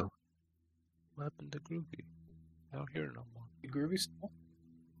 Hello. What happened to Groovy? I don't hear it no more. the Groovy still?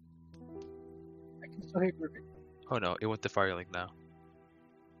 I can still hear Groovy. Oh no, it went to Firelink now.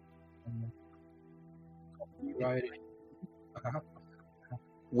 Right.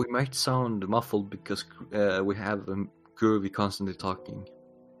 We might sound muffled because we have Groovy constantly talking.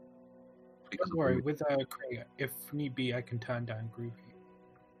 Don't worry, with Craig, if need be, I can turn down Groovy.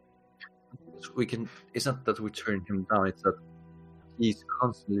 We can. It's not that we turn him down; it's that he's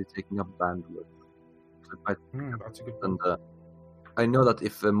constantly taking up bandwidth. So it might, That's a good and point. I know that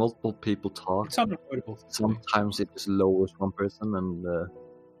if multiple people talk, It's unavoidable. sometimes it just lowers one person, and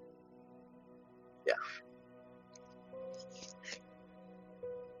yeah.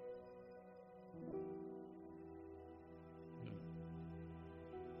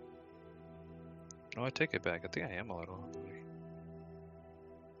 No, I take it back. I think I am a little hungry.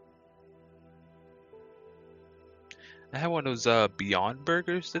 I had one of those Beyond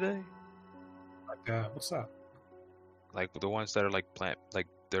Burgers today. Like, what's that? Like the ones that are like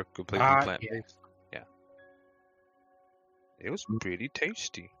they're completely plant-based. Yeah. It was pretty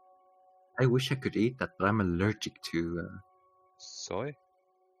tasty. I wish I could eat that, but I'm allergic to Soy?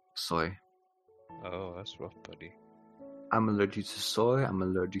 soy. Oh, that's rough, buddy. I'm allergic to soy. I'm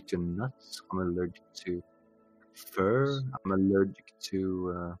allergic to nuts. I'm allergic to fur. I'm allergic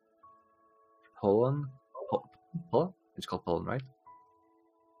to pollen. Pollen? It's called pollen, right?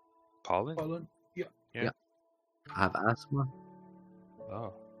 Pollen? Pollen? Yeah. Yeah. I have asthma.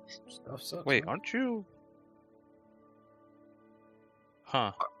 Oh. Stuff sucks. Wait, man. aren't you?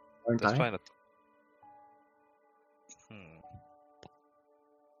 Huh. Aren't Let's I? find it.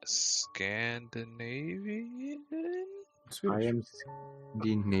 Scandinavian? I Swedish. am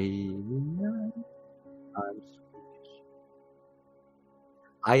Scandinavian. I'm Swedish.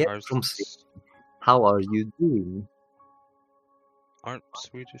 I am Ours- from Sweden. How are you doing? Aren't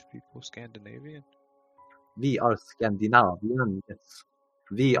Swedish people Scandinavian? We are Scandinavian. Yes.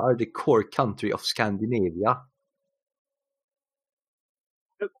 We are the core country of Scandinavia.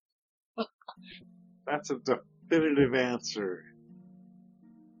 That's a definitive answer.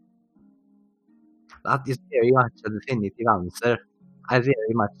 That is very much a definitive answer. I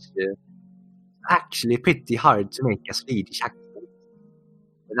very much actually pretty hard to make a Swedish accent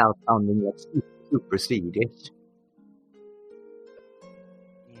without sounding like super Swedish.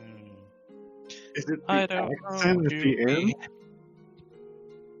 Is it the I don't accent know, at the end?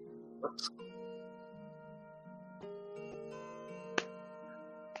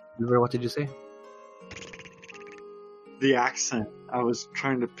 What did you say? The accent. I was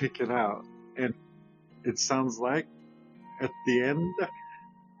trying to pick it out, and it sounds like at the end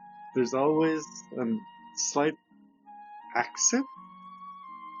there's always a slight accent.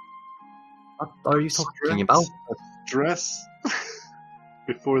 What are you talking about? Stress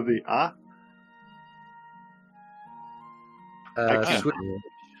before the ah. I can't-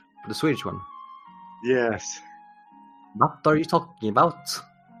 The Swedish one. Yes. What are you talking about?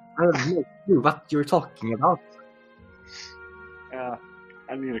 I have no clue what you're talking about.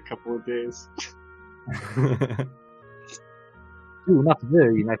 I need a couple of days. Do not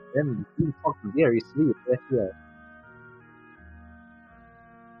worry, my friend. You talk very sweet right here.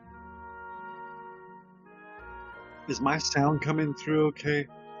 Is my sound coming through okay?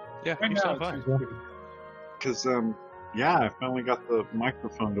 Yeah, Right you now, sound it fine. sounds good. Because yeah, I finally got the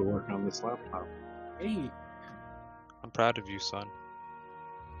microphone to work on this laptop. Hey, I'm proud of you, son.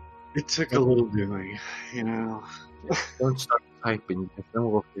 It took a little doing, you know. Don't start typing. I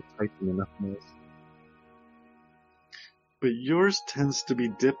don't know if you're typing enough noise. But yours tends to be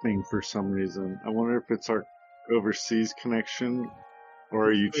dipping for some reason. I wonder if it's our overseas connection, or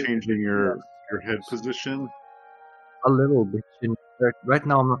are you changing your head position? A little bit. Right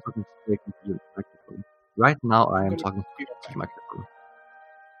now, I'm not talking straight into the microphone. Right now, I am talking straight into the microphone.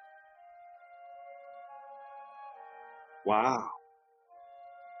 Wow.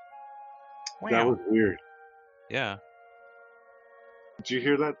 That was weird. Yeah, Did you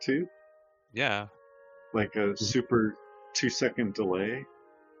hear that too? yeah. Like a super 2-second delay?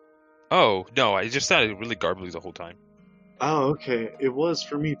 Oh, no, it just sounded really garbly the whole time. Oh, okay. It was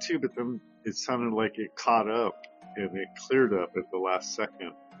for me too, but then it sounded like it caught up and it cleared up at the last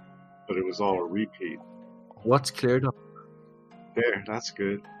second. But it was all a repeat. What's cleared up? There, that's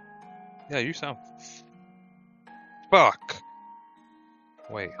good. Yeah, you sound... Fuck!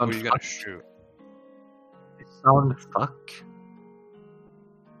 Wait, who are you gonna Fuck. shoot? Sound fuck?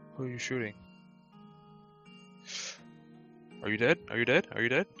 Who are you shooting? Are you dead? Are you dead? Are you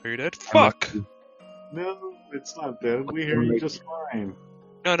dead? Are you dead? Fuck! No, it's not dead. We hear you just fine.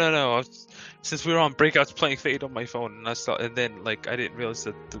 No. Since we were on breakouts playing Fate on my phone, and then like I didn't realize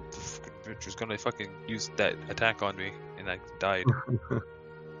that the fucking bitch was gonna fucking use that attack on me, and I died.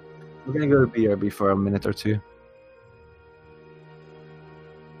 We're gonna go to BRB for a minute or two.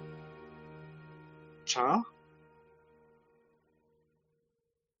 Cha?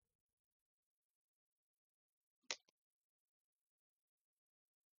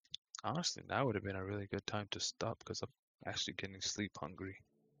 Honestly, now would have been a really good time to stop because I'm actually getting sleep hungry.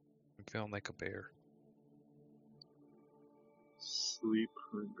 I'm feeling like a bear. Sleep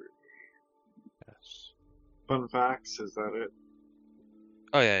hungry. Yes. Fun facts, is that it?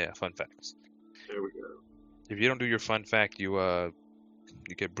 Oh yeah. Fun facts. There we go. If you don't do your fun fact, you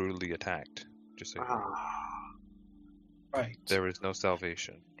get brutally attacked. Just so you know. Right. There is no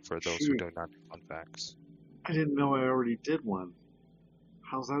salvation for those who Shoot. do not do fun facts. I didn't know I already did one.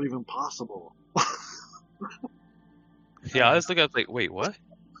 How's that even possible? Yeah, I was looking. I was like, wait, what?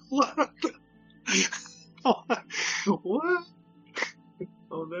 What? What?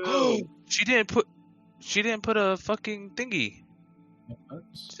 Oh no! She didn't put a fucking thingy.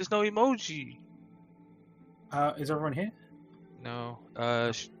 There's no emoji. Is everyone here? No.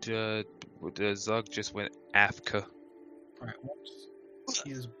 The Zug just went Afka. Right, once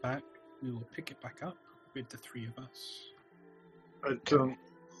he is back, we will pick it back up with the three of us. I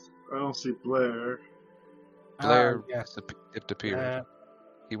don't see Blair. Blair yes. disappeared.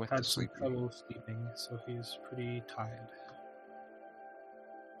 He went to Had some sleep. trouble sleeping, so he's pretty tired.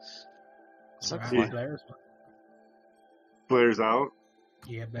 So Looks add like- Blair as well. Blair's out.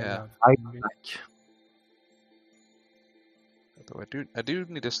 Yeah, Blair's Yeah. out. I'm back. Although I do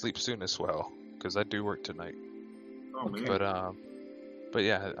need to sleep soon as well because I do work tonight. Oh man. But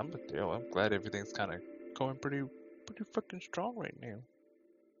yeah, I'm glad everything's kind of going pretty fucking strong right now.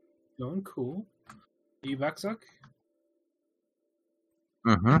 Going cool. Are you back, Zuck?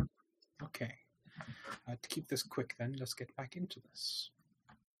 Mm-hmm. Okay. To keep this quick, then let's get back into this.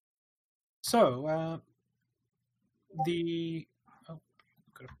 So, got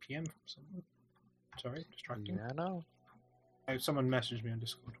a PM from someone. Sorry, distracting. Yeah, I know. Someone messaged me on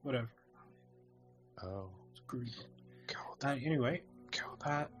Discord. Whatever. Oh. Screw you. Kill them. Anyway, Kill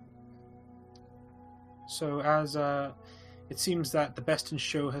them. so as it seems that the Best in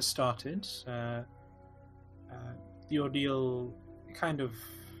Show has started, the ordeal kind of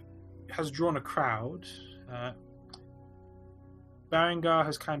has drawn a crowd. Berengar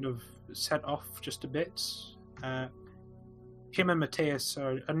has kind of set off just a bit. Him and Mateus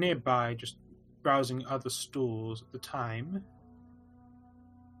are nearby, just browsing other stores at the time.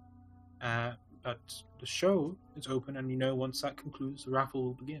 But the show is open, and once that concludes, the raffle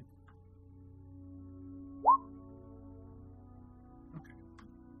will begin.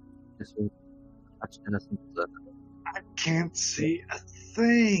 This will touch innocent. I can't see a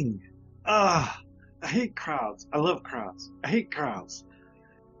thing. I hate crowds. I love crowds. I hate crowds.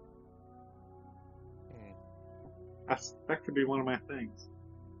 That could be one of my things.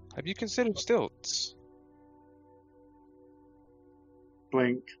 Have you considered stilts?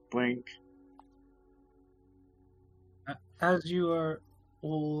 Blink, blink. As you are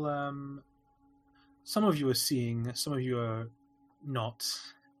all, some of you are seeing, some of you are not,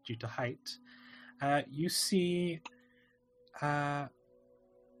 due to height. You see a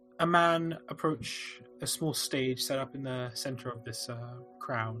man approach a small stage set up in the center of this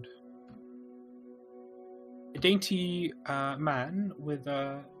crowd. A dainty man with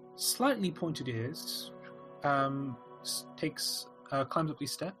slightly pointed ears climbs up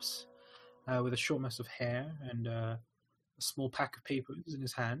these steps with a short mess of hair and a small pack of papers in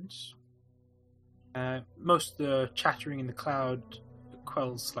his hands. Most of the chattering in the crowd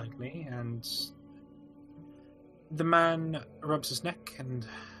quells slightly, and the man rubs his neck and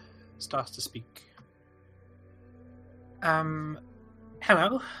starts to speak.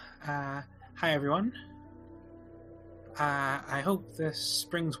 Hello. Hi, everyone. I hope this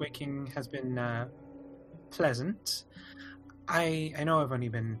spring's waking has been pleasant. I know I've only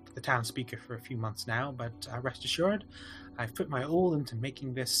been the town speaker for a few months now, but rest assured, I've put my all into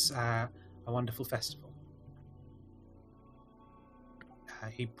making this a wonderful festival.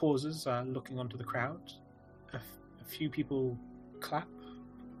 He pauses, looking onto the crowd. A few people clap,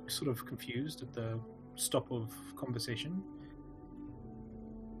 sort of confused at the stop of conversation.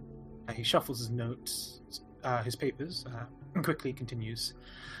 He shuffles his notes, his papers, and quickly continues.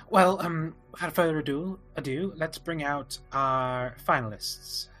 Well, without further ado, let's bring out our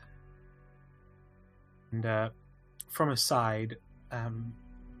finalists. And from his side,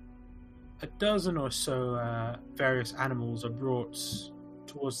 a dozen or so various animals are brought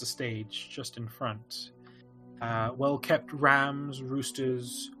towards the stage just in front. Well-kept rams,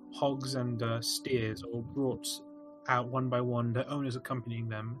 roosters, hogs, and steers all brought out one by one, the owners accompanying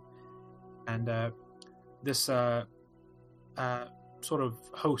them. And this sort of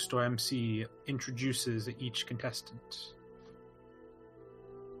host or MC introduces each contestant.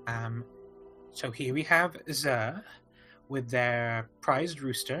 So here we have Zer with their prized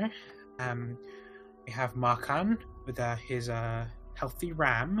rooster. We have Markan with his healthy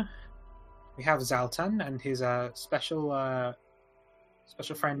ram. We have Zaltan and his special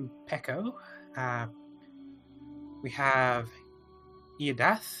friend Peko. We have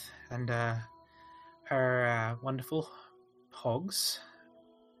Iadath and her wonderful hogs.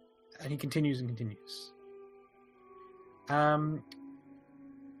 And he continues and continues.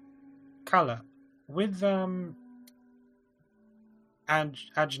 Kala, with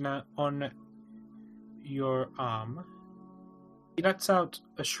Ajna on your arm, he lets out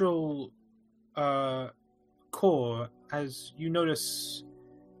a shrill caw as you notice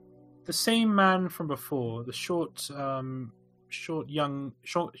the same man from before, the short-haired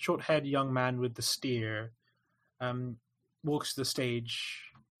young man with the steer, walks to the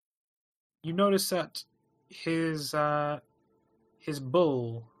stage. You notice that his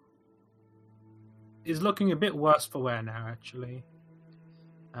bull is looking a bit worse for wear now, actually.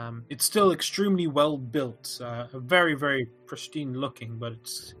 It's still extremely well built, very, very pristine looking, but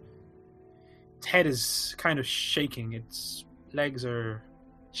its head is kind of shaking. Its legs are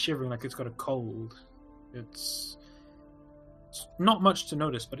shivering like it's got a cold. It's not much to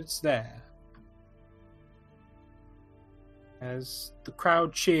notice, but it's there. As the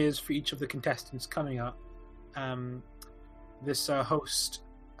crowd cheers for each of the contestants coming up, this host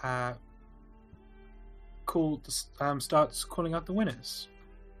starts calling out the winners.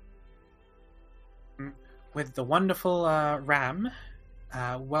 With the wonderful ram,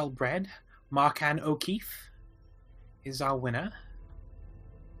 well-bred, Markan O'Keefe is our winner.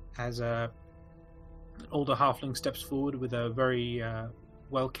 As an older halfling steps forward with a very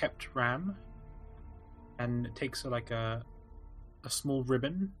well-kept ram and takes a small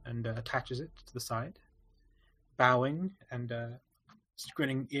ribbon and attaches it to the side, bowing and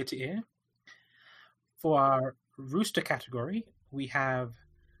grinning ear to ear. For our rooster category, we have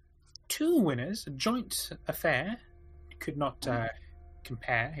 2 winners, a joint affair. Could not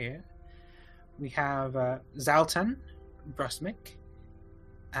compare here. We have Zaltan Brusmik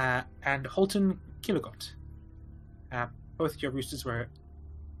and Holton Kilogot. Both your roosters were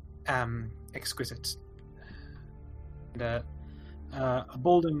exquisite. And, a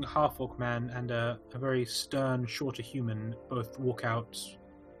balding half-orc man and a very stern, shorter human both walk out,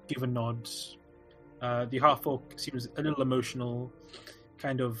 give a nod. The half-orc seems a little emotional,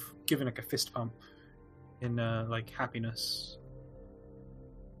 kind of giving a fist pump in happiness.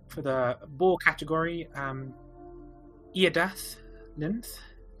 For the boar category, Iadath Linth,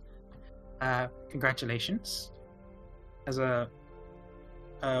 congratulations. As a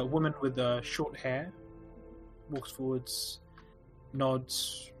woman with short hair walks forwards,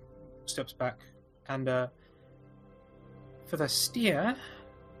 nods, steps back, and for the steer,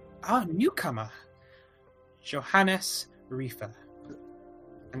 our newcomer, Johannes Riefer.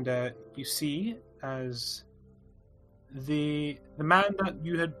 And you see as the man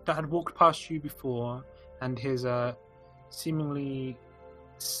that had walked past you before and his seemingly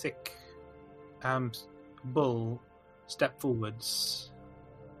sick bull step forwards.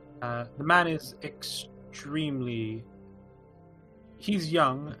 The man is extremely... He's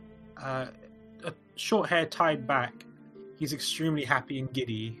young, short hair tied back. He's extremely happy and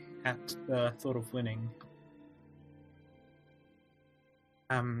giddy at the thought of winning.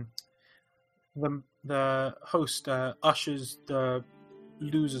 The host ushers the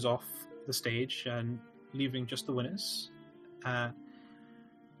losers off the stage and leaving just the winners.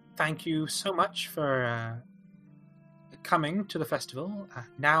 Thank you so much for coming to the festival.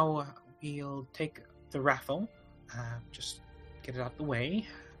 Now we'll take the raffle. Just get it out the way.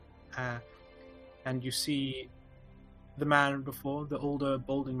 And you see the man before, the older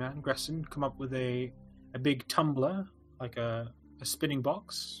balding man, Gresson, come up with a big tumbler, like a spinning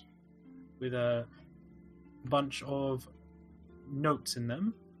box with a bunch of notes in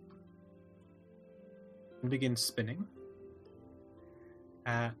them, and begin spinning.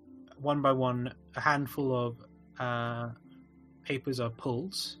 One by one, a handful of papers are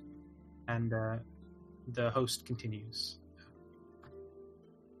pulled, and the host continues.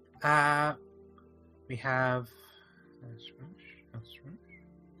 We have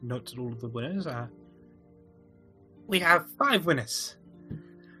notes at all of the winners. We have 5 winners.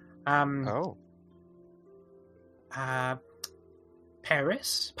 Oh.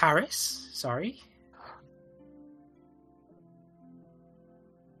 Paris, sorry.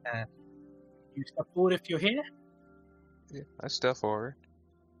 You step forward if you're here. Yeah, I step forward.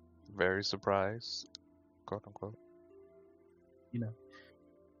 Very surprised, quote unquote.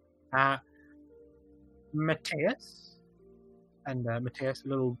 Matthias. And Matthias, a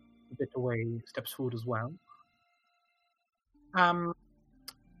little bit away, steps forward as well.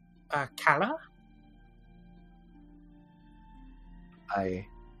 Kala. I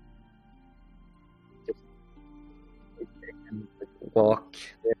just walk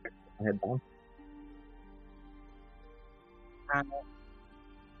there, head down.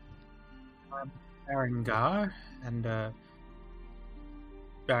 Berengar, and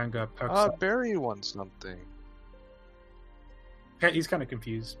Berengar perks up. Barry won something. He's kind of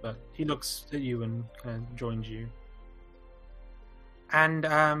confused, but he looks at you and kind of joins you. And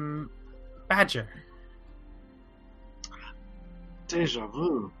Badger. Deja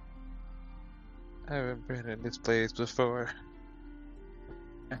vu. I haven't been in this place before.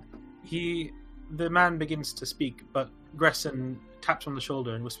 The man begins to speak, but Gresson taps on the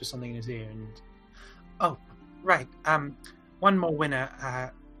shoulder and whispers something in his ear. And oh, right. One more winner.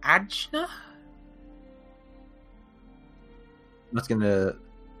 Ajna. I'm not gonna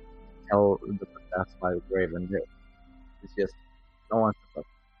tell the that's why Raven did. It's just no one.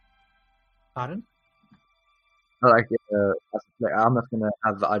 Pardon? Like, I'm not gonna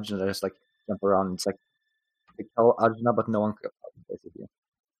have Ajna just like jump around. It's like they tell Ajna, but no one could basically.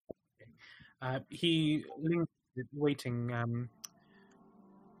 He lingers, waiting.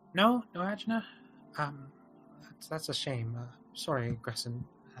 No, Ajna. That's a shame. Sorry, Gresson.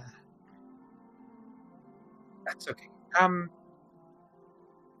 That's okay.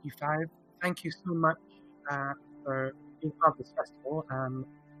 You five, thank you so much for being part of this festival.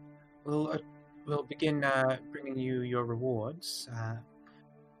 We'll begin bringing you your rewards.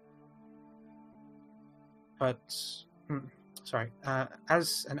 Sorry.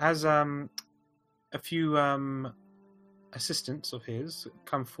 As a few assistants of his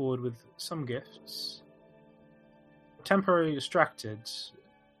come forward with some gifts. Temporarily distracted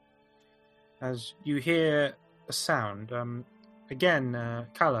as you hear a sound. Again,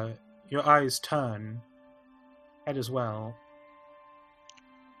 Kala, your eyes turn, head as well.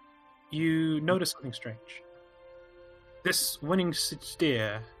 You notice something strange. This winning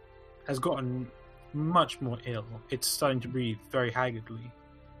steer has gotten much more ill. It's starting to breathe very haggardly.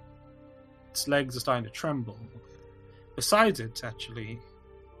 Its legs are starting to tremble. Besides it, actually,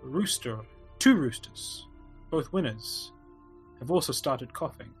 two roosters, both winners, have also started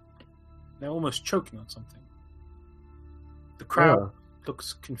coughing. They're almost choking on something. The crowd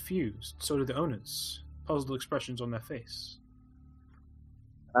looks confused. So do the owners. Puzzled expressions on their face.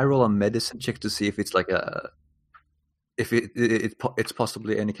 I roll a medicine check to see if it's like if it's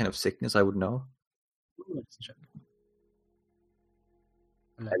possibly any kind of sickness I would know. Medicine check.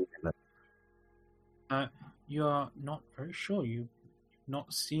 You are not very sure. You've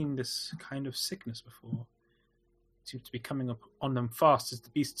not seen this kind of sickness before. It seems to be coming up on them fast as the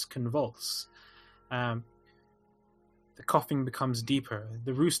beasts convulse. The coughing becomes deeper.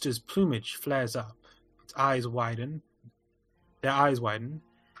 The rooster's plumage flares up. Its eyes widen. Their eyes widen.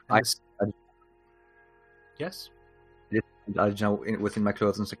 Yes? Ajna within my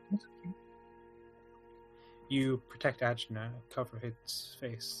clothes and sickness. You protect Ajna, cover its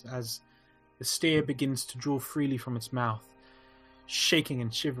face, as the steer begins to draw freely from its mouth, shaking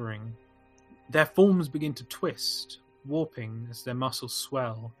and shivering. Their forms begin to twist, warping as their muscles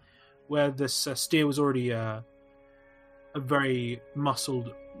swell. Where this steer was already a very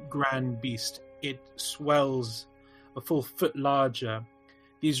muscled, grand beast, it swells a full foot larger.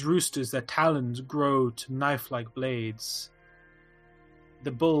 These roosters, their talons grow to knife-like blades.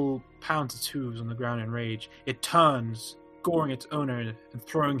 The bull pounds its hooves on the ground in rage. It turns, goring its owner and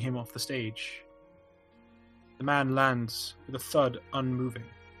throwing him off the stage. The man lands with a thud, unmoving.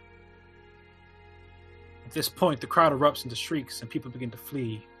 At this point, the crowd erupts into shrieks and people begin to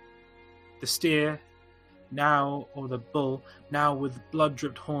flee. The steer, or the bull, now with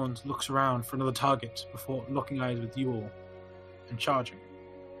blood-dripped horns, looks around for another target before locking eyes with you all and charging.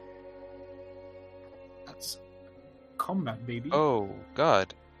 That's combat, baby. Oh,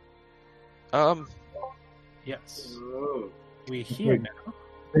 God. Yes. Oh. We're here now.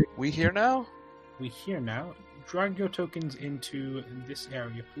 We here now? We're here now. Drag your tokens into this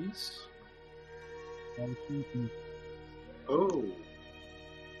area, please. Oh.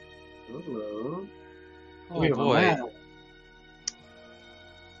 Hello. Oh, We have a boy. map.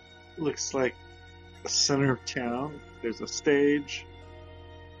 Looks like the center of town. There's a stage.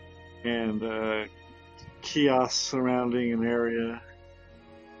 and kiosks surrounding an area.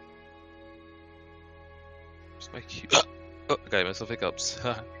 Where's my cue? Oh, I got myself hiccups.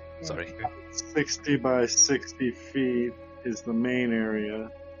 Sorry. 60 by 60 feet is the main area,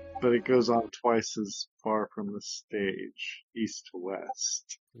 but it goes on twice as far from the stage, east to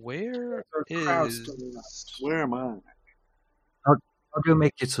west. Where crowd's is? still left. Where am I? How do you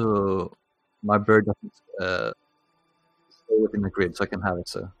make it so my bird doesn't stay within the grid so I can have it?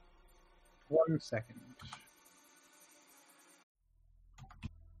 So 1 second.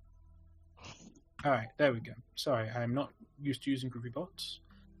 Alright, there we go. Sorry, I'm not used to using Groovy bots.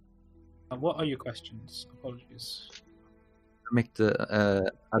 What are your questions? Apologies. make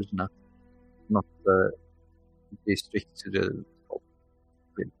the arena not be strict to the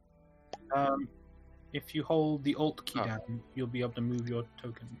grid. If you hold the Alt key down, you'll be able to move your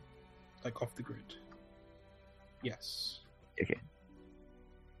token like off the grid. Yes. Okay.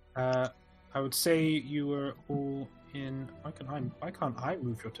 I would say you were all in. Why can't I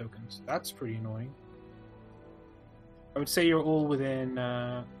move your tokens? That's pretty annoying. I would say you're all within.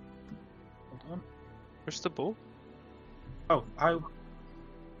 Hold on. Where's the bull? Oh,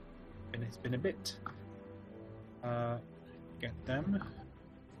 it's been a bit. Get them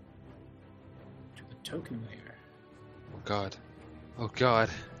to the token layer. Oh god. Oh god.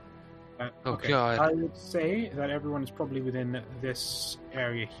 Oh okay. god. I would say that everyone is probably within this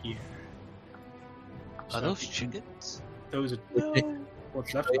area here. Are those chickens? Those are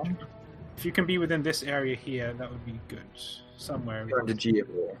what's left. If you can be within this area here, that would be good. Somewhere. You're in the GM.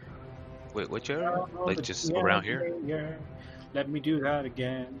 Wait, which area? Like just around here? Yeah. Let me do that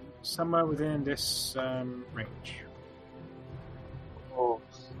again. Somewhere within this range. Oh,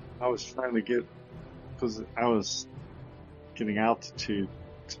 I was trying to get, because I was getting altitude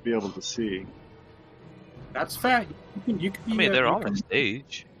to be able to see. That's fair. You can be, I mean, they're on the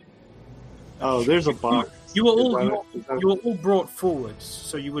stage. Oh, there's a box. You were all brought forwards,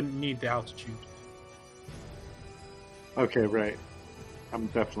 so you wouldn't need the altitude. Okay, right. I'm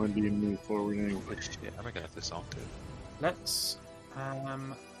definitely being moved forward anyway. Yeah, I'm gonna have this on too. Let's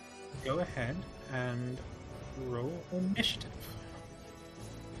go ahead and roll initiative.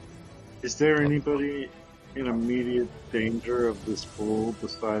 Is there anybody in immediate danger of this bull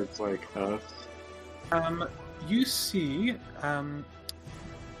besides, like, us? You see,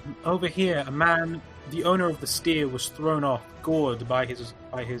 over here, a man, the owner of the steer, was thrown off, gored by his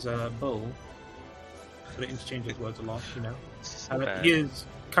bull. So to interchange his words a lot, you know. He is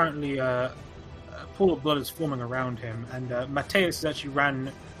currently a pool of blood is forming around him, and Mateus has actually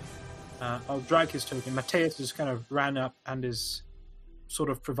ran. I'll drag his token. Mateus has kind of ran up and is sort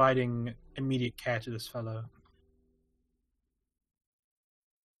of providing immediate care to this fellow.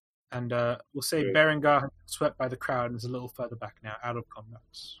 And we'll say Berengar has been swept by the crowd and is a little further back now, out of combat.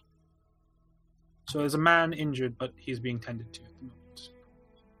 So there's a man injured, but he's being tended to at the moment.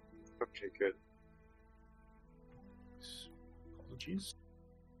 Okay, good. Apologies.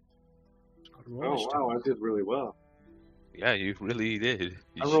 Oh, wow, I did really well. Yeah, you really did.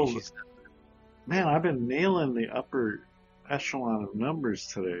 I rolled. Man, I've been nailing the upper echelon of numbers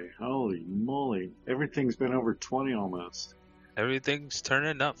today. Holy moly. Everything's been over 20 almost. Everything's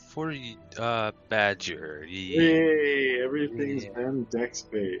turning up for Badger. Yay! Everything's been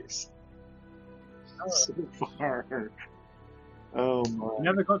dex-based. So far. Oh my. I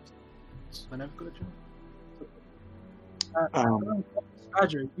never got a job.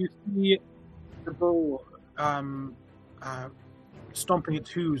 Badger, you see the bull stomping its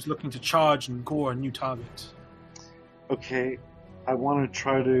hooves, looking to charge and gore a new target. Okay, I want to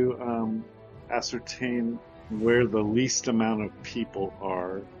try to ascertain where the least amount of people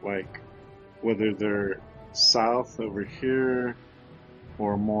are, like whether they're south over here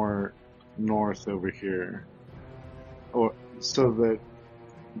or more north over here, or so that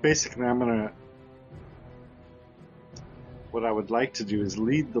basically what I would like to do is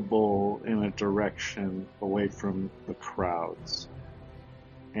lead the bull in a direction away from the crowds,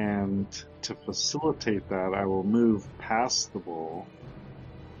 and to facilitate that I will move past the bull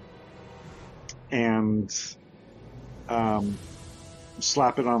and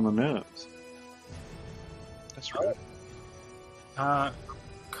slap it on the nose. That's right.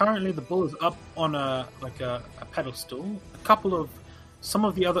 Currently, the bull is up on a pedestal. Some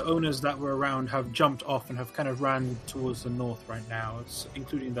of the other owners that were around have jumped off and have kind of ran towards the north right now,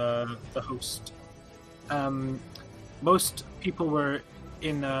 including the host. Most people were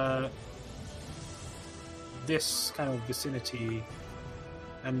in this kind of vicinity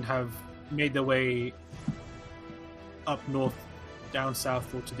and have made their way up north, down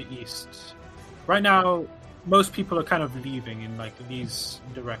south, or to the east. Right now, most people are kind of leaving in like these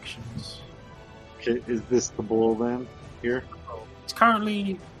directions. Okay, is this the bull then? Here? It's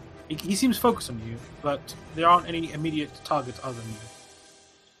currently he seems focused on you, but there aren't any immediate targets other than you.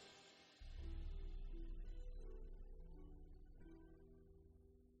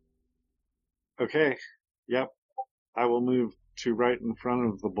 Okay. Yep. I will move to right in front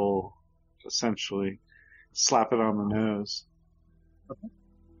of the bull, essentially. Slap it on the nose. Okay.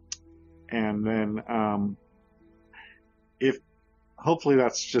 And then, hopefully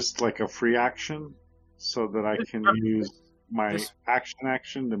that's just like a free action, so that I can use my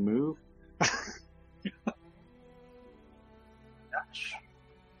action to move. Dash.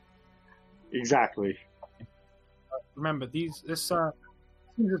 Exactly. Remember, this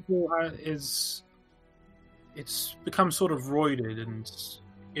it's become sort of roided and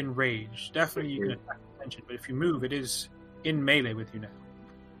enraged. Definitely, you can attack attention, but if you move, it is in melee with you now.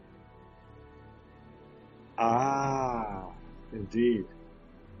 Ah, indeed.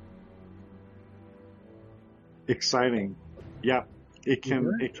 Exciting. Yep. It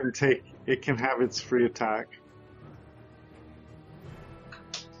can have its free attack.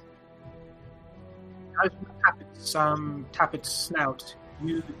 As you tap its snout,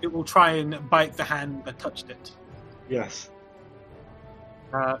 it will try and bite the hand that touched it. Yes.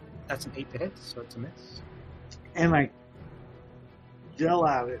 That's an 8 to hit, so it's a miss. And I yell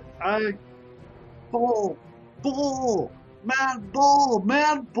at it. Bull! Mad bull!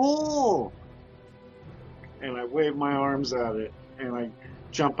 And I wave my arms at it, and I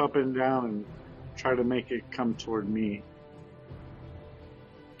jump up and down and try to make it come toward me.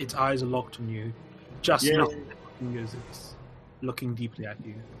 Its eyes are locked on you, just Yeah. looking as it's looking deeply at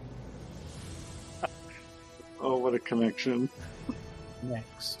you. Oh, what a connection.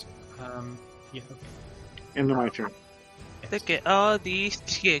 Next. Yeah, okay. End of my turn. Look at all these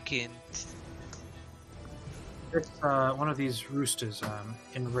chickens. This, one of these roosters,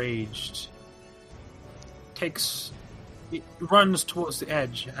 enraged, it runs towards the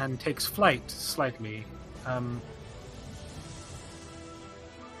edge and takes flight slightly. I'm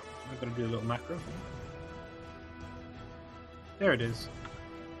going to do a little macro. There it is.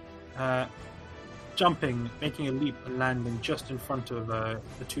 Jumping, making a leap and landing just in front of the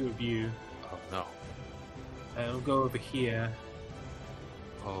two of you. Oh no. It'll go over here.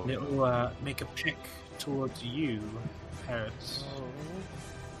 Oh. And it'll make a pick towards you, Paris. Oh.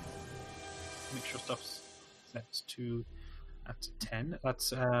 Make sure stuff's set to. That's a 10.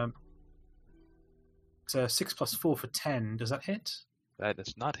 That's it's a 6 plus 4 for 10. Does that hit? That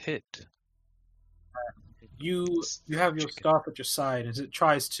does not hit. You have your staff at your side, as it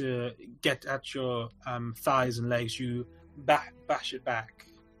tries to get at your thighs and legs. You bash it back.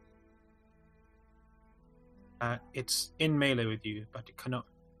 It's in melee with you, but it cannot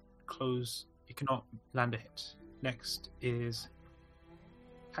close. It cannot land a hit. Next is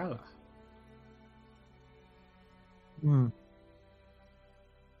Kala.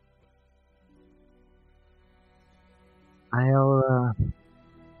 I'll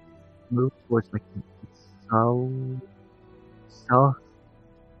move towards like south.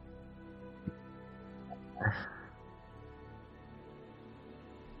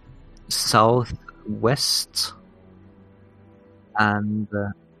 Southwest and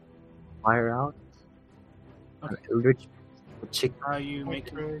fire out. Okay. Eldritch chick. Are you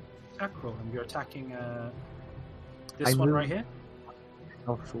making an attack roll? And you're attacking this I one move right here?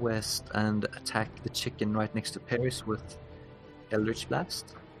 Southwest and attack the chicken right next to Paris with Eldritch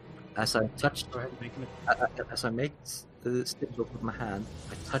Blast. As I touch, Go ahead and make an as I make the stick rope with my hand,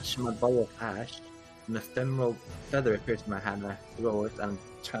 I touch my ball of ash, and a ephemeral feather appears in my hand, and I throw it and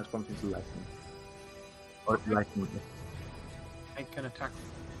transforms into lightning. Or lightning. make an attack.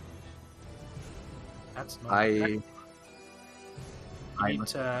 That's not. I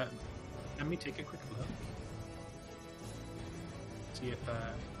Let me take a quick look. See if.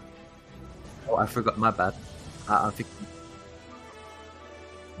 Oh, I forgot. My bad. I think.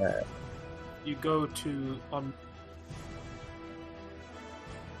 You go to on.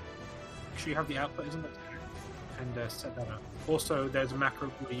 Make sure you have the output, isn't it? And set that up. Also, there's a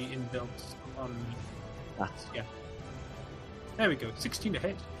macro already inbuilt on. That's Yeah. There we go. 16 to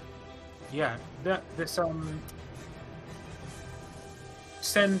hit. Yeah. This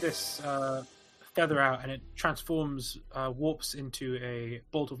send this feather out, and it transforms, warps into a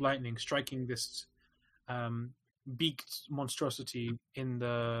bolt of lightning, striking this beaked monstrosity in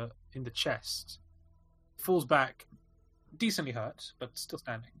the chest. Falls back, decently hurt, but still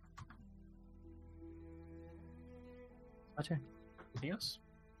standing. my turn. Anything else?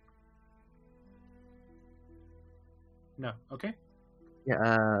 No. Okay.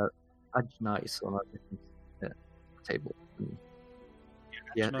 Yeah. Ajna is on our business. table.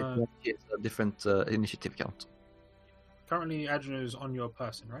 Yeah, Adrena, it's a different initiative count. currently, Adrena is on your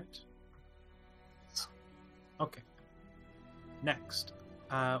person, right? Okay. Next,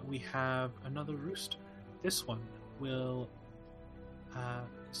 we have another rooster. This one will,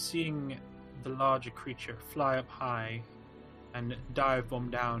 seeing the larger creature fly up high and dive bomb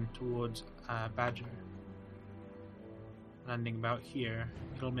down towards Badger. Landing about here,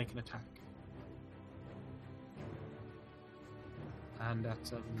 it'll make an attack. And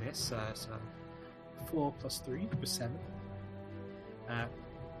that's a miss. It's a 4 plus 3 for 7.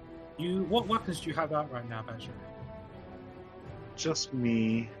 What weapons do you have out right now, Badger? Just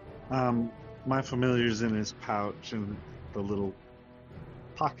me. My familiar's in his pouch in the little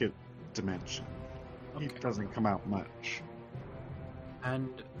pocket dimension. He Okay. doesn't come out much.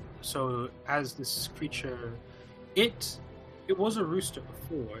 And so, as this creature, it was a rooster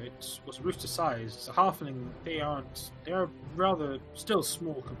before. It was rooster sized. It's a halfling. They are rather still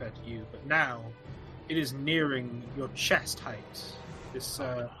small compared to you, but now it is nearing your chest height. This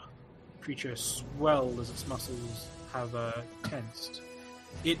creature swelled as its muscles have tensed.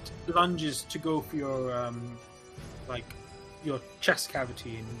 It lunges to go for your your chest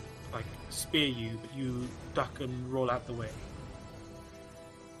cavity and spear you, but you duck and roll out the way.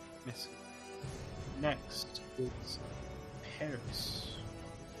 Miss. Next is Paris.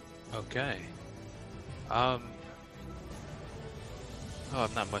 Okay. Oh,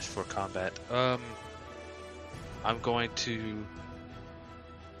 I'm not much for combat. I'm going to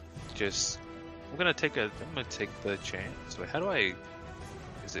just. I'm gonna take the chance. Wait, how do I?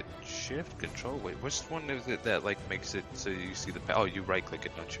 Is it Shift Control? Wait, which one is it that makes it so you see the? Oh, you right click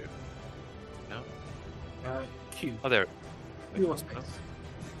it, don't you? No. Q. Oh, there. Q or space.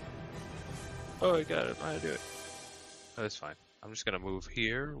 Oh, I got it. I do it. Oh, that's fine. I'm just gonna move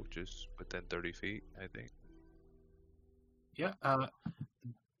here, which is within 30 feet, I think. Yeah.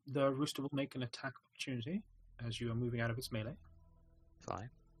 The rooster will make an attack opportunity as you are moving out of its melee. Fine.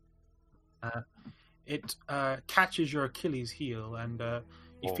 It catches your Achilles heel, and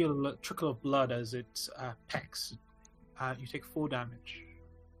you feel a trickle of blood as it pecks. You take 4 damage.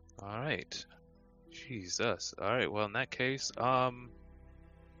 All right. Jesus. All right. Well, in that case, I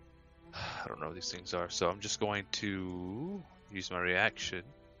don't know what these things are, so I'm just going to use my reaction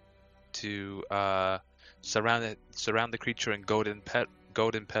to surround the creature in golden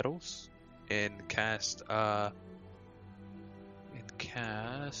petals, and cast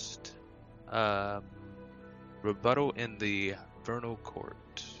rebuttal in the vernal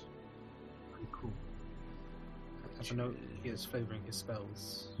court. Pretty cool. As a note, he is favoring his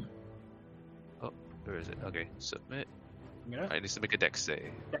spells. Oh, where is it? Okay, submit. Yeah. I need to make a dex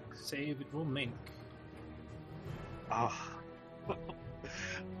save. Dex save it will make. Ah. I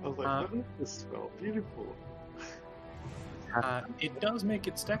was like, what is this spell? Beautiful. It does make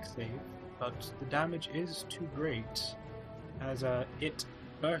its dex save, but the damage is too great as it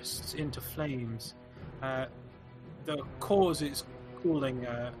bursts into flames. The cause is cooling,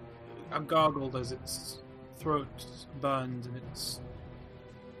 gargled as its throat burns and it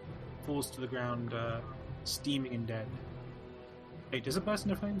falls to the ground, steaming and dead. Wait, does it burst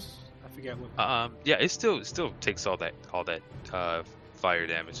into flames? I forget what. Yeah, it still takes all that fire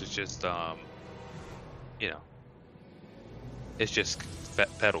damage. It's just it's just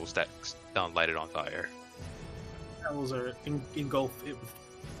petals that light it on fire. Petals are engulfed it with.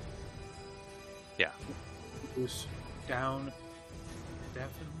 Yeah. It goes down,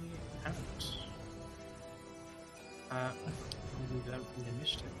 definitely out. I'll move that from the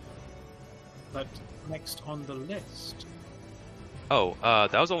initiative. But next on the list. Oh,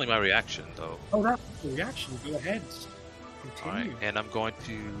 that was only my reaction, though. Oh, that's the reaction. Go ahead. Continue. Alright, and I'm going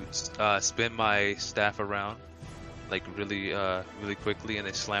to spin my staff around, really quickly, and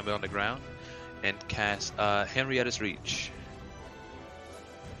then slam it on the ground, and cast Henrietta's Reach,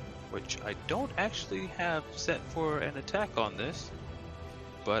 which I don't actually have set for an attack on this,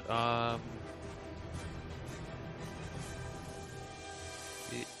 but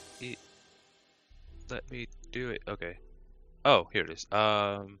let me do it. Okay. Oh, here it is.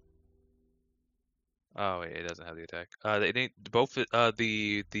 Oh wait, it doesn't have the attack. They need both.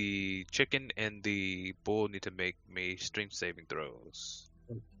 The chicken and the bull need to make me strength saving throws.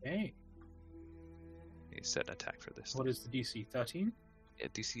 Okay. Need to set an attack for this. What is the DC? 13? Yeah,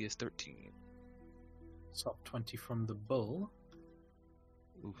 DC is 13. Swap 20 from the bull.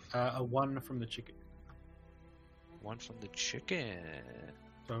 Oof. A 1 from the chicken. 1 from the chicken.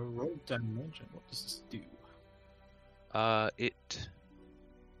 So roll damage, and what does this do? Let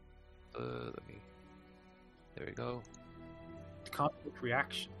me. There we go. It can't make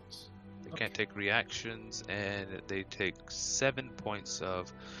reactions. They They can't take reactions, and they take 7 points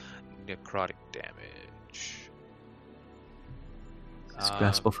of necrotic damage. It's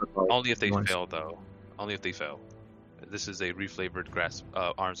grasp of Hadar. Only if they You want- fail, though. Only if they fail. This is a reflavored grasp,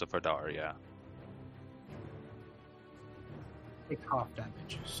 Arms of Hadar, yeah. Take half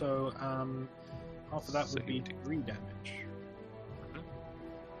damage. So half of that would be 17. 3 damage.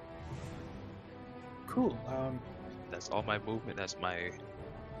 Cool. That's all my movement. That's my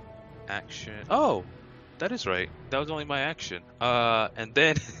action. Oh, that is right. That was only my action. And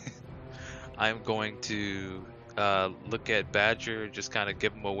then I'm going to look at Badger, just kind of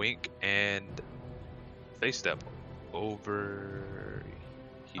give him a wink, and face step over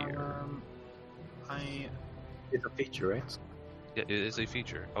here. It's a feature, right? Yeah, it is a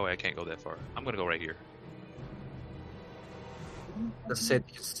feature. Oh, I can't go that far. I'm gonna go right here. Does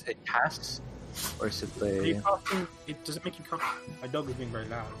it say cast? Or is it Are you a... casting? Does it make you cast? My dog is being very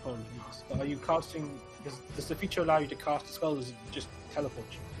loud. Apologies. But are you casting? Does the feature allow you to cast a spell? Or does it just teleport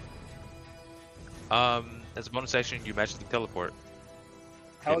you? As a bonus action, you magically teleport.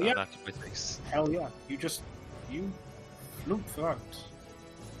 Hell and yeah! knock you in my face. Hell yeah! You flumph out.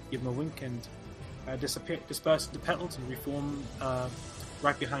 Give him a wink and disperse the petals and reform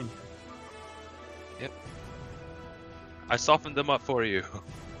right behind you. Yep. I softened them up for you.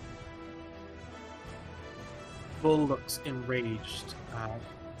 Bull looks enraged.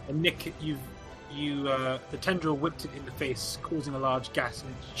 And Nick, the tendril whipped it in the face, causing a large gas in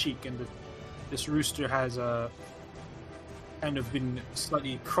its cheek, and this rooster has kind of been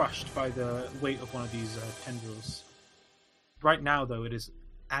slightly crushed by the weight of one of these tendrils. Right now, though, it is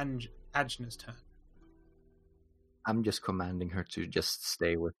Ajna's turn. I'm just commanding her to just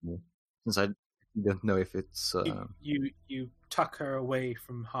stay with me, since I don't know if it's... You tuck her away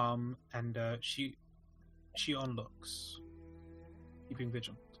from harm, and she onlooks, keeping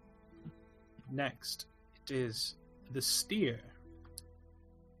vigilant. Next, it is the steer.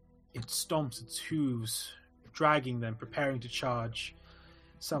 It stomps its hooves, dragging them, preparing to charge.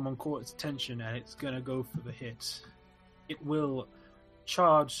 Someone caught its attention, and it's gonna go for the hit. It will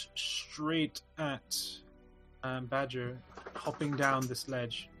charge straight at Badger, hopping down this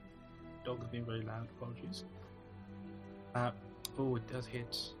ledge. Dog is being very loud. Apologies. It does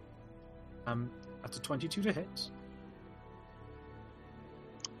hit. That's a 22 to hit.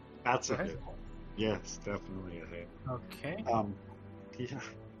 That's a Okay. hit. Yes, definitely a hit. Okay. Yeah,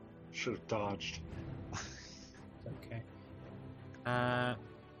 should have dodged. Okay.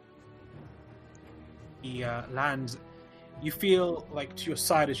 He lands. You feel like to your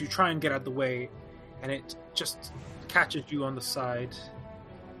side as you try and get out of the way, and it just catches you on the side.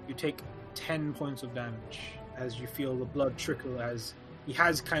 You take 10 points of damage as you feel the blood trickle as he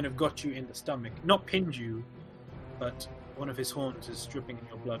has kind of got you in the stomach. Not pinned you, but one of his horns is dripping in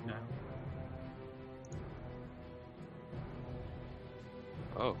your blood now.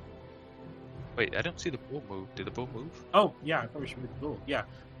 Oh. Wait, I don't see the bull move. Did the bull move? Oh, yeah, I probably should move the bull. Yeah,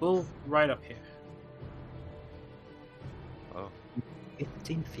 bull right up here. Oh,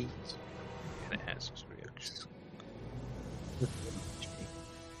 15 feet. and it has its reaction.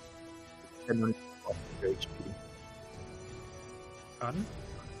 10 HP. Pardon?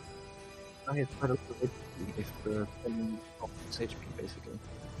 I have quite a lot of HP if 10 of its HP, basically.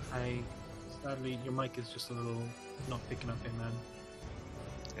 Sadly, your mic is just a little not picking up in man.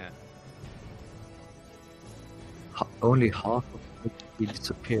 Yeah. Only half of it will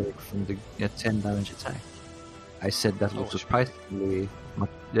disappear from the 10 damage attack. I said that was Oh, surprisingly much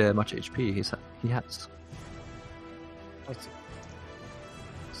HP he has. I see.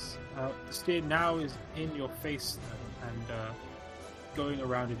 The steer now is in your face, though, and going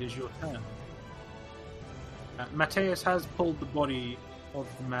around it is your turn. Mateus has pulled the body of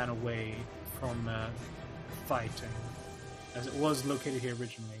the man away from the fight, as it was located here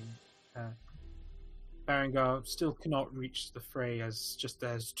originally. Berengar still cannot reach the fray, as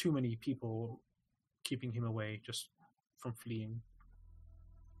there's too many people keeping him away just from fleeing.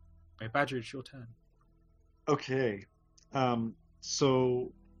 Right, Badger, it's your turn. Okay.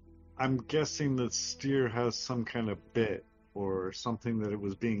 So I'm guessing that steer has some kind of bit or something that it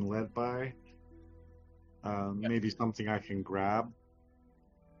was being led by. Maybe something I can grab.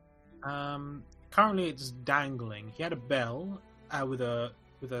 Currently, it's dangling. He had a bell with a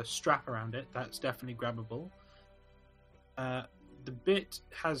strap around it. That's definitely grabbable. The bit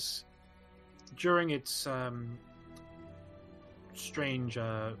has, during its strange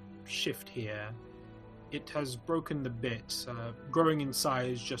shift here, it has broken the bit, growing in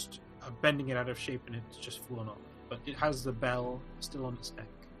size, just bending it out of shape, and it's just fallen off. But it has the bell still on its neck,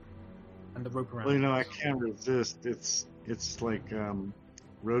 and the rope around Well, it. I can't resist. It's like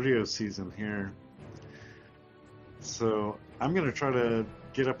rodeo season here. So I'm going to try to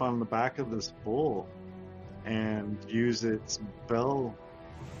get up on the back of this bull and use its bell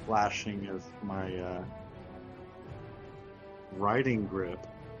lashing as my riding grip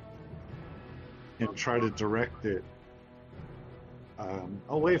and try to direct it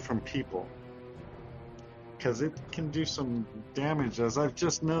away from people, because it can do some damage, as I've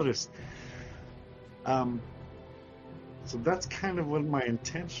just noticed. So that's kind of what my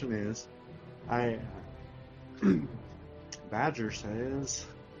intention is. Badger says,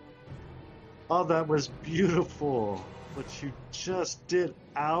 "Oh, that was beautiful. What you just did,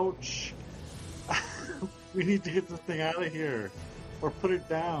 ouch. We need to get this thing out of here. Or put it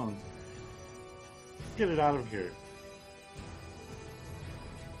down. Get it out of here."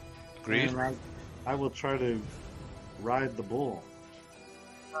 Agreed. And I will try to ride the bull.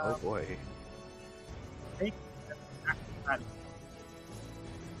 Oh boy.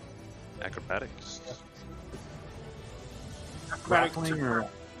 Acrobatics. Grappling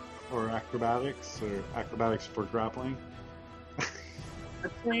or acrobatics, or acrobatics for grappling.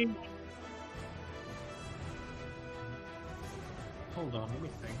 Hold on, let me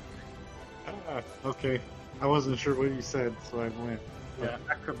think. Okay. I wasn't sure what you said, so I went. Yeah,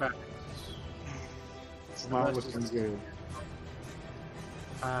 acrobatics. It's not looking good.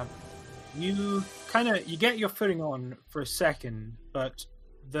 You get your footing on for a second, but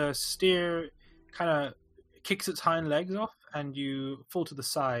the steer kind of kicks its hind legs off, and you fall to the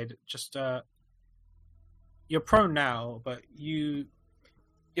side. Just you're prone now, but you've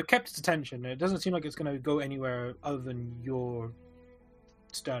kept its attention. It doesn't seem like it's going to go anywhere other than your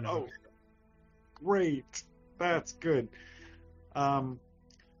sternum. Oh, great! That's good.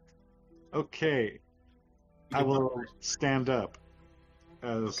 Okay, I will stand up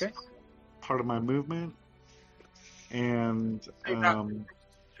as part of my movement, and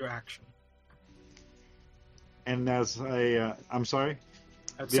your action. And as I'm sorry,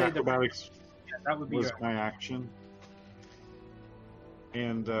 the acrobatics that would be was my action,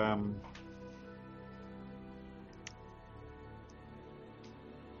 and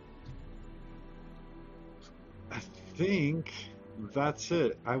I think that's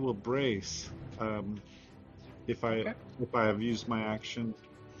it. I will brace. If I have used my action,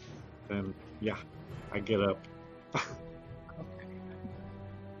 then yeah, I get up.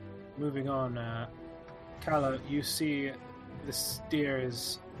 Moving on, Kala, you see the steer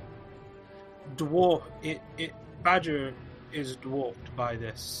is dwarf. Badger is dwarfed by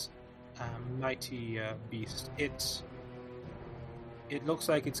this mighty beast. It looks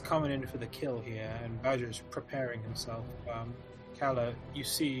like it's coming in for the kill here, and Badger's preparing himself. Kala, you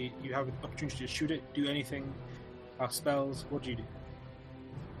see you have an opportunity to shoot it, do anything, spells. What do you do?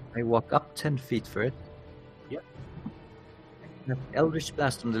 I walk up 10 feet for it. Yep. Eldritch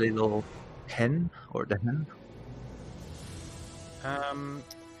Blast on the little hen, or the hen.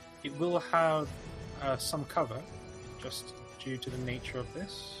 It will have some cover, just due to the nature of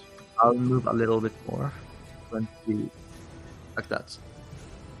this. I'll move a little bit more. 20, like that.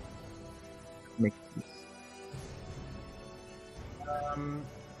 Make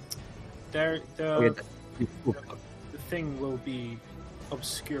the thing will be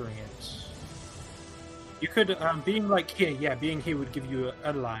obscuring it. You could, being here would give you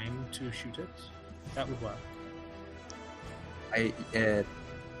a line to shoot it. That would work. I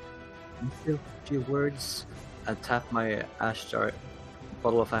say a few words. I tap my ash jar,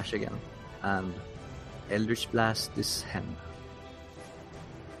 bottle of ash again, and Eldritch Blast this hen.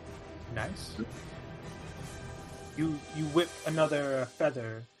 Nice. You whip another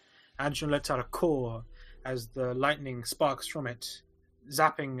feather, and she lets out a caw as the lightning sparks from it,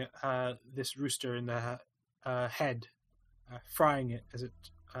 zapping this rooster in the head, frying it as it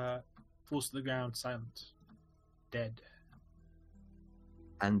falls to the ground, silent, dead.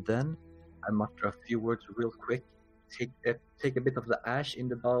 And then I mutter a few words real quick, take a bit of the ash in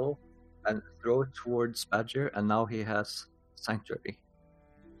the bowl, and throw it towards Badger, and now he has Sanctuary.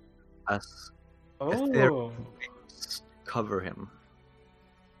 As ethereal wings cover him.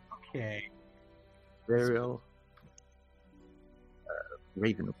 Okay. Ethereal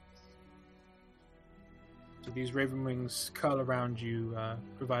raven wings. So these raven wings curl around you,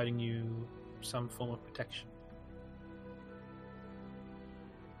 providing you some form of protection.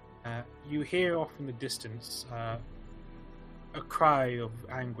 You hear off in the distance a cry of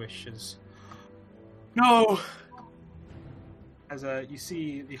anguish as "No!" As you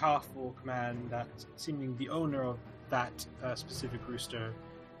see the half-orc man, that seeming the owner of that specific rooster,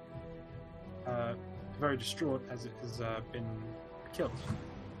 very distraught as it has been killed.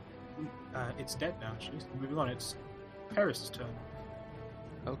 It's dead now, actually. So moving on, it's Paris' turn.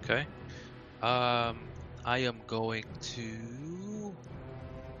 Okay. I am going to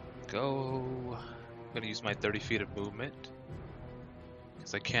go. I'm gonna use my 30 feet of movement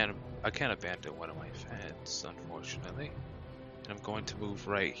because I can't abandon one of my fans, unfortunately. And I'm going to move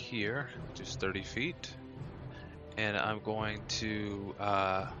right here, just 30 feet, and I'm going to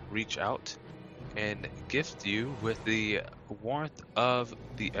reach out and gift you with the warmth of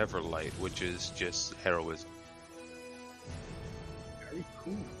the Everlight, which is just heroism. Very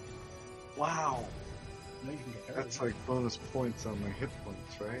cool. Wow. Now you can get That's everything. like bonus points on my hit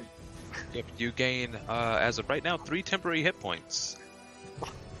points, right? Yep, you gain, as of right now, 3 temporary hit points.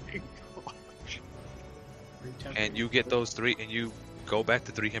 And you get those 3, and you go back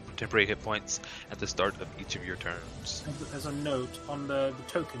to 3 temporary hit points at the start of each of your turns. As a note, on the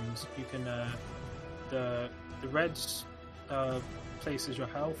tokens, you can the red place is your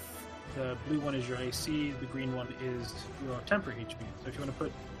health, the blue one is your AC, the green one is your temporary HP. So if you want to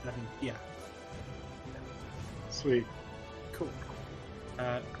put, yeah, Sweet. cool.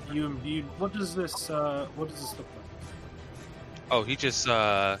 What does this look like? Oh, he just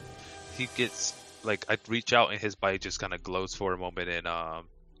he gets like I reach out and his body just kind of glows for a moment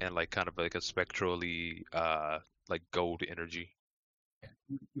and like kind of like a spectrally like gold energy.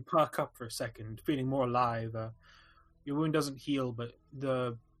 You perk up for a second, feeling more alive. Your wound doesn't heal, but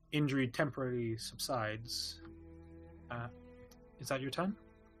the injury temporarily subsides. Is that your turn?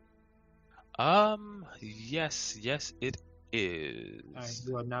 Yes, it is.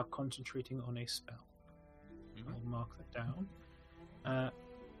 You are now concentrating on a spell. Mhm. I'll mark that down.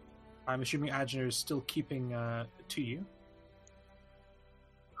 I'm assuming Adjner is still keeping to you.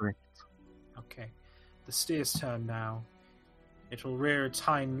 Correct. Okay. The steer's turn now. It will rear its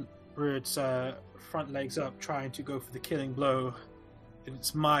front legs up, trying to go for the killing blow. In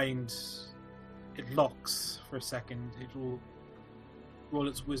its mind, it locks for a second. It will roll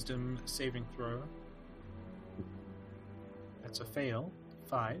its wisdom saving throw. That's a fail.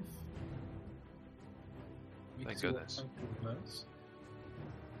 5. We Thank can see what goodness. something does.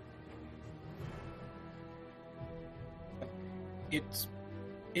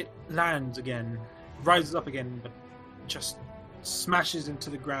 It lands again, rises up again, but just smashes into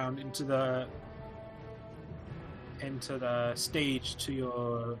the ground, into the stage to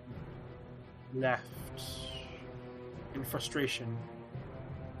your left in frustration,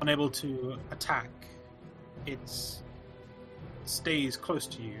 unable to attack. It stays close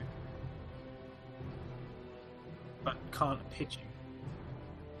to you, but can't hit you.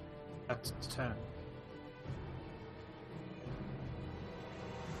 That's its turn.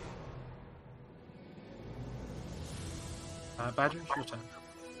 Badger, it's your turn.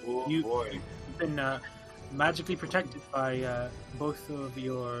 Oh You- boy. You've been magically protected by both of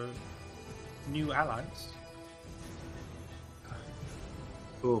your new allies.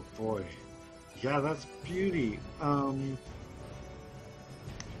 Oh boy. Yeah, that's beauty.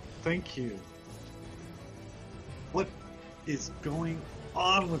 Thank you. What is going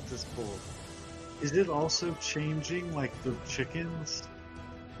on with this bull? Is it also changing like the chickens?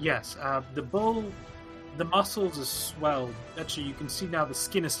 Yes, the bull, the muscles are swelled. Actually, you can see now the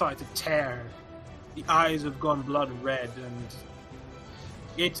skin is starting to tear. The eyes have gone blood red, and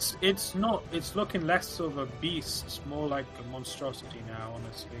it's looking less of a beast, more like a monstrosity now.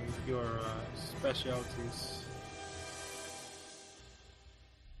 Honestly, your specialties.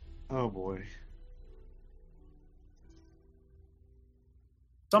 Oh boy.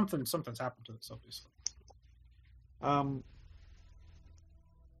 Something's happened to this, obviously.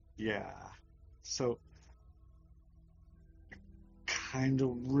 Yeah. So kind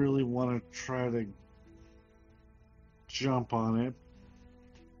of really want to try to jump on it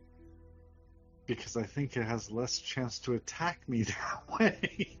because I think it has less chance to attack me that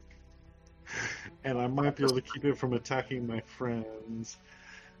way. And I might be able to keep it from attacking my friends,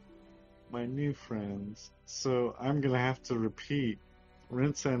 my new friends. So I'm going to have to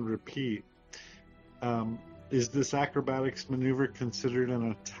rinse and repeat. Is this acrobatics maneuver considered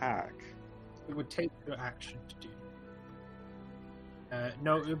an attack? It would take your action to do.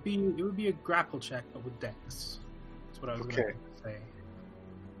 No, it would be a grapple check, but with dex. That's what I was going to say.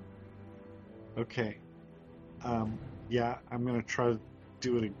 Okay. Yeah, I'm going to try to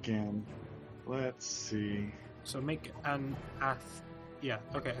do it again. Let's see. So make an yeah,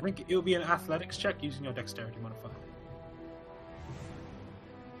 okay. I think it will be an athletics check using your dexterity modifier.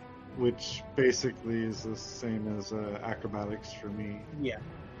 Which basically is the same as acrobatics for me. Yeah.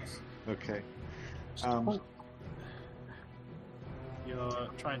 Okay. You're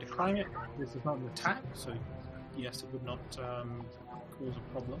trying to climb it. This is not an attack, so yes, it would not cause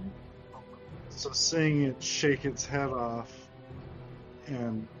a problem. So seeing it shake its head off,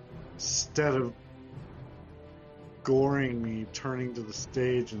 and instead of goring me, turning to the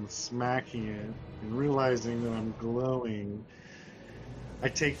stage and smacking it, and realizing that I'm glowing, I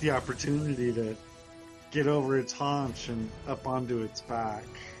take the opportunity to get over its haunch and up onto its back.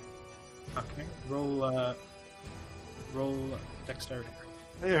 Okay. Roll dexterity.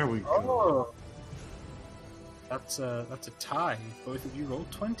 There we go. Oh, That's a tie. Both of you roll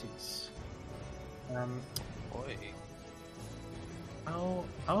 20s. Boy.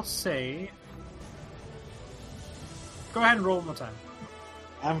 I'll say. Go ahead and roll one more time.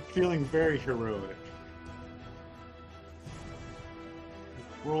 I'm feeling very heroic.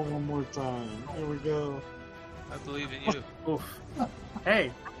 Roll one more time. There we go. I believe in you. Oof.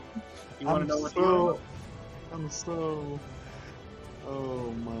 Hey, you want to know what you roll?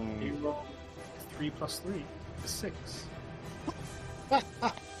 Oh my. You roll 3 plus 3 is 6. That's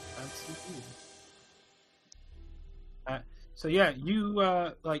indeed. So yeah,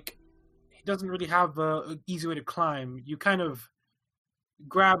 you like. He doesn't really have an easy way to climb. You kind of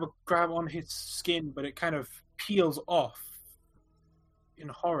grab on his skin, but it kind of peels off in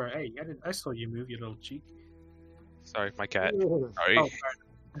horror. Hey, I saw you move, you little cheek. Sorry, my cat. Sorry. Oh,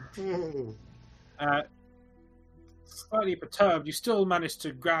 sorry. Slightly perturbed, you still manage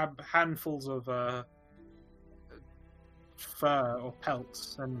to grab handfuls of fur or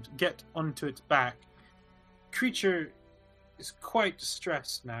pelts and get onto its back. Creature is quite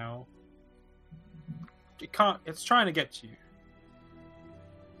distressed now. It's trying to get to you.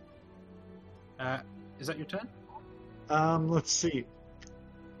 Is that your turn? Let's see.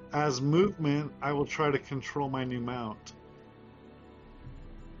 As movement, I will try to control my new mount.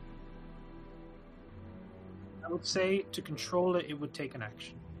 I would say to control it, it would take an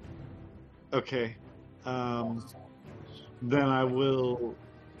action. Okay. Then I will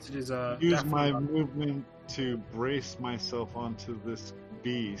It is use my movement to brace myself onto this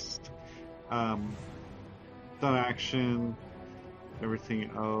beast. Done action,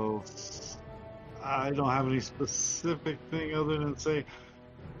 everything else. I don't have any specific thing other than say,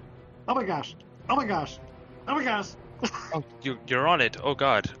 "Oh my gosh! Oh my gosh! Oh my gosh!" Oh, you're on it. Oh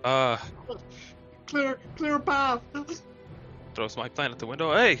god. Clear path. Throws my plan at the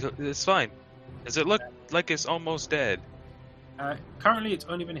window. Hey, it's fine. Does it look like it's almost dead? Currently, it's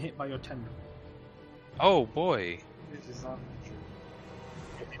only been hit by your tendril. Oh boy.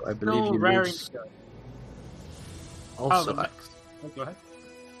 I believe Still he raring loses. to go. Also, next. Go ahead.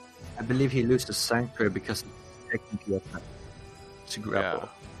 I believe he loses sanctuary because it's technically attack to grapple.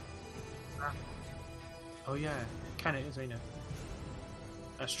 Oh yeah, kind of is. I know.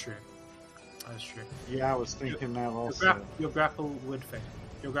 That's true. That's true. Yeah, I was thinking that also. Your grapple would fail.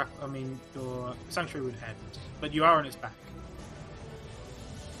 Your sanctuary would end, but you are on its back.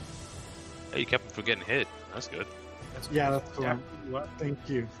 Hey, you kept from getting hit. That's good. That's Yeah, good. that's cool. Yeah, you are. Thank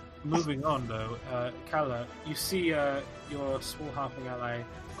you. Moving on, though, Kala, you see your small halfling ally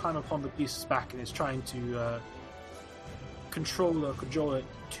climb upon the beast's back and is trying to control or cajole it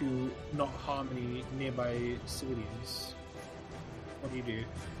to not harm any nearby civilians. What do you do?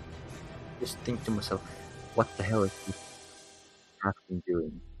 Just think to myself, what the hell is this halfling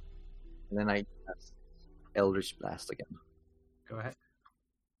doing? And then I cast Eldritch Blast again. Go ahead.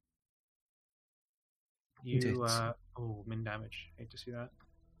 It You, is. min damage. Hate to see that.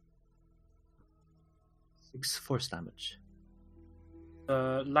 6 force damage.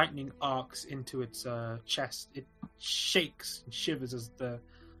 The lightning arcs into its chest. It shakes and shivers as the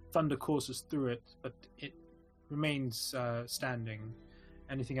thunder courses through it, but it remains standing.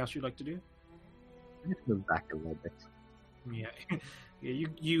 Anything else you'd like to do? I need to move back a little bit. Yeah, yeah.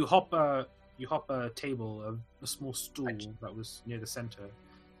 You hop a table, a small stool that was near the center,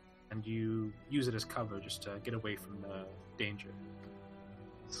 and you use it as cover just to get away from the danger.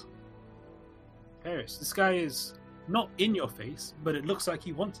 Paris, this guy is not in your face, but it looks like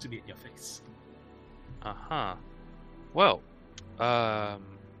he wants to be in your face. Well, I'm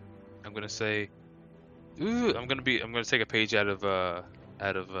gonna say, I'm gonna take a page out of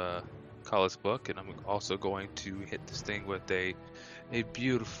Kala's book, and I'm also going to hit this thing with a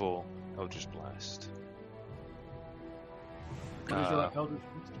beautiful Eldritch Blast. What is your Eldritch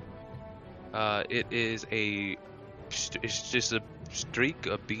Blast? It is it's just a streak,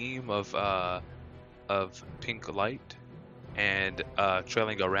 a beam of pink light, and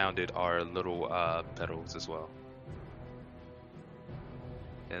trailing around it are little petals as well.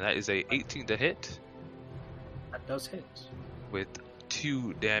 And that is a 18 to hit. That does hit. With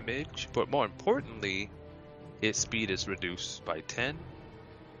 2 damage, but more importantly, its speed is reduced by 10,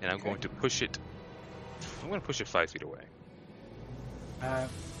 and I'm going to push it. I'm going to push it 5 feet away.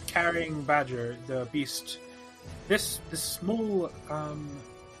 Carrying Badger, the beast This small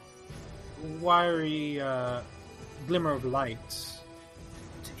wiry glimmer of light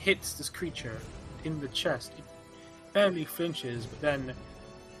hits this creature in the chest. It barely flinches, but then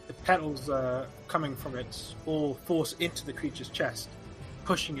the petals coming from it all force into the creature's chest,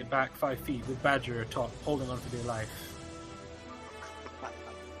 pushing it back 5 feet with Badger atop, holding on for dear life.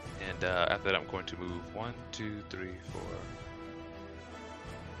 And after that, I'm going to move 1, 2, 3, 4,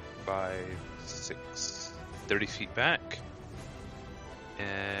 5, 6, 30 feet back.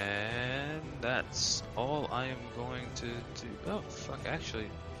 And that's all I am going to do. Oh, fuck, actually.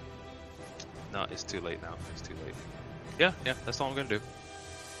 No, it's too late now. It's too late. Yeah, that's all I'm going to do.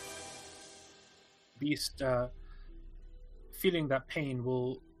 Beast, feeling that pain,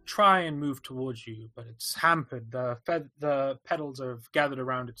 will try and move towards you, but it's hampered. The petals are gathered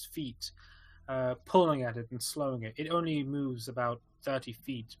around its feet, pulling at it and slowing it. It only moves about 30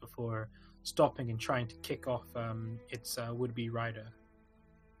 feet before stopping and trying to kick off its would-be rider.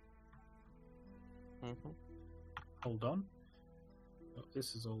 Mm-hmm. Hold on. Oh,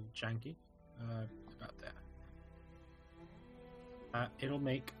 this is all janky. About there. It'll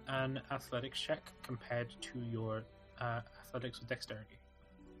make an athletics check compared to your athletics with dexterity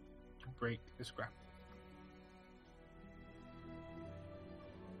to break this grapple.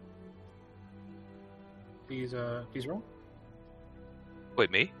 Please roll.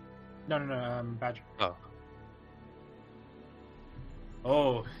 Wait, me? No, Badger. Oh.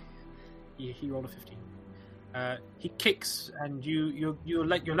 Oh, he rolled a 15. He kicks, and you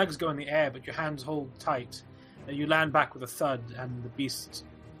let your legs go in the air, but your hands hold tight. You land back with a thud, and the beast,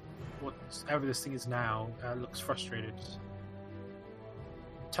 whatever this thing is now, looks frustrated.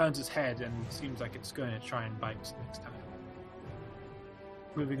 Turns its head and seems like it's going to try and bite next time.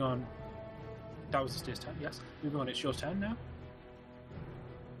 Moving on. That was the steer's turn, yes. Moving on, it's your turn now.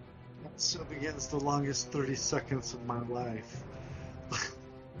 So begins the longest 30 seconds of my life.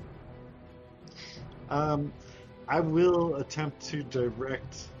 I will attempt to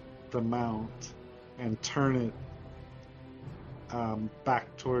direct the mount and turn it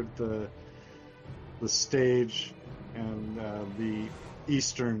back toward the stage and the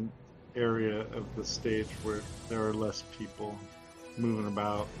eastern area of the stage where there are less people moving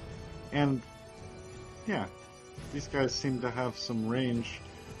about. And yeah, these guys seem to have some range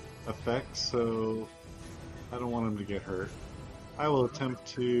effects, so I don't want them to get hurt. I will attempt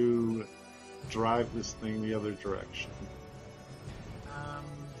to drive this thing the other direction.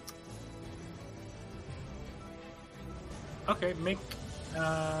 Okay, make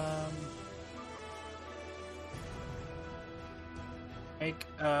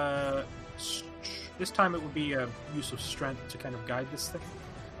this time it would be a use of strength to kind of guide this thing.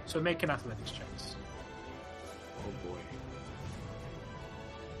 So make an athletics check. Oh boy.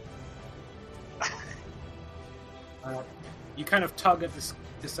 You kind of tug at this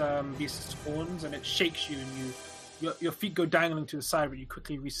beast's horns, and it shakes you, and your feet go dangling to the side, but you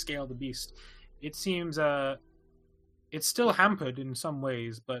quickly rescale the beast. It seems it's still hampered in some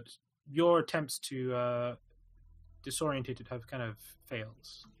ways, but your attempts to disorientate it have kind of failed.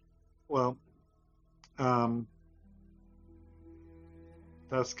 Well,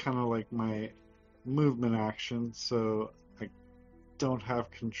 that's kind of like my movement action, so I don't have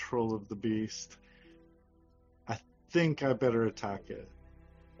control of the beast. I think I better attack it.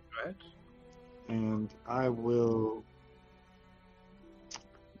 Right. And I will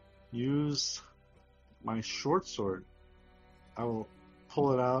use my short sword. I will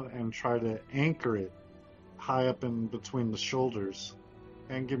pull it out and try to anchor it high up in between the shoulders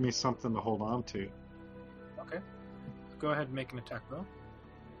and give me something to hold on to. Okay. Go ahead and make an attack roll.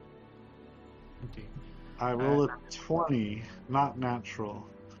 Indeed. I roll a 20, not natural.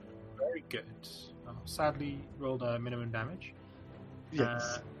 Very good. Sadly, rolled a minimum damage.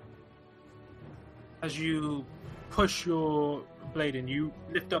 Yes. As you push your blade in, you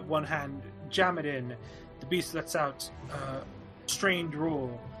lift up one hand, jam it in. The beast lets out a strained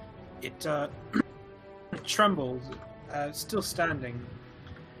roar. It trembles, still standing,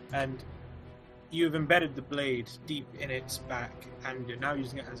 and you've embedded the blade deep in its back, and you're now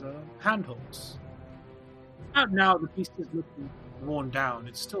using it as a handhold. About now, the beast is looking worn down.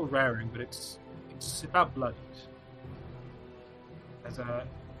 It's still raring, but it's about bloodied.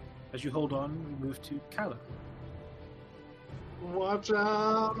 As you hold on, we move to Calla. Watch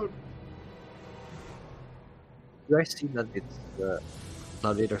out! Do I see that it's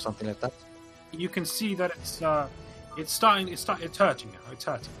bloodied or something like that? You can see that it's hurting now. It's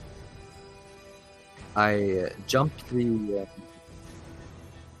hurting. I jump the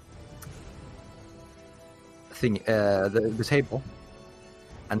thing, the table,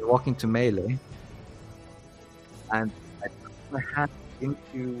 and walk into melee. and I put my hand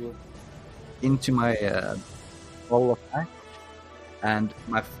into my ball of ash, and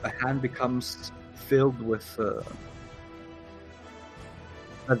my hand becomes filled with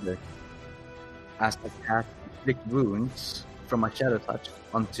feather as I cast inflict wounds from my shadow touch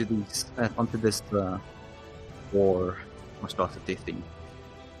onto this war monstrosity thing.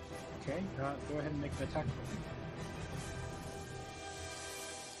 Okay, go ahead and make an attack.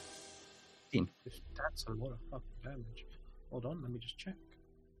 15. That's a lot of fucking damage. Hold on, let me just check.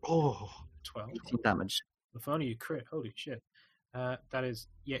 Oh, 12. 18 damage. If only you crit, holy shit. That is,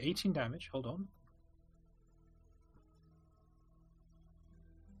 18 damage. Hold on.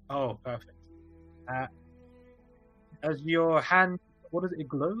 Oh, perfect. As your hand, what is it, it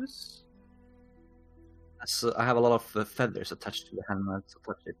glows? So I have a lot of feathers attached to the hand when I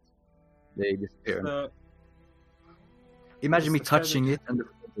touch it. They disappear. The, Imagine me the touching feathers- it and the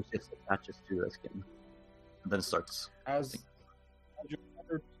feathers just attaches to the skin. And then it starts. as your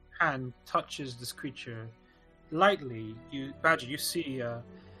other hand touches this creature, lightly, Badger, you see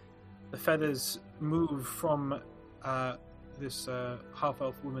the feathers move from this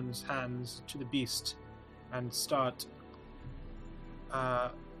half-elf woman's hands to the beast and start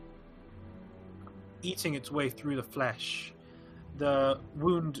eating its way through the flesh. The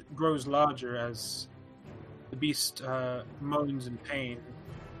wound grows larger as the beast moans in pain.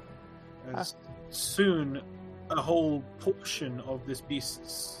 As soon, a whole portion of this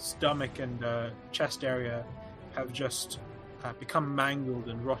beast's stomach and chest area have just become mangled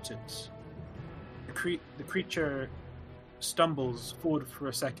and rotted. The creature stumbles forward for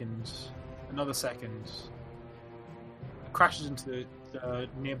a second, another second, crashes into the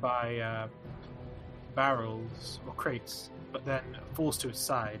nearby barrels or crates, but then falls to its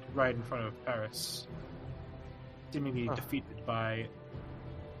side, right in front of Paris, seemingly defeated by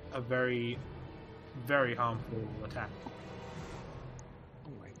a very, very harmful attack.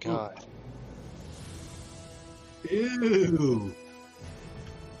 Oh my god. ew!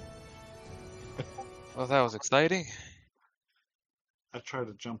 Well, that was exciting. I try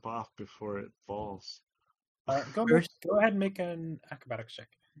to jump off before it falls. Go ahead and make an acrobatics check.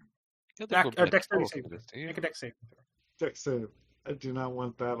 You have to go back Dexterity and save. forth with this, do you? Make a dex saving throw. Dex save. I do not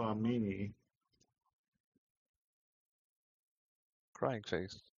want that on me. Crying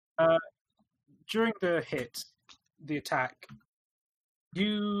face. During the attack,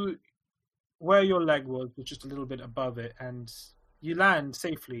 where your leg was just a little bit above it, and you land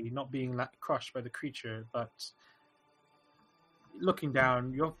safely, not being crushed by the creature, but looking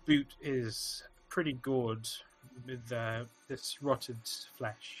down, your boot is pretty gored with this rotted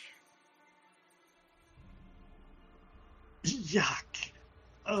flesh. Yuck!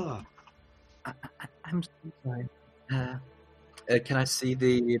 Ugh. I'm so sorry. Can I see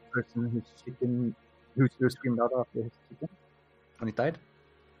the person who screamed out after his chicken when he died?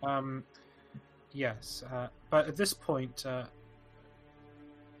 Yes, but at this point,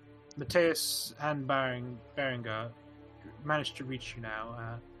 Mateus and Berengar managed to reach you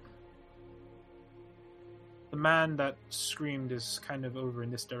now. The man that screamed is kind of over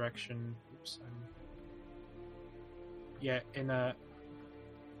in this direction. Oops, in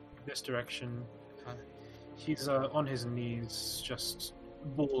this direction. He's on his knees, just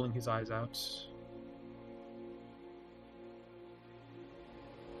bawling his eyes out.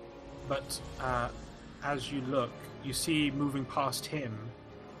 But as you look, you see moving past him.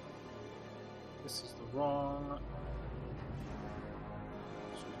 This is the wrong.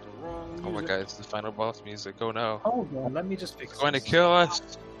 Oh my god, it's the final boss music. Oh no. Hold on, let me just fix It's going to this. kill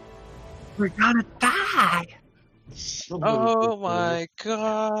us. We're gonna die! Oh my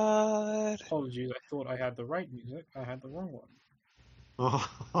god. Apologies, I thought I had the right music. I had the wrong one. Oh,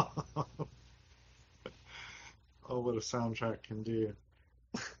 what a soundtrack can do.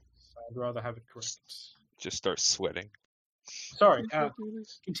 So I'd rather have it correct. Just start sweating. Sorry,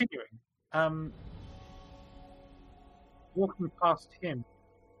 continuing. Walking past him,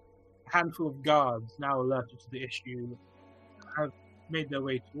 a handful of guards, now alerted to the issue, have made their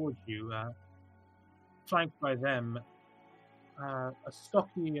way towards you. Flanked by them, a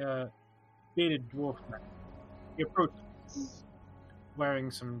stocky, bearded dwarf man. He approaches,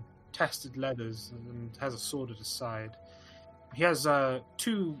 wearing some tested leathers and has a sword at his side. He has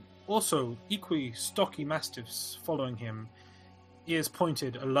two also equally stocky mastiffs following him, ears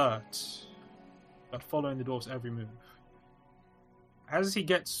pointed, alert, but following the dwarf's every move. As he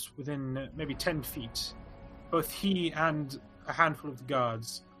gets within maybe 10 feet, both he and a handful of the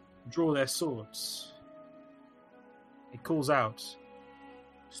guards draw their swords. He calls out,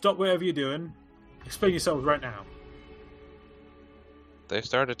 "Stop whatever you're doing. Explain yourselves right now." They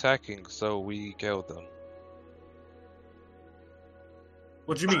start attacking, so we killed them.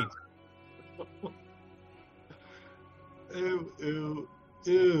 What do you mean?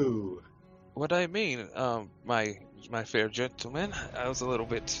 Ew. What I mean, my fair gentleman, I was a little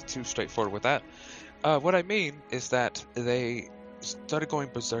bit too straightforward with that. What I mean is that they started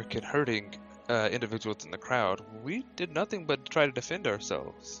going berserk and hurting individuals in the crowd. We did nothing but try to defend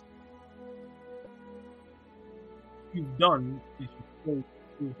ourselves. What you've done is you've killed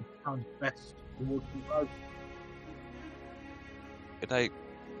two of the town's best wards and guards.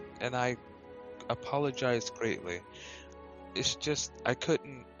 And I apologize greatly. It's just I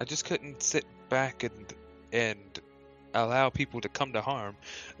just couldn't sit back and allow people to come to harm,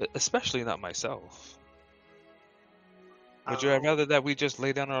 especially not myself. Would you rather that we just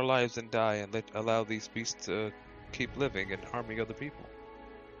lay down our lives and die and allow these beasts to keep living and harming other people?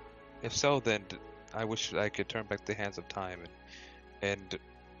 If so, then I wish I could turn back the hands of time and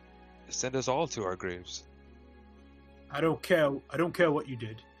send us all to our graves. I don't care what you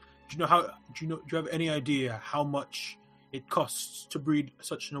did. Do you have any idea how much it costs to breed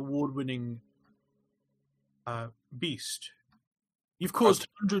such an award-winning beast? You've caused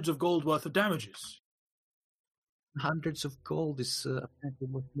hundreds of gold worth of damages. Hundreds of gold is apparently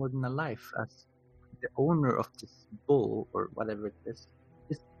worth more than a life, as the owner of this bull, or whatever it is,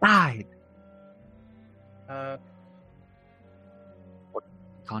 just died. Or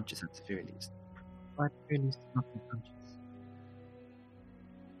conscious at the very least. But at the very least, not unconscious.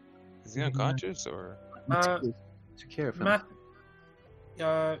 Is he unconscious, or? To care of him.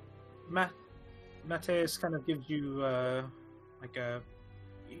 Mateus kind of gives you like a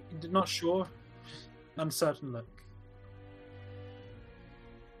not sure, uncertain look.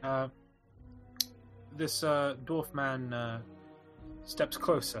 This dwarf man steps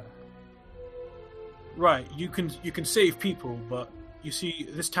closer. Right, you can save people, but you see,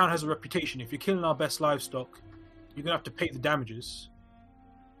 this town has a reputation. If you're killing our best livestock, you're gonna have to pay the damages.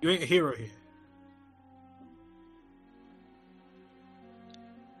 You ain't a hero here.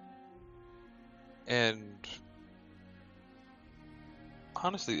 And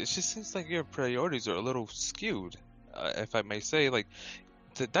honestly, it just seems like your priorities are a little skewed, if I may say. Like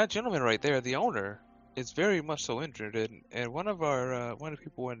that gentleman right there, the owner, is very much so injured, and one of the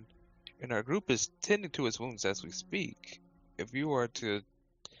people in our group is tending to his wounds as we speak. If you are to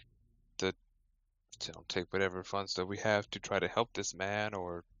take whatever funds that we have to try to help this man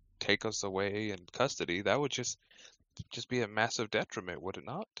or take us away in custody, that would just be a massive detriment, would it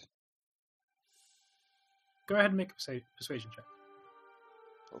not? Go ahead and make a persuasion check.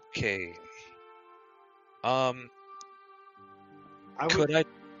 Okay.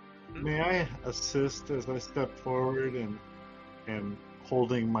 May I assist as I step forward and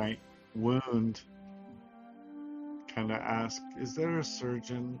holding my wound, kind of ask, is there a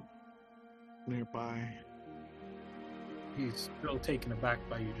surgeon nearby? He's still taken aback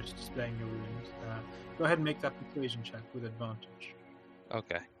by you just displaying your wounds. Go ahead and make that persuasion check with advantage.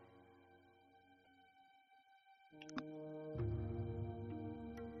 Okay.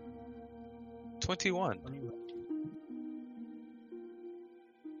 $21.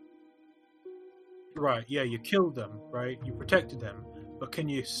 Right, yeah, you killed them, right? You protected them, but can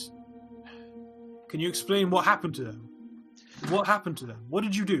you explain what happened to them? What happened to them? What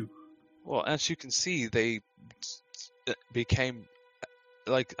did you do? Well, as you can see, they became,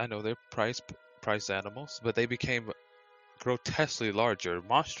 like, I know they're prize animals, but they became grotesquely larger,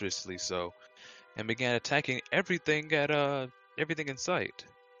 monstrously so, and began attacking everything in sight.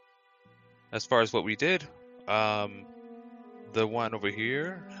 As far as what we did, the one over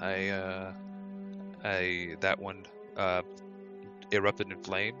here, that one erupted in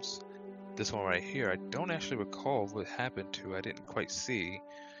flames. This one right here, I don't actually recall what happened to. I didn't quite see.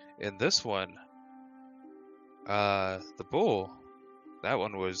 And this one, the bull, that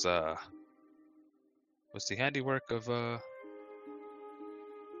one was the handiwork of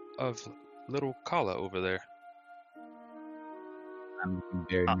little Kala over there. I'm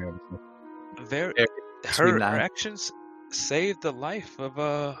very nervous. Her actions saved the life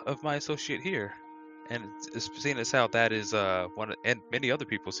of my associate here, and it's seen as how that is one, and many other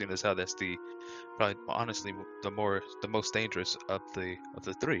people seen as how that's probably honestly the most dangerous of the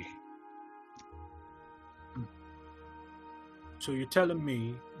three. So you're telling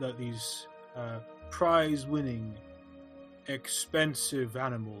me that these prize-winning, expensive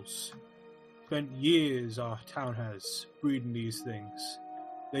animals spent years our town has breeding these things.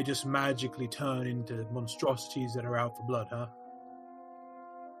 They just magically turn into monstrosities that are out for blood, huh?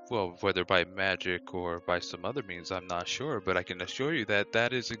 Well, whether by magic or by some other means, I'm not sure, but I can assure you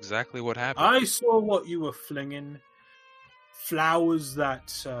that is exactly what happened. I saw what you were flinging. Flowers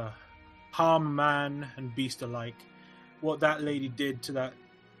that harm man and beast alike. what that lady did to that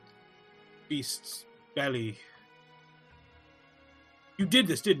beast's belly. You did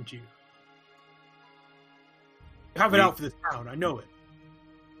this, didn't you? You have it out for this town, I know it.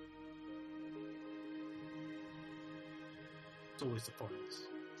 It's always the foreigners.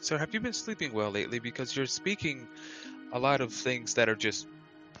 Sir, have you been sleeping well lately? Because you're speaking a lot of things that are just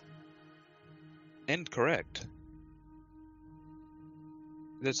incorrect.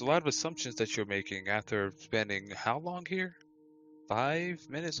 There's a lot of assumptions that you're making after spending how long here? 5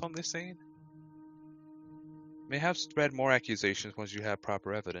 minutes on this scene? May have spread more accusations once you have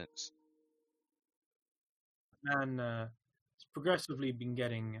proper evidence. Man, it's progressively been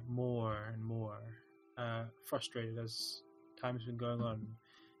getting more and more frustrated as time's been going on,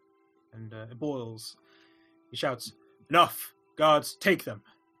 and it boils. He shouts, "Enough! Guards, take them!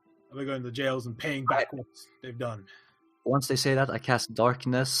 We're going to the jails and paying back what they've done." Once they say that, I cast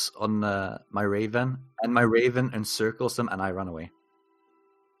darkness on my raven, and my raven encircles them, and I run away.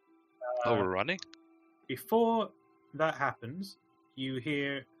 Oh, we're running? Before that happens, you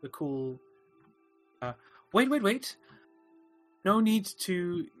hear the cool, wait. No need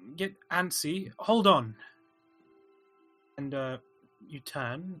to get antsy. Hold on. And you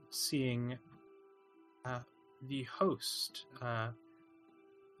turn, seeing the host,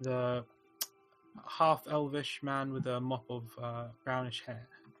 the half-elvish man with a mop of brownish hair.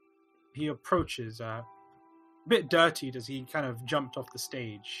 He approaches, a bit dirtied as he kind of jumped off the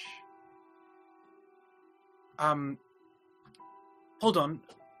stage. Hold on.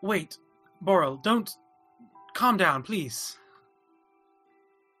 Wait. Boral, don't... Calm down, please.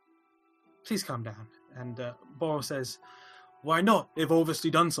 Please calm down. And Boral says, "Why not? They've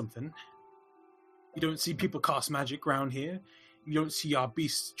obviously done something. You don't see people cast magic around here. You don't see our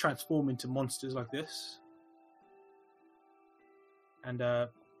beasts transform into monsters like this." And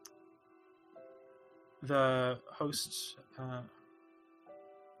the host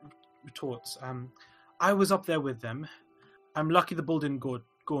retorts, "I was up there with them. I'm lucky the bull didn't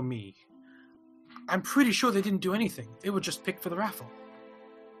gore me. I'm pretty sure they didn't do anything. They were just picked for the raffle."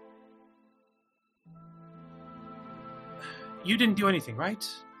 You didn't do anything, right?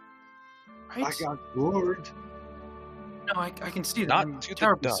 Right? I got bored. No, I can see that. Not I'm to the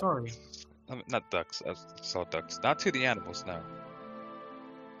terribly ducks. sorry. Not ducks. I saw ducks. Not to the animals, no.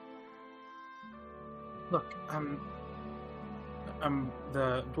 Look,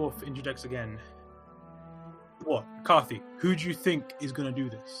 the dwarf interjects again. What, Carthy? Who do you think is going to do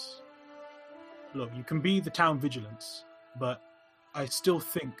this? Look, you can be the town vigilance, but I still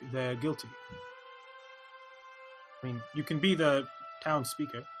think they're guilty. I mean, you can be the town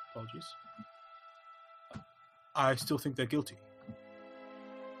speaker. Apologies. I still think they're guilty.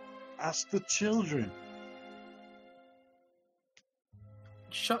 Ask the children.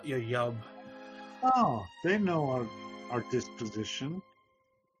 Shut your yub. Oh, they know our disposition.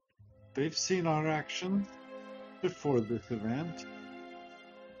 They've seen our actions before this event.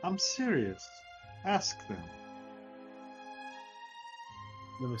 I'm serious. Ask them.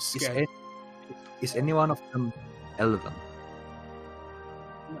 They were scared. Is any one of them elven?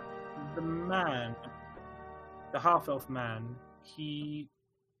 The man, the half-elf man, he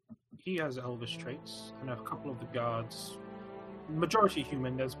has elvish traits, and a couple of the guards, majority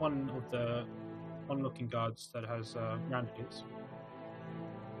human. There's one of the one-looking guards that has rounded ears.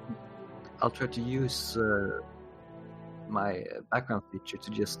 I'll try to use my background feature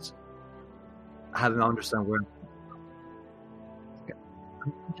to just have him understand where. Okay.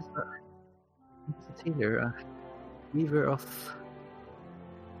 I'm just a tailor, a weaver of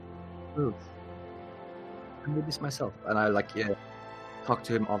clothes. I do this myself, and I talk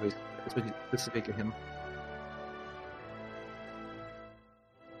to him, obviously, specifically him.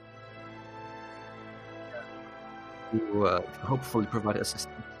 To hopefully provide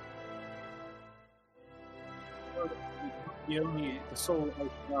assistance. The sole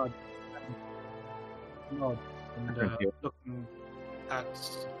guard nods and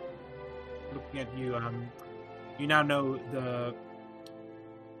looking at you. You now know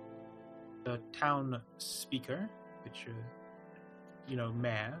the town speaker, which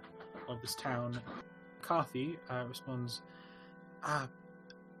mayor of this town. Carthy responds,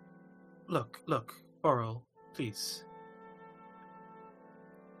 Look, Boral, please.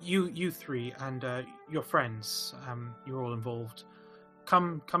 You three and your friends, you're all involved.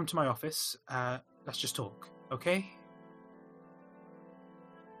 Come to my office. Let's just talk, okay?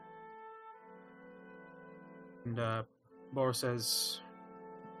 And Boral says,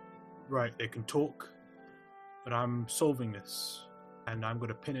 "Right, they can talk, but I'm solving this, and I'm going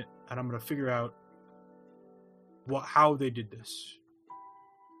to pin it, and I'm going to figure out how they did this."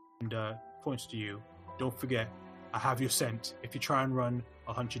 And points to you. "Don't forget, I have your scent. If you try and run,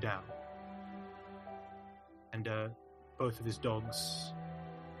 I'll hunt you down. And both of his dogs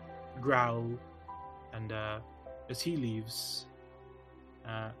growl, and as he leaves,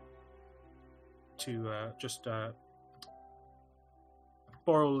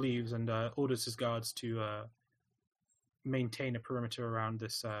 Boral leaves and orders his guards to maintain a perimeter around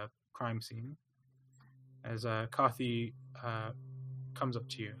this crime scene. As Carthy comes up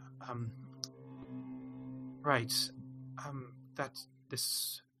to you, right,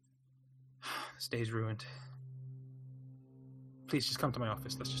 this day's ruined. Please just come to my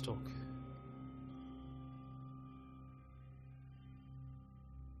office. Let's just talk.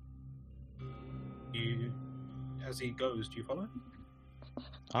 As he goes, do you follow?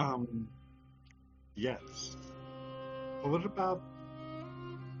 Yes. What about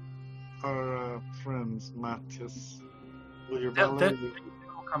our friends, Matthias? Will your valet... They'll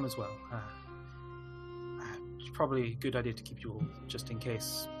come as well. It's probably a good idea to keep you all, just in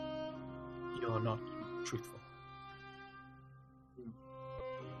case you're not truthful.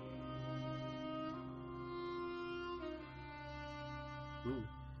 Ooh.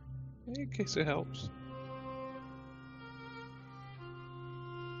 In case it helps.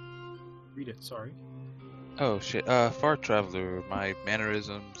 Read it, sorry. Oh shit. Far traveler, my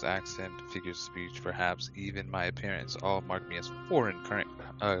mannerisms, accent, figures of speech, perhaps even my appearance all mark me as foreign.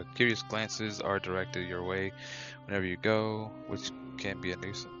 Curious glances are directed your way whenever you go, which can be a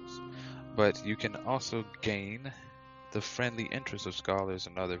nuisance. But you can also gain the friendly interest of scholars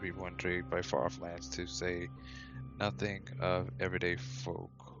and other people intrigued by far-off lands, to say nothing of everyday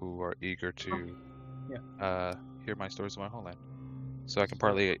folk who are eager to hear my stories of my homeland. So I can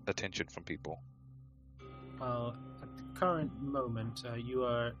partly attention from people. Well, at the current moment, you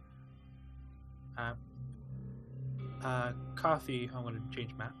are... Carthy, I'm going to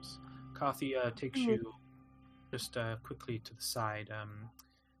change maps. Carthy takes you just quickly to the side.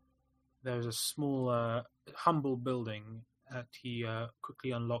 There's a small, humble building that he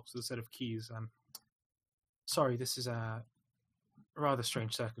quickly unlocks with a set of keys. Sorry, this is rather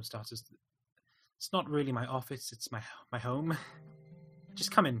strange circumstances. It's not really my office, it's my home. Just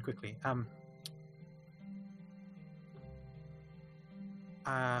come in quickly.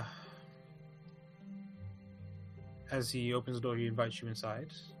 As he opens the door, he invites you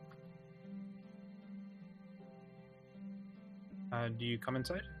inside. Do you come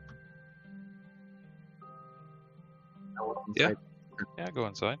inside? Yeah. Yeah, go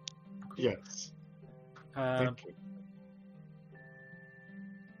inside. Yes. Thank you.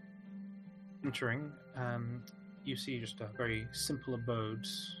 Entering, you see just a very simple abode.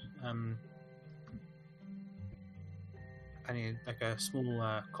 I need like a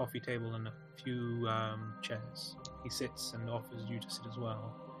small coffee table and a few chairs. He sits and offers you to sit as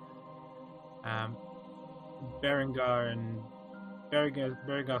well. Berengar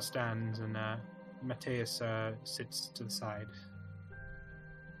stands and Matthias sits to the side.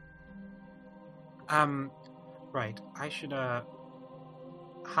 Right, I should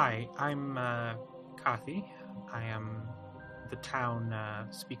hi, I'm Carthy. I am the town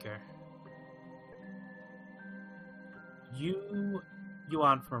speaker. You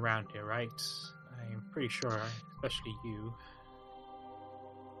aren't from around here, right? I'm pretty sure, especially you.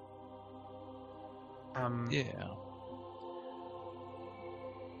 Yeah.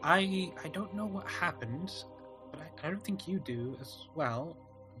 I don't know what happened, but I don't think you do as well.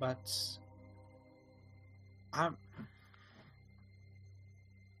 But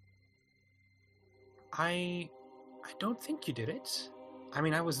I don't think you did it. I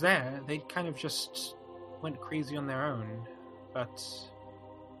mean, I was there. They kind of just went crazy on their own, but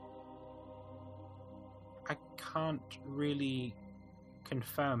I can't really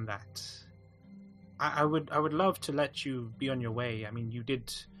confirm that. I would love to let you be on your way. I mean, you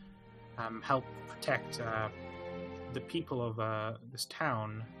did help protect the people of this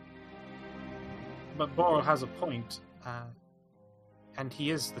town, but Boral has a point, and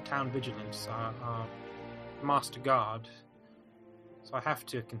he is the town vigilance, our master guard. So I have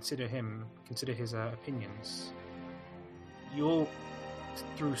to consider his opinions. You all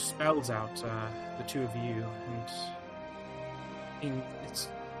threw spells out, the two of you, and it's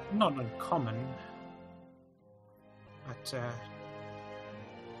not uncommon, but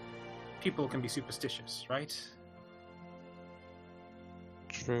people can be superstitious, right?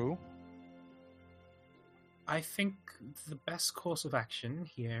 True. I think the best course of action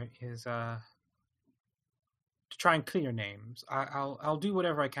here is to try and clear names. I'll do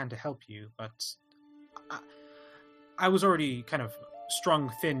whatever I can to help you, but I was already kind of strung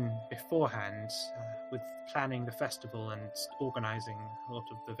thin beforehand with planning the festival and organizing a lot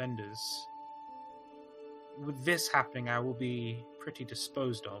of the vendors. with this happening, I will be pretty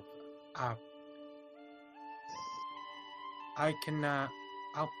disposed of. I can.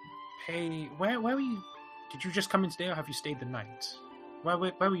 I'll pay. Where were you? Did you just come in today, or have you stayed the night? Where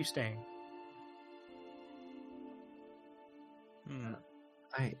were you staying?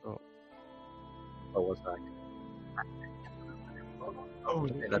 What was that? Oh,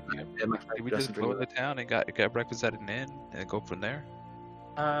 Did we just go into town and got breakfast at an inn and go from there?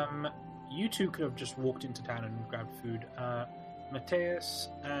 You two could have just walked into town and grabbed food. Mateus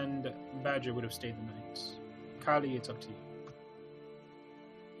and Badger would have stayed the night. Kali, it's up to you.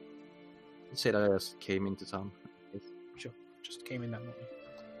 I'd say that I just came into town. Sure, just came in that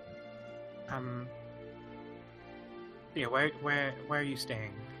morning. Yeah, where are you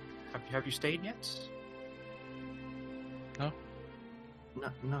staying? Have you stayed yet? No.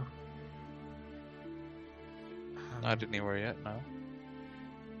 No. Not anywhere yet, no.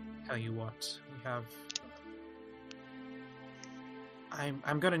 Tell you what, we have.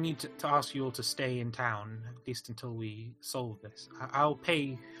 I'm gonna need to ask you all to stay in town at least until we solve this. I'll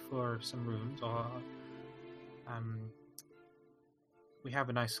pay for some rooms, or we have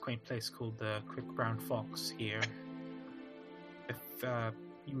a nice quaint place called the Quick Brown Fox here. If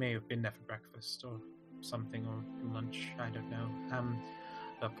you may have been there for breakfast or something, or lunch, I don't know.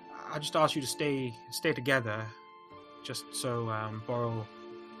 Look, I just ask you to stay together, just so Boral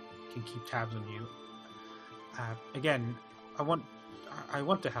can keep tabs on you. Again, I want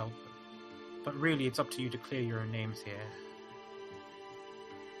to help, but really it's up to you to clear your own names here.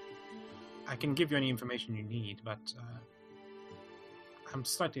 I can give you any information you need, but I'm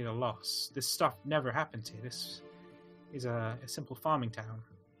slightly at a loss. This stuff never happens here. This is a simple farming town.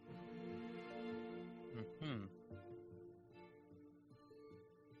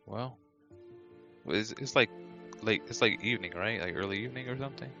 Well, it's like late. It's like evening, right? Like early evening or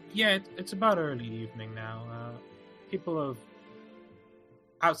something. Yeah, it's about early evening now. People have,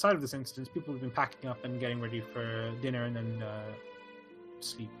 outside of this instance, people have been packing up and getting ready for dinner and then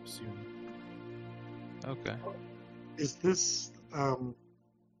sleep soon. Okay. is this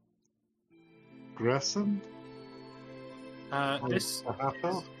Gresson? This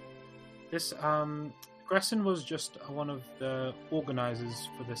Gresson was just one of the organizers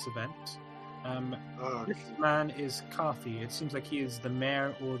for this event. This man is Carthy. It seems like he is the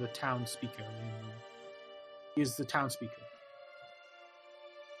mayor or the town speaker. He is the town speaker.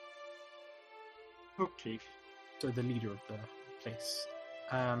 Okay. So the leader of the place.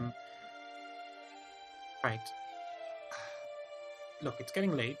 Right. Look, it's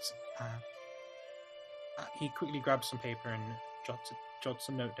getting late. He quickly grabs some paper and jots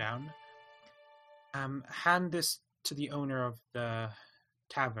a note down. Hand this to the owner of the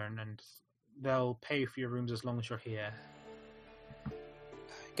tavern, and they'll pay for your rooms as long as you're here.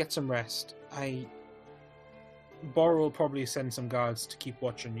 Get some rest. Bor will probably send some guards to keep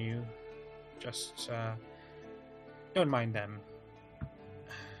watch on you. Just don't mind them.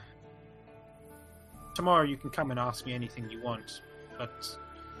 Tomorrow you can come and ask me anything you want, but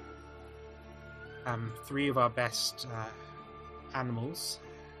 3 of our best animals,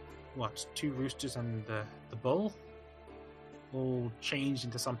 2 roosters and the bull, all changed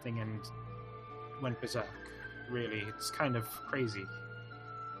into something and went berserk. Really, it's kind of crazy.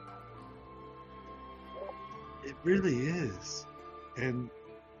 It really is. And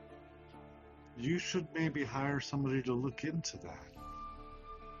you should maybe hire somebody to look into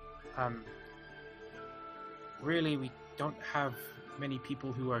that. Really, we don't have many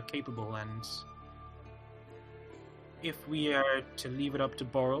people who are capable, and if we are to leave it up to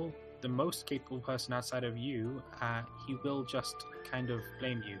Boral, the most capable person outside of you, he will just kind of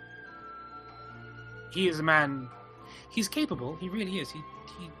blame you. He is a man. He's capable. He really is.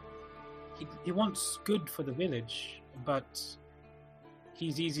 He wants good for the village, but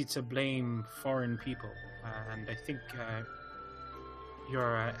he's easy to blame foreign people. And I think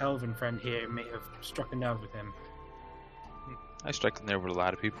your elven friend here may have struck a nerve with him. I strike a nerve with a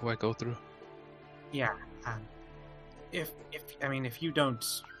lot of people I go through. Yeah. If you don't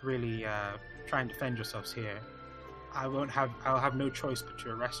really try and defend yourselves here, I'll have no choice but to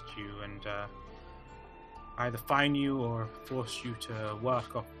arrest you and either fine you or force you to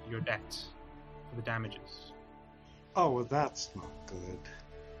work off your debt for the damages. Oh, well, that's not good.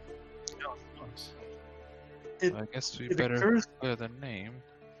 No, it's not. I guess we better clear the name.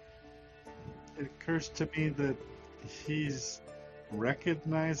 It occurs to me that he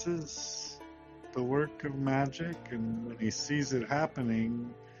recognizes the work of magic, and when he sees it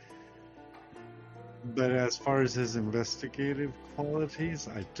happening, but as far as his investigative qualities,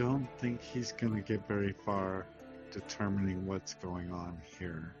 I don't think he's going to get very far determining what's going on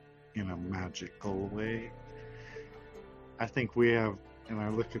here. in a magical way. I think we have, and I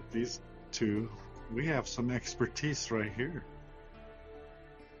look at these two, we have some expertise right here.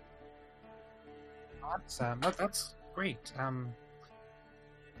 That's great.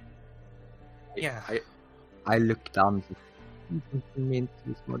 Yeah. I look down. Means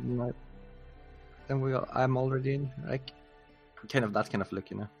this more than I. Then I'm already in. Like, Kind of that kind of look,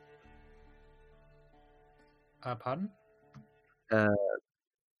 you know. Pardon?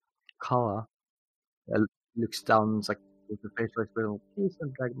 Kala looks down. It's like with the facial expression. Please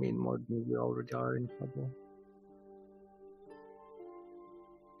don't drag me in more than we already are in trouble.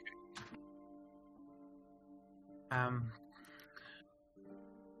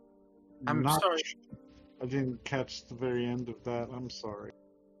 I'm sorry. I didn't catch the very end of that. I'm sorry.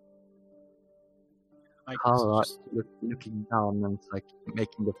 Kala looking down and it's like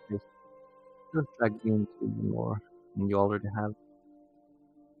making the face. Don't drag me into more than you already have.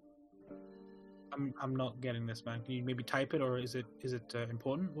 I'm not getting this, man. Can you maybe type it, or is it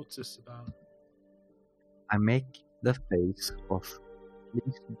important? What's this about? I make the face of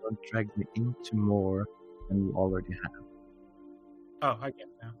please don't drag me into more than you already have. Oh, I get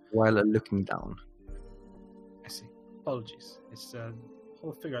it now. While looking down. I see. Apologies. It's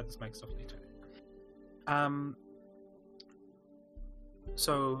we'll figure out this mic stuff later.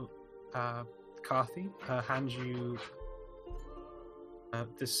 So, Carthy hands you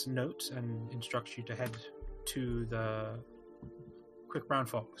this note and instructs you to head to the Quick Brown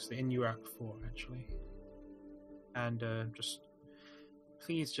Fox, the inn you were at before, actually. And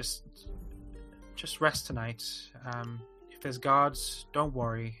please just rest tonight. If there's guards, don't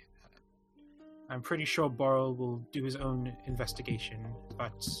worry. I'm pretty sure Boral will do his own investigation,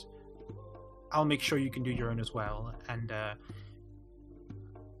 but I'll make sure you can do your own as well. And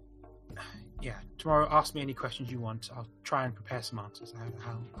yeah, tomorrow ask me any questions you want. I'll try and prepare some answers.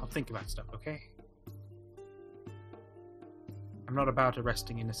 I'll think about stuff, okay? I'm not about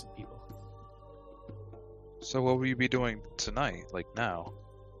arresting innocent people. So what will you be doing tonight, like now?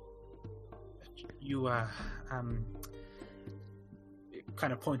 You,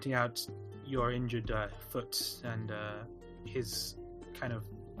 kind of pointing out your injured foot and his kind of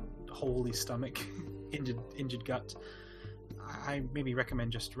holy stomach, injured gut. I maybe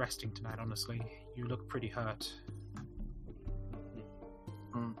recommend just resting tonight, honestly. You look pretty hurt.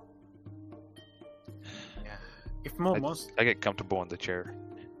 Yeah. If I get comfortable in the chair.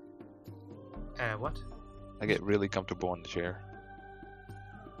 What? I get really comfortable in the chair.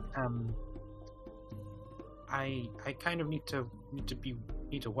 I kind of need to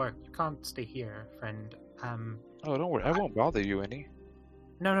work. You can't stay here, friend. Oh, don't worry. I won't bother you any.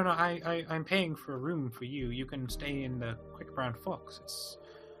 No. I'm paying for a room for you. You can stay in the Quick Brown Fox. It's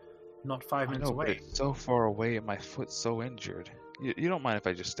not 5 minutes away. But it's so far away and my foot's so injured. You don't mind if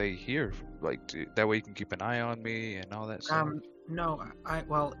I just stay here, like that way you can keep an eye on me and all that stuff? No.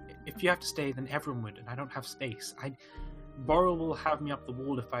 Well, if you have to stay, then everyone would, and I don't have space. Boral will have me up the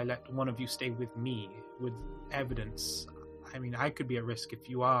wall if I let one of you stay with me, with evidence. I mean, I could be at risk if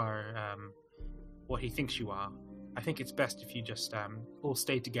you are what he thinks you are. I think it's best if you just all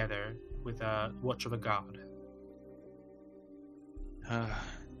stay together with a watch of a guard.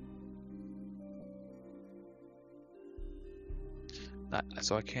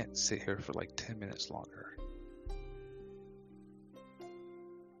 So I can't sit here for like 10 minutes longer.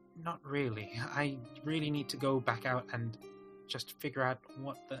 Not really. I really need to go back out and just figure out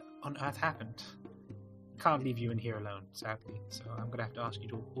what on earth happened. Can't leave you in here alone, sadly. So I'm gonna have to ask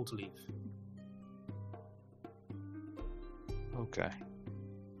you all to leave. Okay.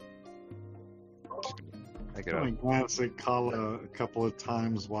 I get I'm up. going to glance at Kala a couple of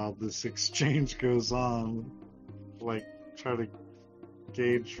times while this exchange goes on. Like, try to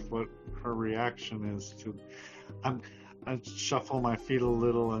gauge what her reaction is to... I shuffle my feet a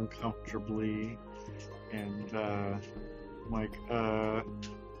little uncomfortably, and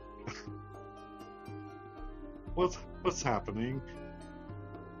what's happening?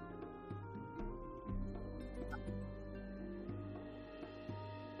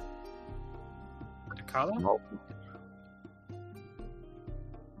 Kala? No.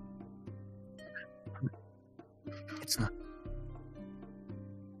 It's not.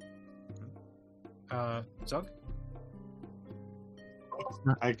 Zug? It's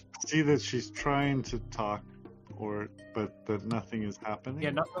not. I see that she's trying to talk, but that nothing is happening. Yeah,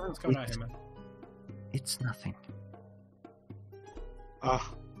 nothing's coming out here, man. It's nothing.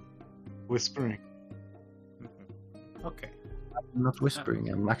 Whispering. Okay. I'm not whispering.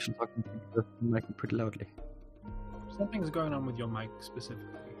 I'm actually talking to the mic pretty loudly. Something's going on with your mic specifically.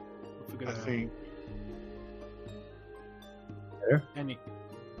 We'll figure I that out. think. There?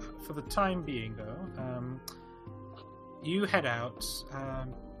 for the time being, though, you head out.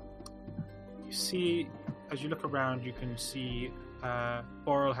 You see, as you look around, you can see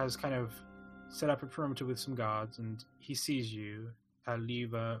Boral has kind of set up a perimeter with some guards, and he sees you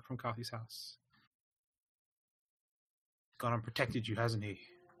leave from Carthy's house. Gone and protected you, hasn't he?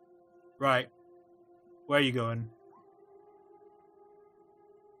 Right. Where are you going?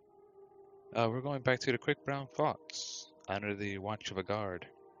 We're going back to the Quick Brown Fox under the watch of a guard.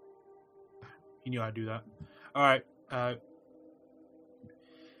 You knew I'd do that. All right.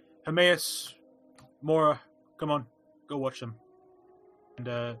 Hermaeus, Mora, come on, go watch them.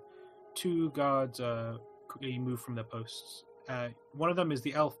 And two guards quickly move from their posts. One of them is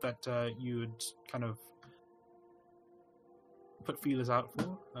the elf that you had kind of put feelers out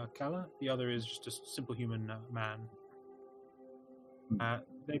for, Kala. The other is just a simple human man.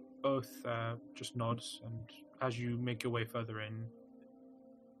 They both just nod, and as you make your way further in,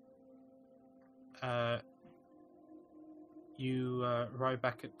 you arrive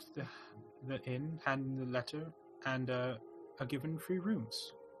back at the inn, hand in the letter, and are given 3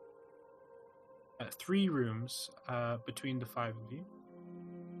 rooms. 3 rooms between the 5 of you.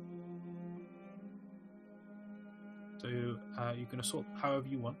 So you can assault however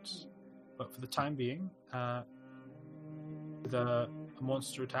you want, but for the time being, with a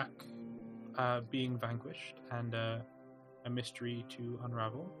monster attack being vanquished and a mystery to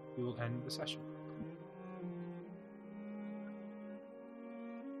unravel, we will end the session.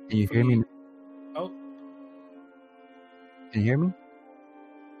 Can you hear me? Oh, Can you hear me?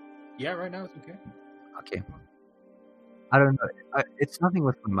 yeah, right now it's okay. Okay. I don't know. It's nothing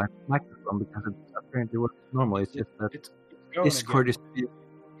with my microphone because it apparently works normal. It's just that It's going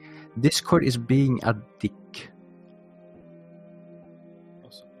Discord is being a dick.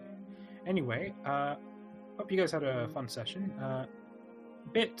 Possibly. Anyway, hope you guys had a fun session.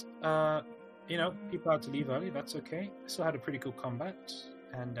 People had to leave early. That's okay. Still had a pretty cool combat,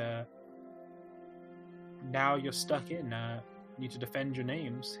 and now you're stuck in. Need to defend your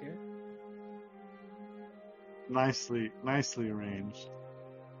names here. Nicely arranged.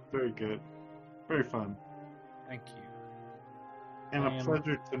 Very good. Very fun. Thank you. And I a am-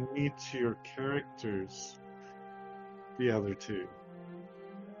 pleasure to meet your characters. The other two.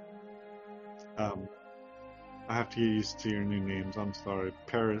 I have to get used to your new names. I'm sorry.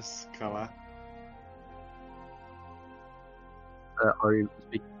 Paris, Kala. Are you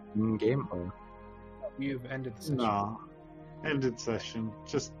speaking in game or? You've ended the session. No. Ended session.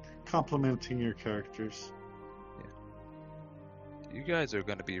 Just complimenting your characters. You guys are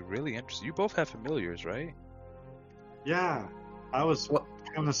going to be really interested. You both have familiars, right? Yeah. I was What?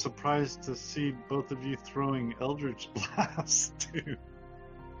 kind of surprised to see both of you throwing Eldritch Blast, too.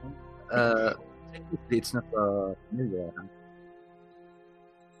 Technically, it's not a familiar.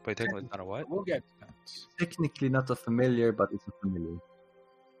 But technically, it's not a what? We'll get to that. Technically, not a familiar, but it's a familiar.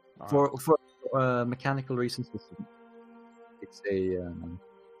 Alright. For mechanical reasons, it's a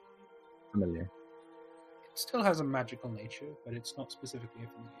familiar. It still has a magical nature, but it's not specifically a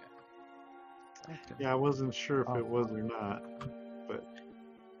familiar. Okay. Yeah, I wasn't sure if it was or not. But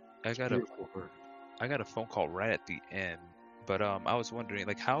I got a phone call right at the end, but I was wondering,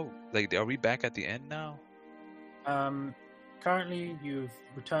 are we back at the end now? Currently, you've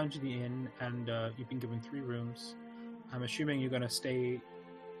returned to the inn, and you've been given 3 rooms. I'm assuming you're going to stay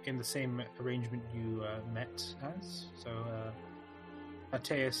in the same arrangement you met as. So,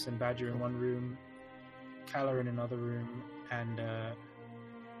 Mateus and Badger in one room, Kala in another room, and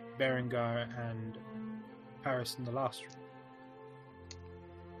Berengar and Paris in the last room.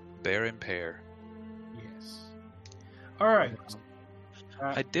 Bear and pair. Yes. All right.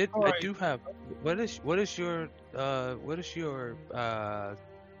 I alright. do have. What is your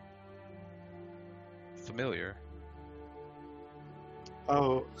familiar?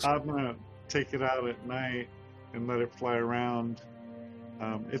 oh, I'm gonna take it out at night and let it fly around.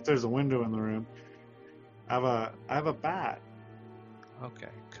 If there's a window in the room, I have a bat. Okay,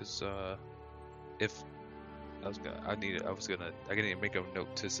 because if I need to make a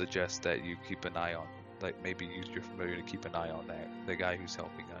note to suggest that you keep an eye on, maybe use your familiar to keep an eye on the guy who's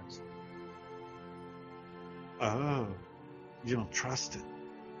helping us. Oh, you don't trust it.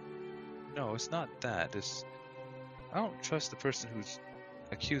 No, it's not that. I don't trust the person who's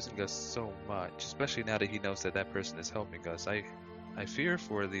accusing us so much, especially now that he knows that person is helping us. I fear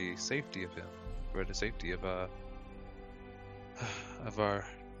for the safety of him, for the safety of our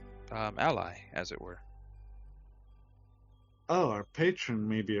ally, as it were. Oh, our patron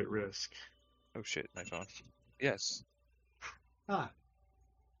may be at risk. Oh shit, my phone. Yes. I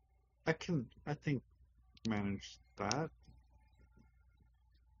think manage that.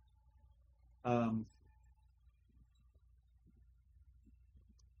 Um,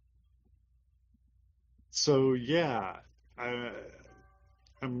 so yeah, I,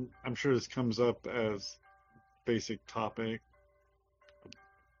 I'm sure this comes up as basic topic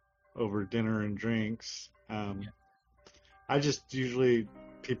over dinner and drinks. I just usually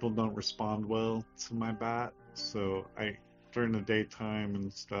people don't respond well to my bat, so I during the daytime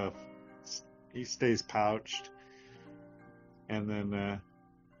and stuff, he stays pouched, and then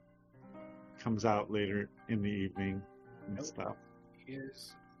comes out later in the evening and Nope. stuff.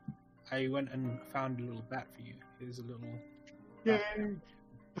 Here's. I went and found a little bat for you. Here's a little Yay!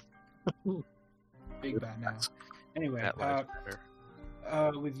 big bat now. Anyway, That lives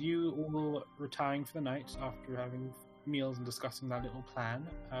matter. with you all retiring for the night after having meals and discussing that little plan,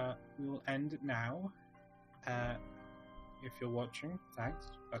 we will end it now. If you're watching, thanks.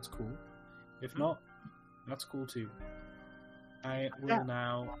 That's cool. If not, that's cool too. I will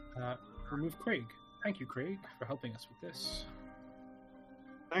now remove Craig. Thank you, Craig, for helping us with this.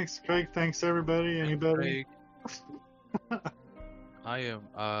 Thanks, Craig. Thanks, everybody. Anybody? I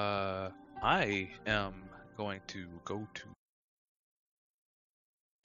am going to go to